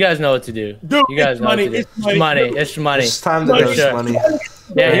guys know what to do. Dude, you guys know what to do. It's money. It's money. It's time to go, sure. money.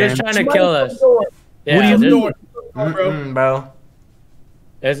 Yeah, he was trying to kill us. Yeah, What are you doing, bro?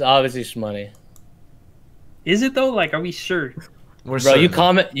 It's obviously Shmoney. Is it though? Like, are we sure? We're Bro, you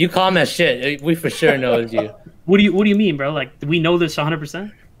certain. comment shit. We for sure know it's you. What do you mean, bro? Like, do we know this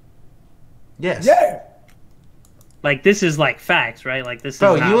 100%? Yes. Yeah. Like, this is like facts, right? Like, this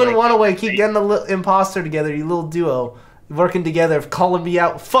Bro, is not, you and like, One Away keep getting the imposter together, you little duo. Working together, calling me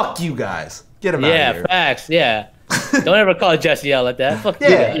out. Fuck you guys. Get him out of here. Yeah, facts. Yeah. Don't ever call Jesse out like that. Fuck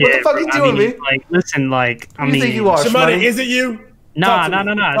Yeah, you guys. what the fuck are you doing, me? Like, listen, like, Who do you think you are, Somebody, Shmoney? is it you? Nah, Talk to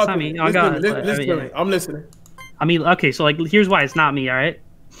me. it's Talk not to me. me. Oh, Listen God. to me. Listen to me. I'm listening. I mean, okay, so, like, here's why it's not me, all right?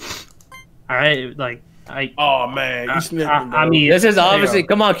 All right, like, Oh, man. You sniffing, I mean, This is obviously.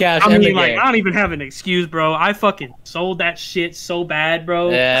 Come on, Cash. I end the mean, like, game. I don't even have an excuse, bro. I fucking sold that shit so bad,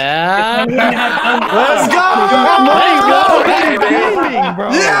 bro. Yeah. Let's go!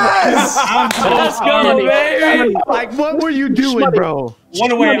 Bro. Yes! Let's go, baby. Like, what were you doing, bro?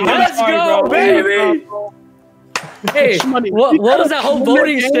 One away. Let's go, baby. Hey, what was that whole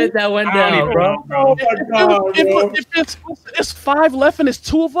voting shit that went down, bro? If it's 5 left and it's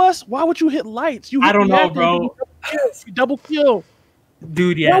 2 of us, why would you hit lights? You hit I don't know, reactor, bro. You double kill.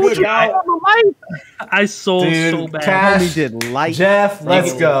 Dude, Why yeah. would you hit on the light? I sold Dude, so bad. Cash, Homie did light. Jeff,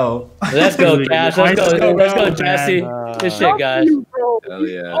 let's go. Let's go, Dude, Cash. I Let's sold go, so Jesse. bad. Good shit, guys. Hell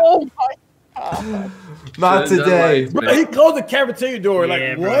yeah. Oh my god. Not today. Bro, he closed the cafeteria door. Yeah,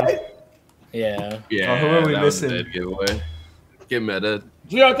 Like, bro. what? Yeah. Yeah. Oh, who are we that was a missing? dead giveaway. Get meta.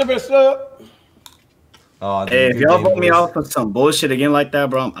 You out there, sir? Oh, Hey, if y'all vote me out for some bullshit again like that,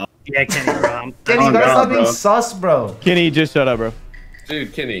 bro, I'm out. Yeah, Kenny, bro. Kenny, you gotta stop being bro. sus, bro. Kenny, just shut up, bro.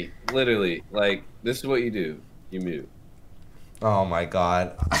 Dude, Kenny, literally, like, this is what you do. You mute. Oh my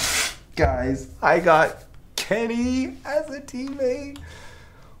god. Guys, I got Kenny as a teammate.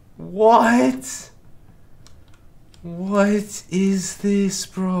 What? What is this,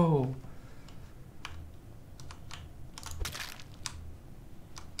 bro?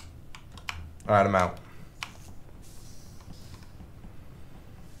 Alright, I'm out.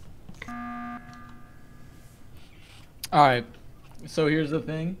 All right. So here's the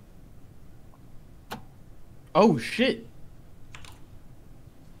thing. Oh shit.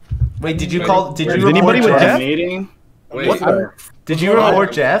 Wait, did you call? Did you Is report anybody with Jeff? Jeff? Meeting? Wait, What? Did you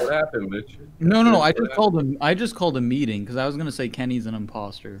report Jeff? What happened, bitch? No. I just called him. I just called a meeting because I was gonna say Kenny's an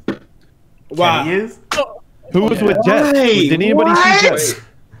imposter. Wow. Kenny is? Who was with Jeff? Wait, Did anybody see Jeff?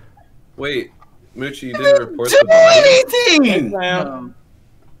 Wait, Moochie, you didn't report Do the body? anything! No.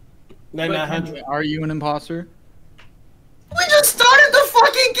 Like But 900. Kenny, are you an imposter? We just started the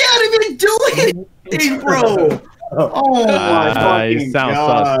fucking game. I didn't even do anything, bro. Oh my You fucking sound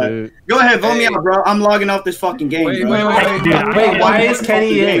god. sus, dude. Go ahead, vote me out, bro. I'm logging off this fucking game, Wait, bro. Wait, why is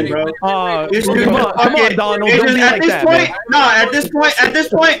Kenny in? bro? It's Come come on, Donald. Don't be at like this that, point, man. no. At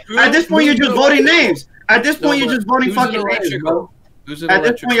this point, you're just voting names. At this point, you're just voting Who's fucking an names, electrical? bro. Who's an At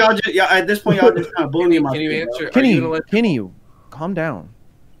this point, electrical? At this point, y'all just kind of bullying my. Can you shit, bro. answer? Are you an Kenny, electrical? Kenny, calm down.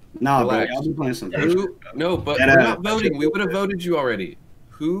 Nah, bro. Relax. Y'all be playing some. Who? No, but Dead we're ass. not voting. We would have voted you already.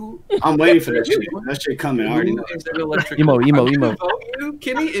 Who? I'm waiting for that shit. That shit coming. I already Who know. is an electrical? Emo. I'm gonna vote you,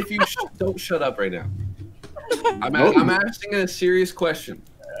 Kenny, if you don't shut up right now. I'm asking a serious question.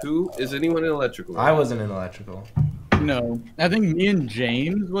 Who is anyone in electrical? I wasn't in electrical. No. I think me and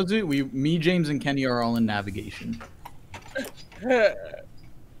James was it? Me, James, and Kenny are all in navigation.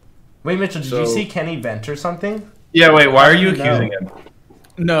 Wait, Mitchell, did you see Kenny vent or something? Yeah, wait, why are you No. accusing him?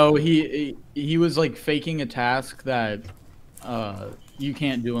 No, he was like faking a task that you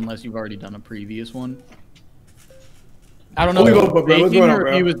can't do unless you've already done a previous one. I don't know What's if going on, bro? he was What's faking going on, or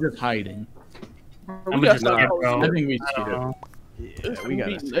bro? he was just hiding. I'm just got scared, bro. I think we I don't skipped. know. Yeah, we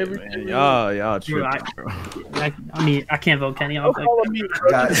gotta say, Everything. man. Y'all Dude, tripping, bro. I mean, I can't vote Kenny off. Don't call him me, bro.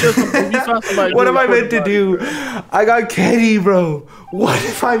 Guys. If you find somebody What who am I meant reported to body, do? bro. I got Kenny, bro. What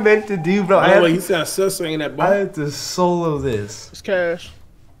am I meant to do, bro? Oh, wait, he sounds sus swinging that I ball. had to solo this. It's cash.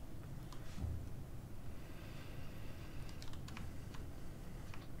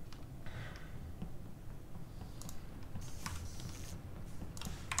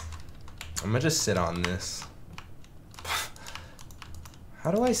 I'm gonna just sit on this.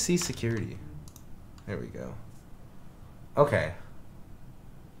 How do I see security? There we go. Okay.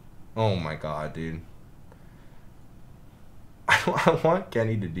 Oh my god, dude. I want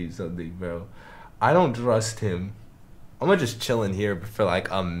Kenny to do something, bro. I don't trust him. I'm gonna just chill in here for like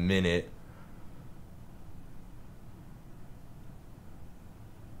a minute.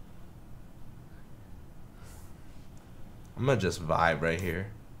 I'm gonna just vibe right here.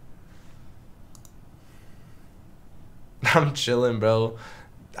 I'm chilling, bro.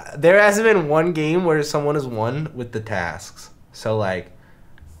 There hasn't been one game where someone has won with the tasks. So, like,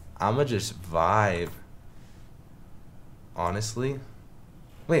 I'ma just vibe. Honestly.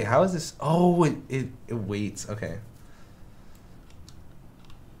 Wait, how is this? Oh, it waits. Okay.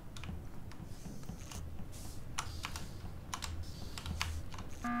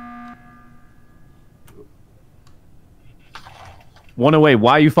 One away.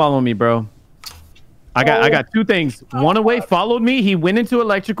 Why you following me, bro? I got two things. One away followed me. He went into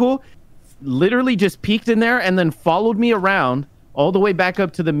electrical, literally just peeked in there, and then followed me around all the way back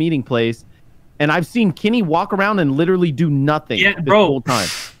up to the meeting place. And I've seen Kenny walk around and literally do nothing this whole time.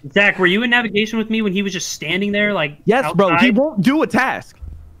 Zach, were you in navigation with me when he was just standing there, like? Yes, outside? bro. He won't do a task.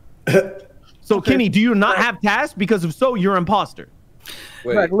 So, Kenny, do you not have tasks? Because if so, you're an imposter.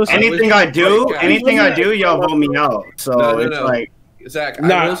 Wait, Zach, listen, Anything I do, Wait, guys. anything I do, y'all vote me out. So No, it's like, Zach,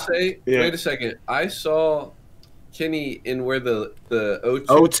 Nah. I will say, Yeah. wait a second. I saw Kenny in where the O2,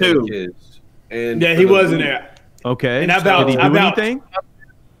 O2. tank is. And Yeah, for he the wasn't leaf- there. Okay. And I Did vouch- he I do vouch. anything?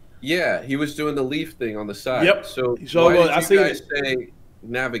 Yeah, he was doing the leaf thing on the side. Yep. So He sure why was. did I you seen guys say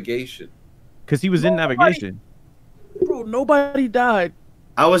navigation? Because he was in navigation. Bro, nobody died.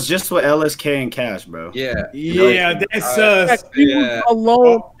 I was just with LSK and Cash, bro. Yeah. Yeah, that's sus. Zach, he Yeah. was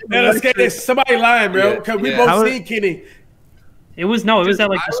alone. There's somebody lying, bro. Yeah, Because we yeah. both How- seen Kenny. It was at like the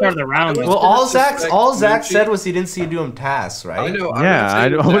I start of the was- round. I was- Well, all Disrespect Zach Moochie. said was he didn't see you doing tasks, right? I know. Yeah, I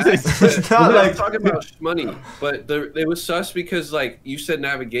I'm know. not saying It's that. It's not I'm like- talking about money, but it was sus because like you said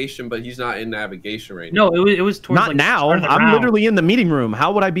navigation, but he's not in navigation right now. No, it was towards Not like, the now. start of the I'm round. literally in the meeting room.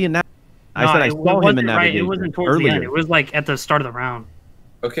 How would I be in that? I said I saw him in right. navigation It wasn't towards the end. earlier. It was like at the start of the round.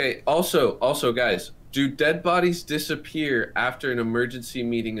 Okay. Also, guys, do dead bodies disappear after an emergency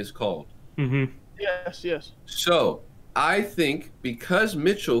meeting is called? Mm-hmm. Yes. So I think because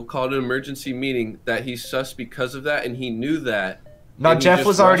Mitchell called an emergency meeting that he's sus because of that, and he knew that. No, and he Jeff just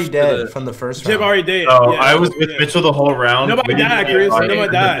was already rushed to dead the- from the first Jeff round. already dead. Oh, Yeah, I was with yeah. Mitchell the whole round. Nobody We didn't died, get Chris. bodies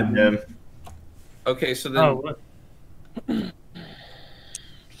Nobody died. than him. Okay, so then. Oh, what?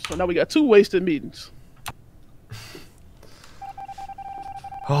 So now we got 2 wasted meetings.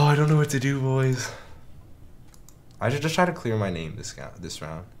 Oh, I don't know what to do, boys. I should just try to clear my name this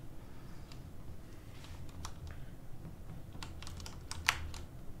round.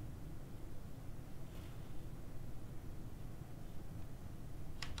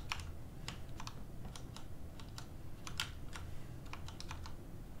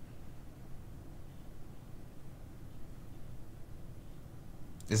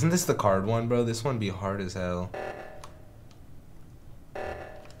 Isn't this the card one, bro? This one be hard as hell.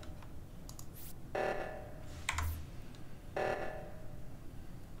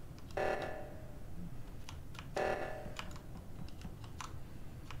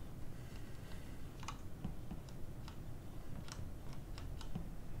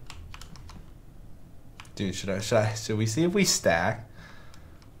 Dude, should we see if we stack?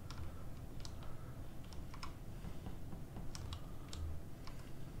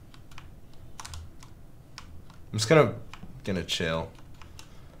 I'm just gonna chill.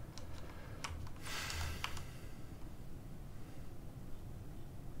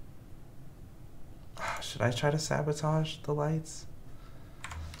 Should I try to sabotage the lights?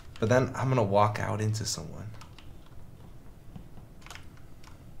 But then I'm gonna walk out into someone.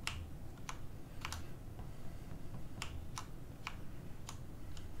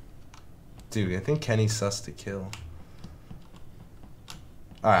 Dude, I think Kenny's sus to kill.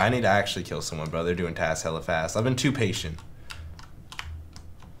 Alright, I need to actually kill someone, bro. They're doing tasks hella fast. I've been too patient.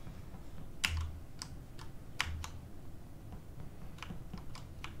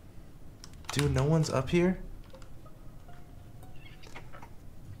 Dude, no one's up here?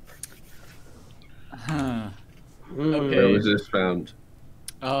 Huh. Where Okay. was this found?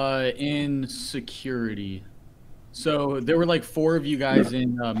 In security. So there were like 4 of you guys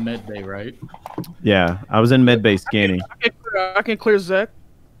in med bay, right? Yeah, I was in medbay scanning. I can clear Zach.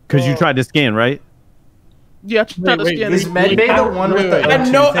 Because you tried to scan, right? Yeah, I tried to Wait, scan. Is it. Medbay the one with the I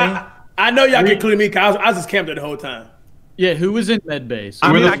O2 know. thing? I know y'all can clear me because I was just camped there the whole time. Yeah, who was in med bay?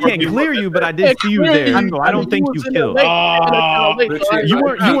 I mean, the I can't people clear you, but I did see you there, so I don't think you killed.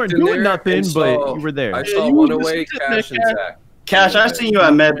 You weren't doing nothing, but you were there. I saw you one was away, just sitting Cash and there, Zach. Cash, I seen you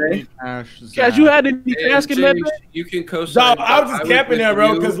at Med Bay. Cash, you had any Hey, task in med James, bay? you can co-sign. No, I was just camping there,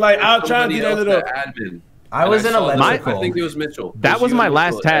 bro, because like I was trying to do that little. Admin. I was in saw that. electrical. I think it was Mitchell. That was you my and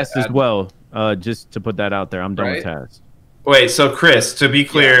last Mitchell task at as well. Just to put that out there, I'm done with Right? tasks. Wait, so Chris, to be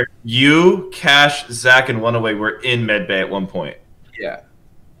clear, you, Cash, Zach, and One Away were in medbay at one point. Yeah.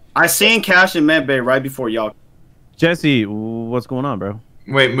 I seen Cash in Med Bay right before y'all. Jesse, what's going on, bro?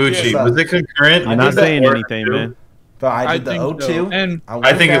 Wait, Moochie, Yes, was it concurrent? You're not Was that saying work anything, too? man. But I did the think O2. so. And went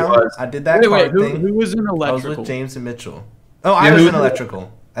think it down, was. I did that wait, card who thing. was in I was electrical? with James and Mitchell. Oh, I Yeah, was who- in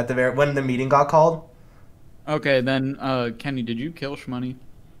electrical at the when the meeting got called. Okay, then Kenny, did you kill Shmoney?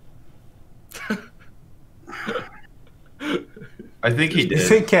 I think he Is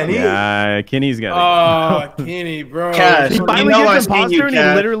did. it Kenny? Yeah, Kenny's got Oh, Kenny, bro. Cash, it. He you finally know I gets seen imposter you, and he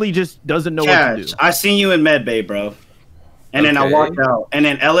Cash. literally just doesn't know what to Cash, do. I seen you in Med Bay, bro. And then I Okay. walked out, and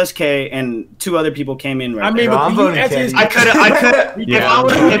then LSK and 2 other people came in right I mean, there. Bro, I'm but you voting answer his Kenny. I could. Yeah. If I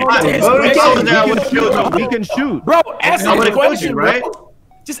was, if I was there, I would have killed We you. can shoot. bro, answer I his would've question, killed you, right? bro.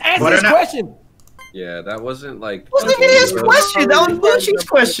 Just answer What his are not- question. Yeah, that wasn't like. What's the video's question? That was Bucci's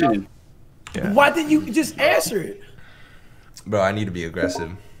question. Yeah. Why didn't you just answer it? Bro, I need to be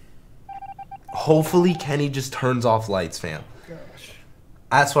aggressive. Hopefully Kenny just turns off lights, fam.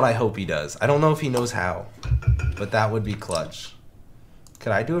 That's what I hope he does. I don't know if he knows how, but that would be clutch.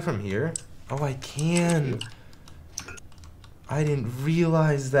 Could I do it from here? Oh, I can. I didn't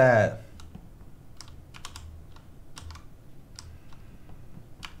realize that.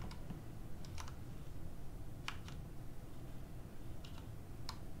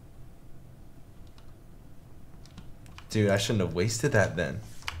 Dude, I shouldn't have wasted that then.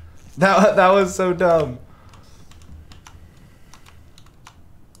 That was so dumb.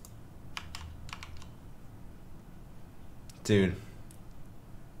 Dude.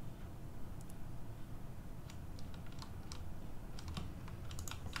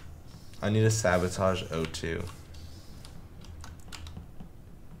 I need to sabotage O2.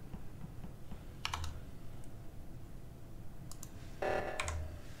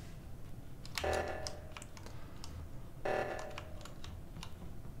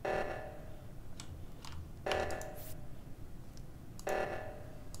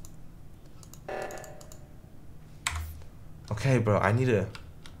 Okay, bro, I need to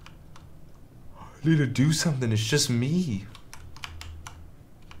do something. It's just me.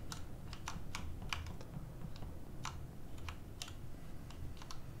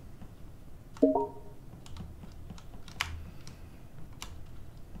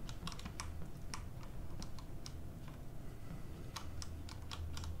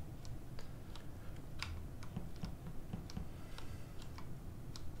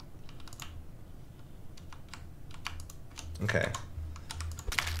 Okay.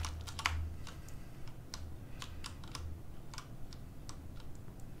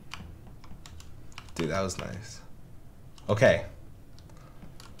 Dude, that was nice. Okay.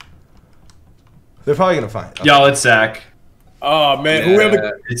 They're probably gonna find. Okay. Y'all, it's Zach. Oh man, Yeah,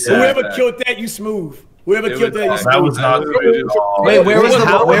 whoever killed that, you smooth. Whoever killed that, you smooth. That was not good at all. Wait, where was the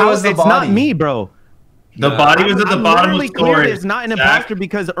body? It's not me, bro. The body was at the bottom of the clear storage. it's not an imposter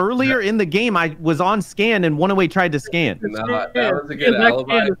because earlier in the game I was on scan and one away tried to scan. No, that was a good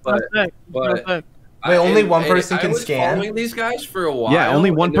alibi, but wait, only one person can I was scan? following these guys for a while. Yeah,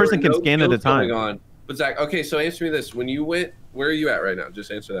 only one and there person were can no scan at a kills going time. on. But Zach, okay, so answer me this: when you went, where are you at right now? Just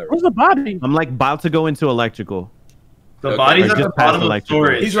answer that. Where's the body? I'm like about to go into electrical. The body's Or at the just past bottom of the electrical.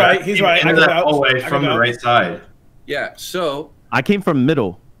 storage. He's right. He's right. Into that hallway from the right side. Yeah. So. I came from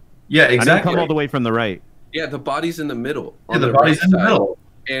middle. Yeah, I didn't exactly. come all the way from the right. Yeah, the body's in the middle. Yeah, the body's in the middle.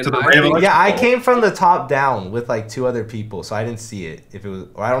 And To the right of electrical. Yeah, I came from the top down with like 2 other people, so I didn't see it. If it was,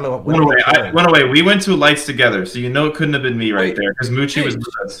 or I don't know. Went away. We went to lights together, so you know it couldn't have been me right there because Moochie was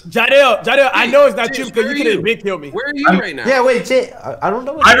with us. Jadel, I know it's not you because you could have been killed me. Where are you right now? Yeah, wait, Jay, I don't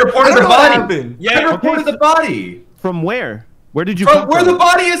know. I reported the body. Happened. Yeah, I reported the body. From where? Where did you From come where from? the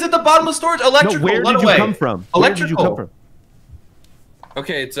body is at the bottom of storage. Electrical. No, where run did you away. come from? Where did you come Electrical. from?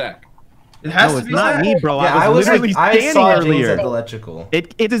 Okay, it's Zach. It has No, to it's be not Zach. me, bro. Yeah, I was literally like, I standing saw James earlier. at the electrical.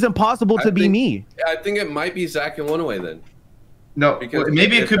 It is impossible to be me. I think it might be Zach and One Away then. No, Because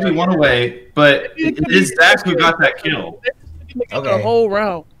maybe it could be one away, but it is Zach who got that kill. A whole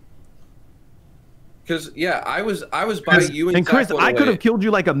round. Because yeah, I was by you and Chris, Zach One I could Away. have killed you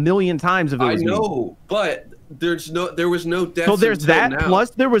like a million times if it I was me. know, but there was no death. So there's that. Plus,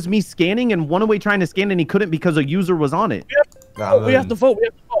 there was me scanning and one away trying to scan, and he couldn't because a user was on it. We have to vote.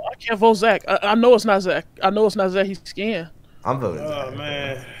 I can't vote Zach. I know it's not Zach. I know it's not Zach. He's scanned. I'm voting. Oh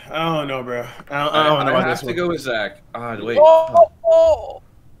man, I don't know, bro. I don't know. I have to go with Zach. Wait.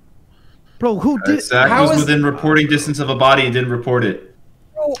 Bro, who did? Zach was within reporting distance of a body and didn't report it.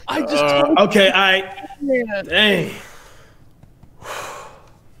 Bro, I just okay. Dang.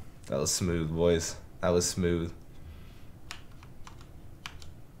 That was smooth, boys. That was smooth.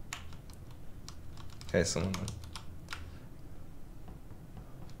 Okay, someone.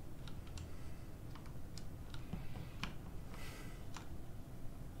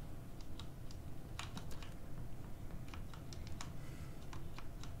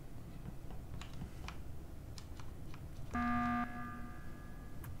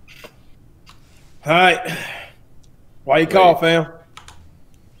 All right. Why you call, fam?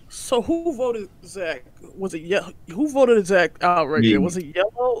 So who voted Zach? Was it yellow? Who voted Zach out right there? Was it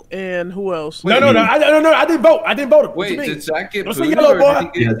Yellow and who else? No, I didn't vote. I didn't vote him. Wait, did Zach get Don't booted? say Yellow, boy.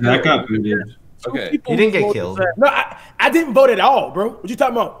 Yeah, Zach got booted. Okay. He didn't get killed. No, I didn't vote at all, bro. What you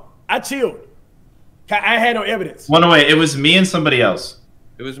talking about? I chilled. I had no evidence. One away. It was me and somebody else.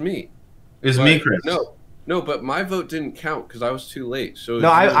 It was me. It was me, Chris. No, but my vote didn't count because I was too late. So it No,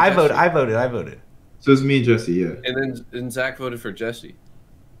 was you and I Jesse. voted. I voted. So it was me and Jesse, yeah. And then Zach voted for Jesse.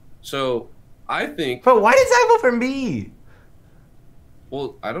 So I think. Bro, why did Zach vote for me?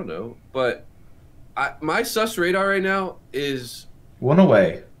 Well, I don't know, but my sus radar right now is One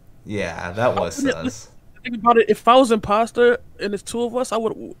away. Yeah, that was sus. Think about it. If I was imposter and it's 2 of us, I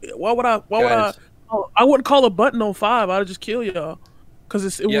would. Why would I? I wouldn't call a button on 5. I'd just kill y'all,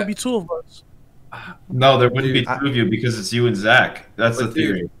 because it would be 2 of us. No, there wouldn't be 2 of you because it's you and Zach. That's the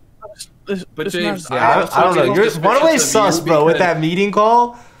theory. But James, I don't know. You're one way sus, bro, with that meeting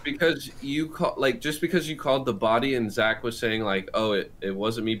call. Because you call just because you called the body and Zach was saying like, oh, it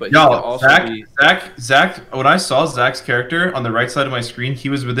wasn't me, but he No, could also Zach. When I saw Zach's character on the right side of my screen, he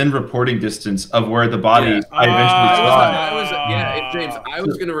was within reporting distance of where the body I eventually saw. James, I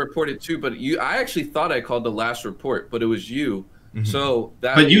was gonna report it too, but I actually thought I called the last report, but it was you. So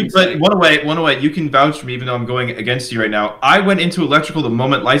that. But one away. You can vouch for me, even though I'm going against you right now. I went into electrical the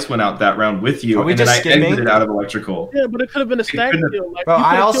moment lights went out that round with you, and then I exited out of electrical. Yeah, but it could have been a stack kill. Like, bro,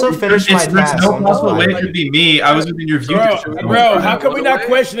 I also finished my task. There's no possible way it could be me. I was within your view. Bro, how come we not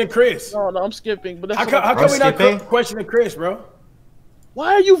questioning Chris? No, I'm skipping. But that's how come we not questioning Chris, bro?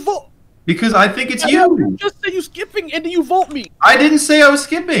 Why are you vote? Because I think it's you. You just say you skipping and then you vote me. I didn't say I was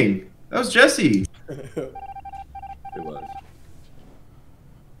skipping. That was Jesse. It was.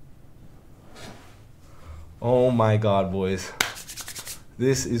 Oh my god, boys.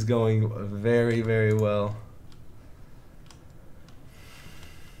 This is going very, very well.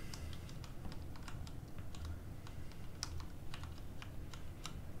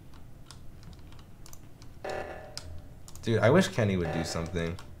 Dude, I wish Kenny would do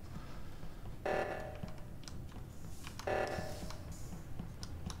something.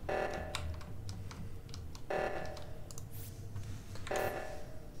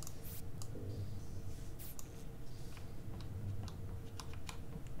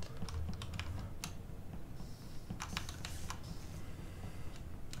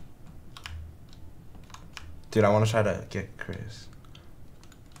 Dude, I want to try to get Chris.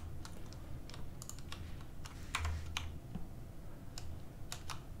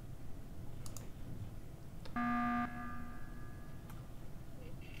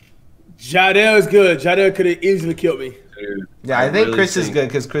 Jadel is good. Jadel could have easily killed me. Dude, Yeah, I think Chris is good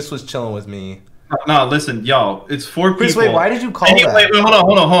because Chris was chilling with me. No, listen, y'all. It's 4 Chris, people. wait, why did you call that? Wait,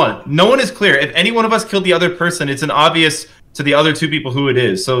 hold on. No one is clear. If any one of us killed the other person, it's an obvious to the other 2 people who it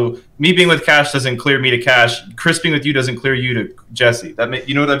is. So me being with Cash doesn't clear me to Cash. Chris being with you doesn't clear you to Jesse.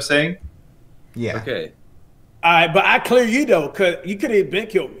 You know what I'm saying? Yeah. Okay. All right, but I clear you though, cause you could have been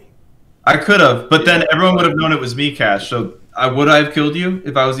killed me. I could have, but then everyone would have known it was me, Cash. So would I have killed you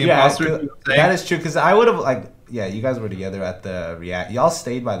if I was the imposter? That is true, because I would have, yeah, you guys were together at the react. Y'all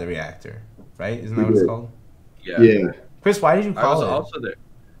stayed by the reactor, right? Isn't that what it's called? Yeah. Chris, why did you call I was it? also there.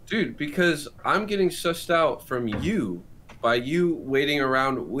 Dude, because I'm getting sussed out from you by you waiting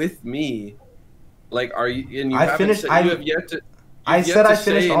around with me. Like, are you? And you I finished. you have yet to. I said I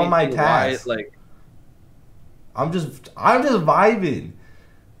finished all my tasks. Like, I'm just vibing.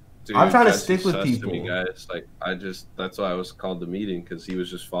 dude, I'm trying to Jesse stick with sus people. To me, guys. Like, that's why I was called the meeting, because he was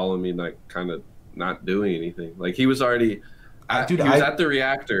just following me, like, kind of not doing anything. Like, he was already. He was at the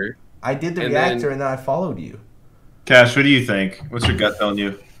reactor. I did the reactor, and then I followed you. Cash, what do you think? What's your gut telling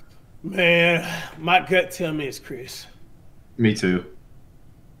you? Man, my gut tell me it's Chris. Me too.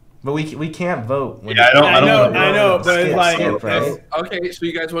 But we can't vote. Yeah, I know, but it's like, right? Okay, so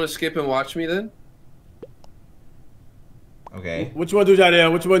you guys want to skip and watch me then? Okay. What you want to do,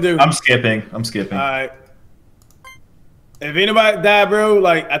 Jadel? What you want to do? I'm skipping. All right. If anybody die, bro,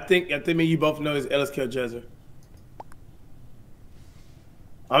 like I think me, you both know is Ellis killed Jezza.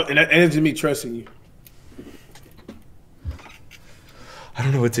 And it's just me trusting you. I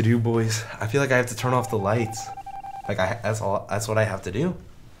don't know what to do, boys. I feel like I have to turn off the lights. Like that's what I have to do.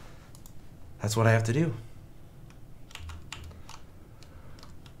 That's what I have to do.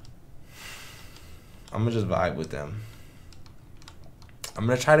 I'm gonna just vibe with them. I'm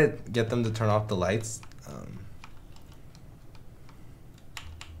gonna try to get them to turn off the lights.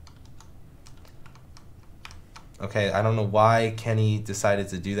 Okay, I don't know why Kenny decided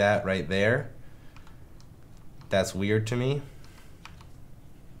to do that right there. That's weird to me.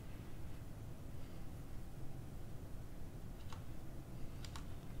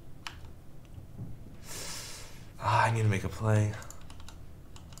 I need to make a play.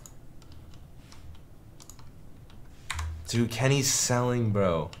 Dude, Kenny's selling,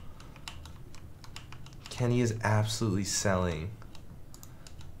 bro. Kenny is absolutely selling.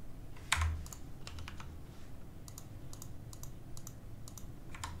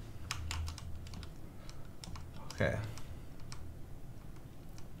 Okay.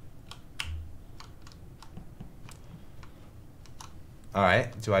 All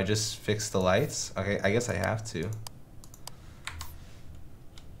right, do I just fix the lights? Okay, I guess I have to.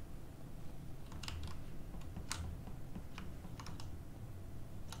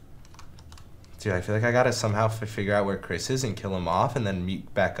 Dude, I feel like I gotta somehow figure out where Chris is and kill him off and then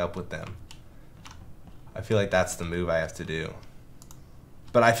meet back up with them. I feel like that's the move I have to do.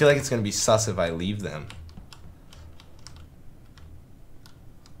 But I feel like it's gonna be sus if I leave them.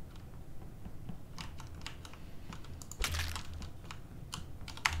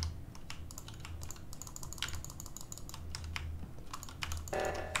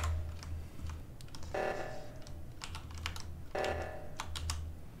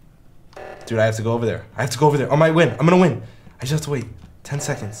 Dude, I have to go over there. I have to go over there. I might win. I'm gonna win. I just have to wait 10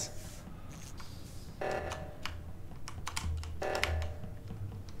 seconds.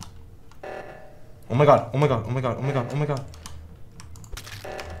 Oh my god. Oh my god. Oh my god. Oh my god. Oh my god.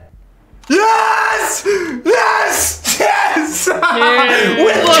 Yes! Yes! Yes!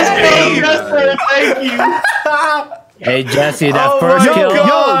 Thank you. Hey Jesse, that first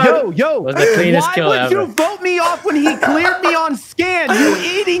kill was the cleanest kill ever. Why would you vote me off when he cleared me on scan? You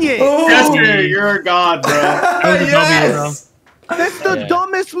idiot! Jesse, you're a god, bro. Yes! That's the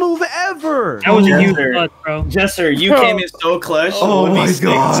dumbest move ever. That was a huge Jester. clutch, bro. Jester, you came in so clutch. Oh my 1v6.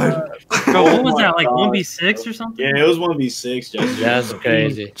 god. Bro, what was my that, like God. 1v6 or something? Yeah, it was 1v6, Jester. That's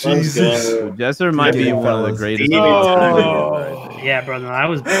crazy. Let's Jesus. go. Jester might be Yeah, one of the fellas. greatest. Yeah, bro, no, that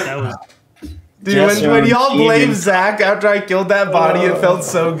was Dude, Jester, when y'all blamed even- Zach after I killed that body, it felt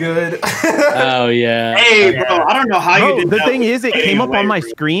so good. Oh yeah. Hey, bro, I don't know how you Bro, did the that. thing is, it Getting came up away on my from-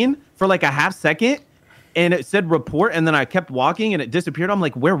 screen for like a half second, and it said report, and then I kept walking, and it disappeared. I'm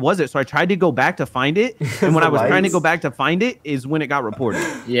like, where was it? So I tried to go back to find it, and when I was trying to go back to find it, is when it got reported.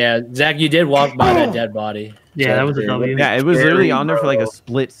 Yeah, Zach, you did walk by that dead body. Yeah, that was a W. Yeah, it was Scary, literally on there for like a bro.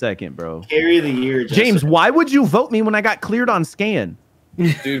 split second, bro. Carry of the year, Jester. James, why would you vote me when I got cleared on scan?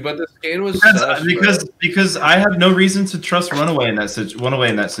 Dude, but the scan was Because I have no reason to trust Runaway in that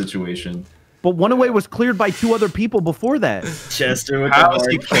situation. But One-Away was cleared by 2 other people before that. Chester with How the is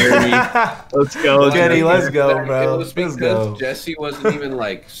he hard carry. Let's go, Kenny, let's go, It bro. was Let's because go. Jesse wasn't even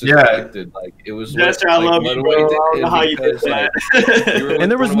like Yeah. suspected. Like it was. Jester, what, I like, love you, Runaway bro. I did don't know him how you did because, like, that. you were with And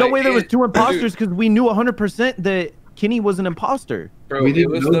there was no Runaway way there was and- 2 imposters Dude, because we knew 100% that Kenny was an imposter. bro, We it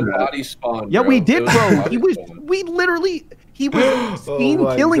didn't was know the that. body spawn. Yeah, bro. we It did, was bro. the body spawn. He was seen Oh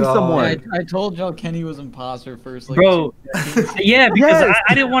my killing God. someone. I told y'all Kenny was imposter first. Like, Bro, yeah, because Yes.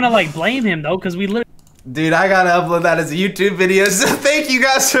 I didn't want to like blame him though, because we literally. Dude, I gotta upload that as a YouTube video. So thank you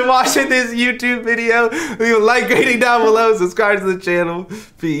guys for watching this YouTube video. Leave a like rating down below. Subscribe to the channel.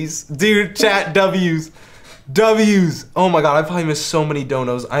 Peace. Dude, chat W's. W's. Oh my god, I probably missed so many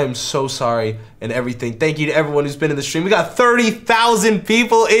donos. I am so sorry and everything. Thank you to everyone who's been in the stream. We got 30,000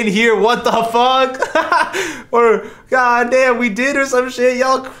 people in here. What the fuck? Or goddamn, we did or some shit.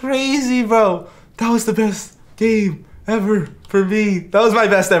 Y'all crazy, bro. That was the best game ever for me. That was my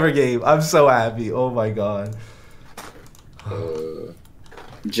best ever game. I'm so happy. Oh my god.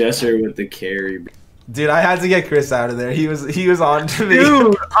 Jester with the carry. Dude, I had to get Chris out of there. He was on to me.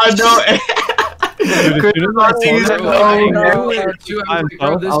 Dude, I know. Chris is on to you. Bro, Oh, I no. knew it too. I was like,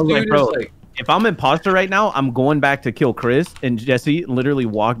 bro, this I was like, dude bro, is like. if I'm imposter right now, I'm going back to kill Chris, and Jesse literally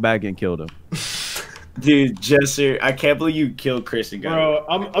walked back and killed him. Dude, Jester, I can't believe you killed Chris and got Bro,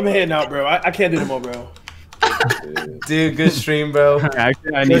 I'm heading out, bro. I can't do no more, bro. Dude, good stream, bro.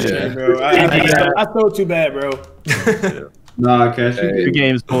 Actually, I Good need stream, it. bro. I felt too bad, bro. Nah, Cash. Good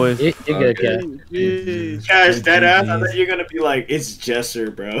games, boys. You good, Cat. Jeez. Cash, that ass. I thought you're gonna be like, it's Jester,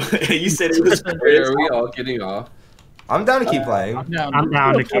 bro. You said it was Wait, Chris. are we all getting off? I'm down to keep playing. I'm down. I'm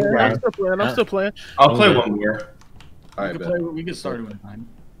down to keep I'm playing. still playing. I'm still playing. I'll play one more. All right, We bet. can, we can start it with time.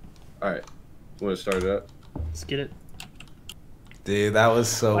 All right. Want to start it up? Let's get it. Dude, that was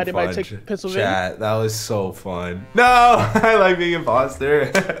so Why did fun. I take Pennsylvania? Chat, that was so fun. No, I like being imposter.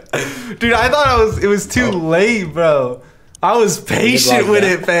 Dude, I thought it was too late, bro. I was patient with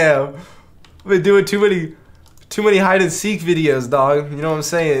it, fam. I've been doing too many hide and seek videos, dog. You know what I'm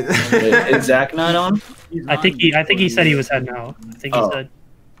saying? Is Zach not on? I think he said he was heading out. I think he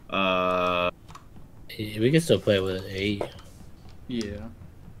Oh. said. We can still play with it. Hey. Yeah.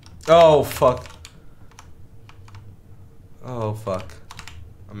 Oh fuck. Oh fuck.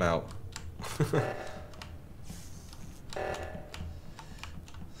 I'm out.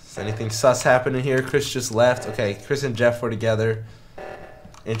 Is anything sus happening here? Chris just left. Okay, Chris and Jeff were together.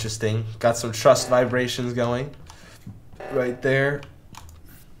 Interesting. Got some trust vibrations going. Right there.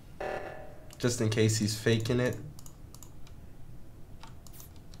 Just in case he's faking it.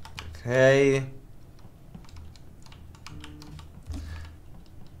 Okay.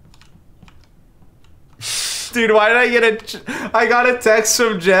 Dude, why did I get I got a text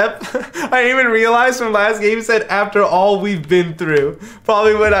from Jeff. I didn't even realize from last game he said after all we've been through.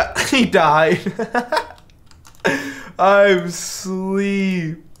 Probably when he died. I'm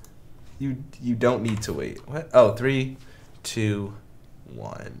asleep. You don't need to wait. What? Oh, 3, 2,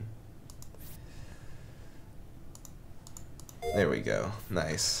 1. There we go.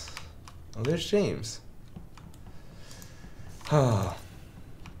 Nice. Oh, there's James. Oh,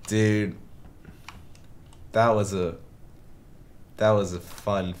 dude. That was a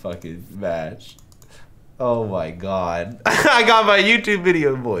fun fucking match. Oh my god. I got my YouTube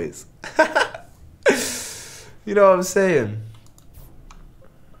video, boys. You know what I'm saying?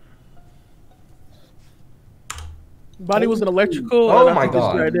 Body was an electrical. Oh and I my think it's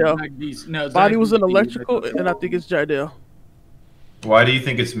God. Jardel. No, Body Zach was an beat me, electrical, but- and I think it's Jardel. Why do you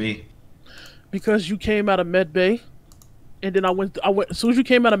think it's me? Because you came out of med bay, and then I went. As soon as you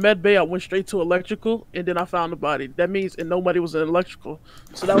came out of med bay, I went straight to electrical, and then I found the body. That means and nobody was in electrical,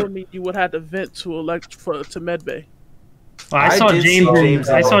 so that would mean you would have to vent to to med bay. Well, I I saw did see James. James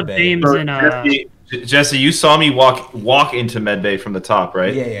I in saw Bay. James in Jesse, Jesse, you saw me walk into medbay from the top,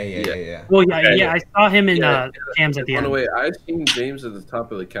 right? Yeah. Well, yeah, I saw him in Cam's at the end. Way, I've seen James at the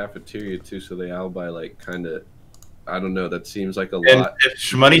top of the cafeteria too, so they alibi like kind of. I don't know. That seems like a lot. If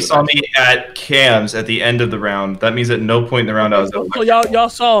Shmoney saw me at Cam's at the end of the round, that means at no point in the round I was. So y'all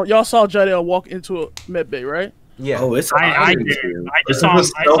saw Jadel walk into a medbay, right? Yeah. Oh, it's. I did. I just saw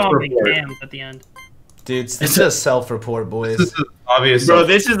him in Cam's at the end. Dude, it's a self-report, boys. This is obvious. Bro,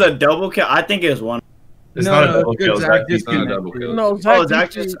 this is a double kill. I think it was one. It's not a double kill. It's not a double kill. No,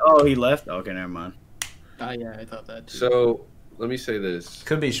 Zach just. Oh, he left. Okay, never mind. Yeah, I thought that too. So let me say this: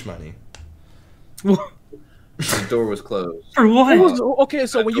 Could be Shmoney. the door was closed. For what? Okay,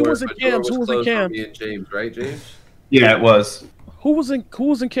 so when you was in Cam's, who was in Cam's? Me and James, right, James? Yeah, it was. Who was in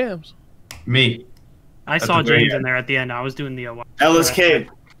Cam's? Me. I saw James in there at the end. I was doing the. LSK.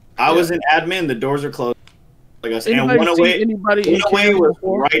 I was in admin. The doors are closed. Like I said, and one away was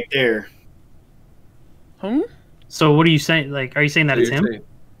right there. So what are you saying? Like, are you saying that it's him?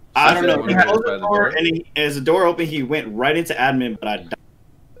 I don't know. He closed the door, and as the door opened, he went right into admin, but I died.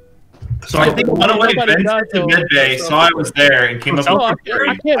 So I think one away vented to midday, saw I was there, and came up with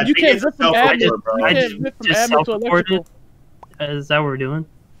You can't rip from admin to electrical. Is that what we're doing?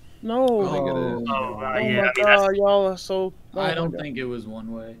 No. Oh my God, y'all are so. I don't think it was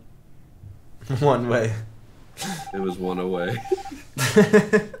one way. One way. It was one away.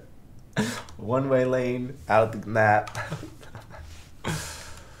 One-way lane out the map.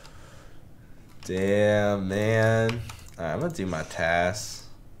 Damn, man. Alright, I'm gonna do my tasks.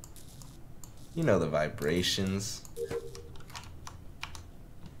 You know the vibrations.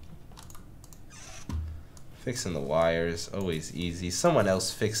 Fixing the wires, always easy. Someone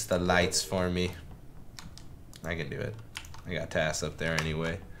else fix the lights for me. I can do it. I got tasks up there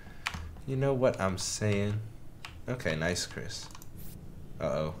anyway. You know what I'm saying? Okay, nice, Chris.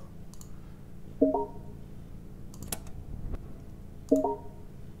 Uh-oh.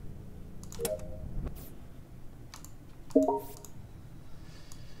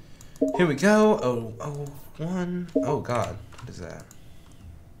 Here we go. one. Oh God, what is that?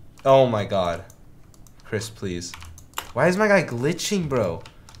 Oh my God, Chris, please. Why is my guy glitching, bro?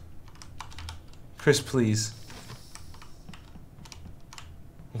 Chris, please.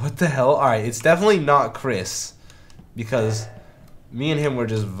 What the hell? All right, it's definitely not Chris, because me and him were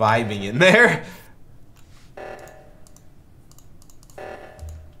just vibing in there.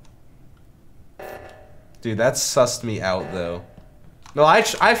 Dude, that sussed me out, though. No, I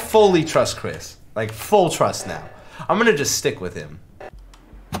fully trust Chris. Like, full trust now. I'm gonna just stick with him.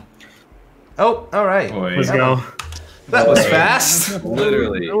 Oh, alright. Let's go. That was fast.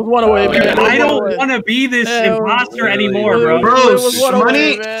 Literally. It was one away, man. I don't want to be this imposter anymore, bro. Bro,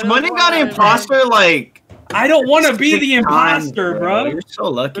 Shmoney got imposter, like... I don't want to be the imposter, bro. You're so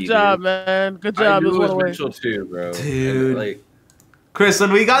lucky, Good job, man. Good job. I knew it was away. Mitchell too, bro. Dude. Like, Chris,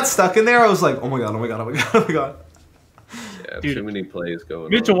 when we got stuck in there, I was like, oh my God, oh my God, oh my God, oh my God. yeah, Dude. too many plays going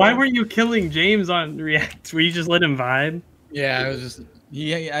on. Mitchell, why weren't you killing James on React? Were you just let him vibe? Yeah, I was just...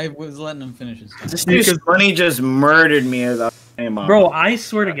 Yeah, I was letting him finish his time. This dude Shmoney just murdered me as I came up. Bro, I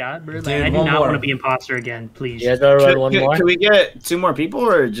swear to God, bro, like, Dude, I do one not more. want to be imposter again, please. Yeah, one more. Can we get 2 more people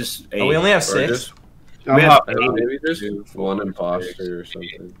or just 8? Oh, we only have Or 6. just- We have maybe just one imposter or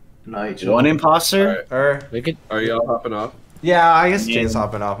something. one imposter? Alright. Are y'all hopping off? Yeah, I guess James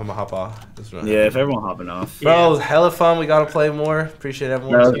hopping off. I'm gonna hop off. Yeah, if everyone hopping off. Bro, hella fun. We gotta play more. Appreciate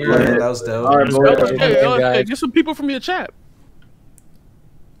everyone. That was That good. was dope. All right, boys. Hey, get some people from your chat.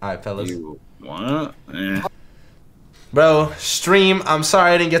 Alright, fellas. What? Bro, stream. I'm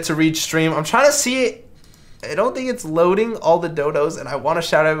sorry I didn't get to read stream. I'm trying to see it. I don't think it's loading all the dodos, and I want to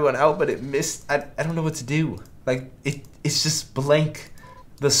shout everyone out, but it missed. I don't know what to do. Like, it's just blank.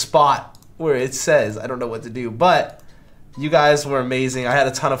 The spot where it says. I don't know what to do, but you guys were amazing. I had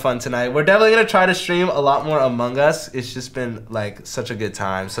a ton of fun tonight. We're definitely going to try to stream a lot more Among Us. It's just been, like, such a good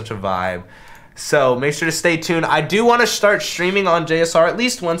time, such a vibe. So make sure to stay tuned. I do want to start streaming on JSR at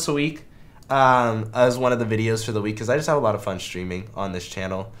least once a week as one of the videos for the week, because I just have a lot of fun streaming on this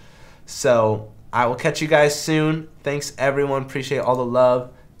channel. So I will catch you guys soon. Thanks, everyone. Appreciate all the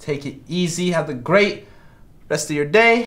love. Take it easy. Have a great rest of your day.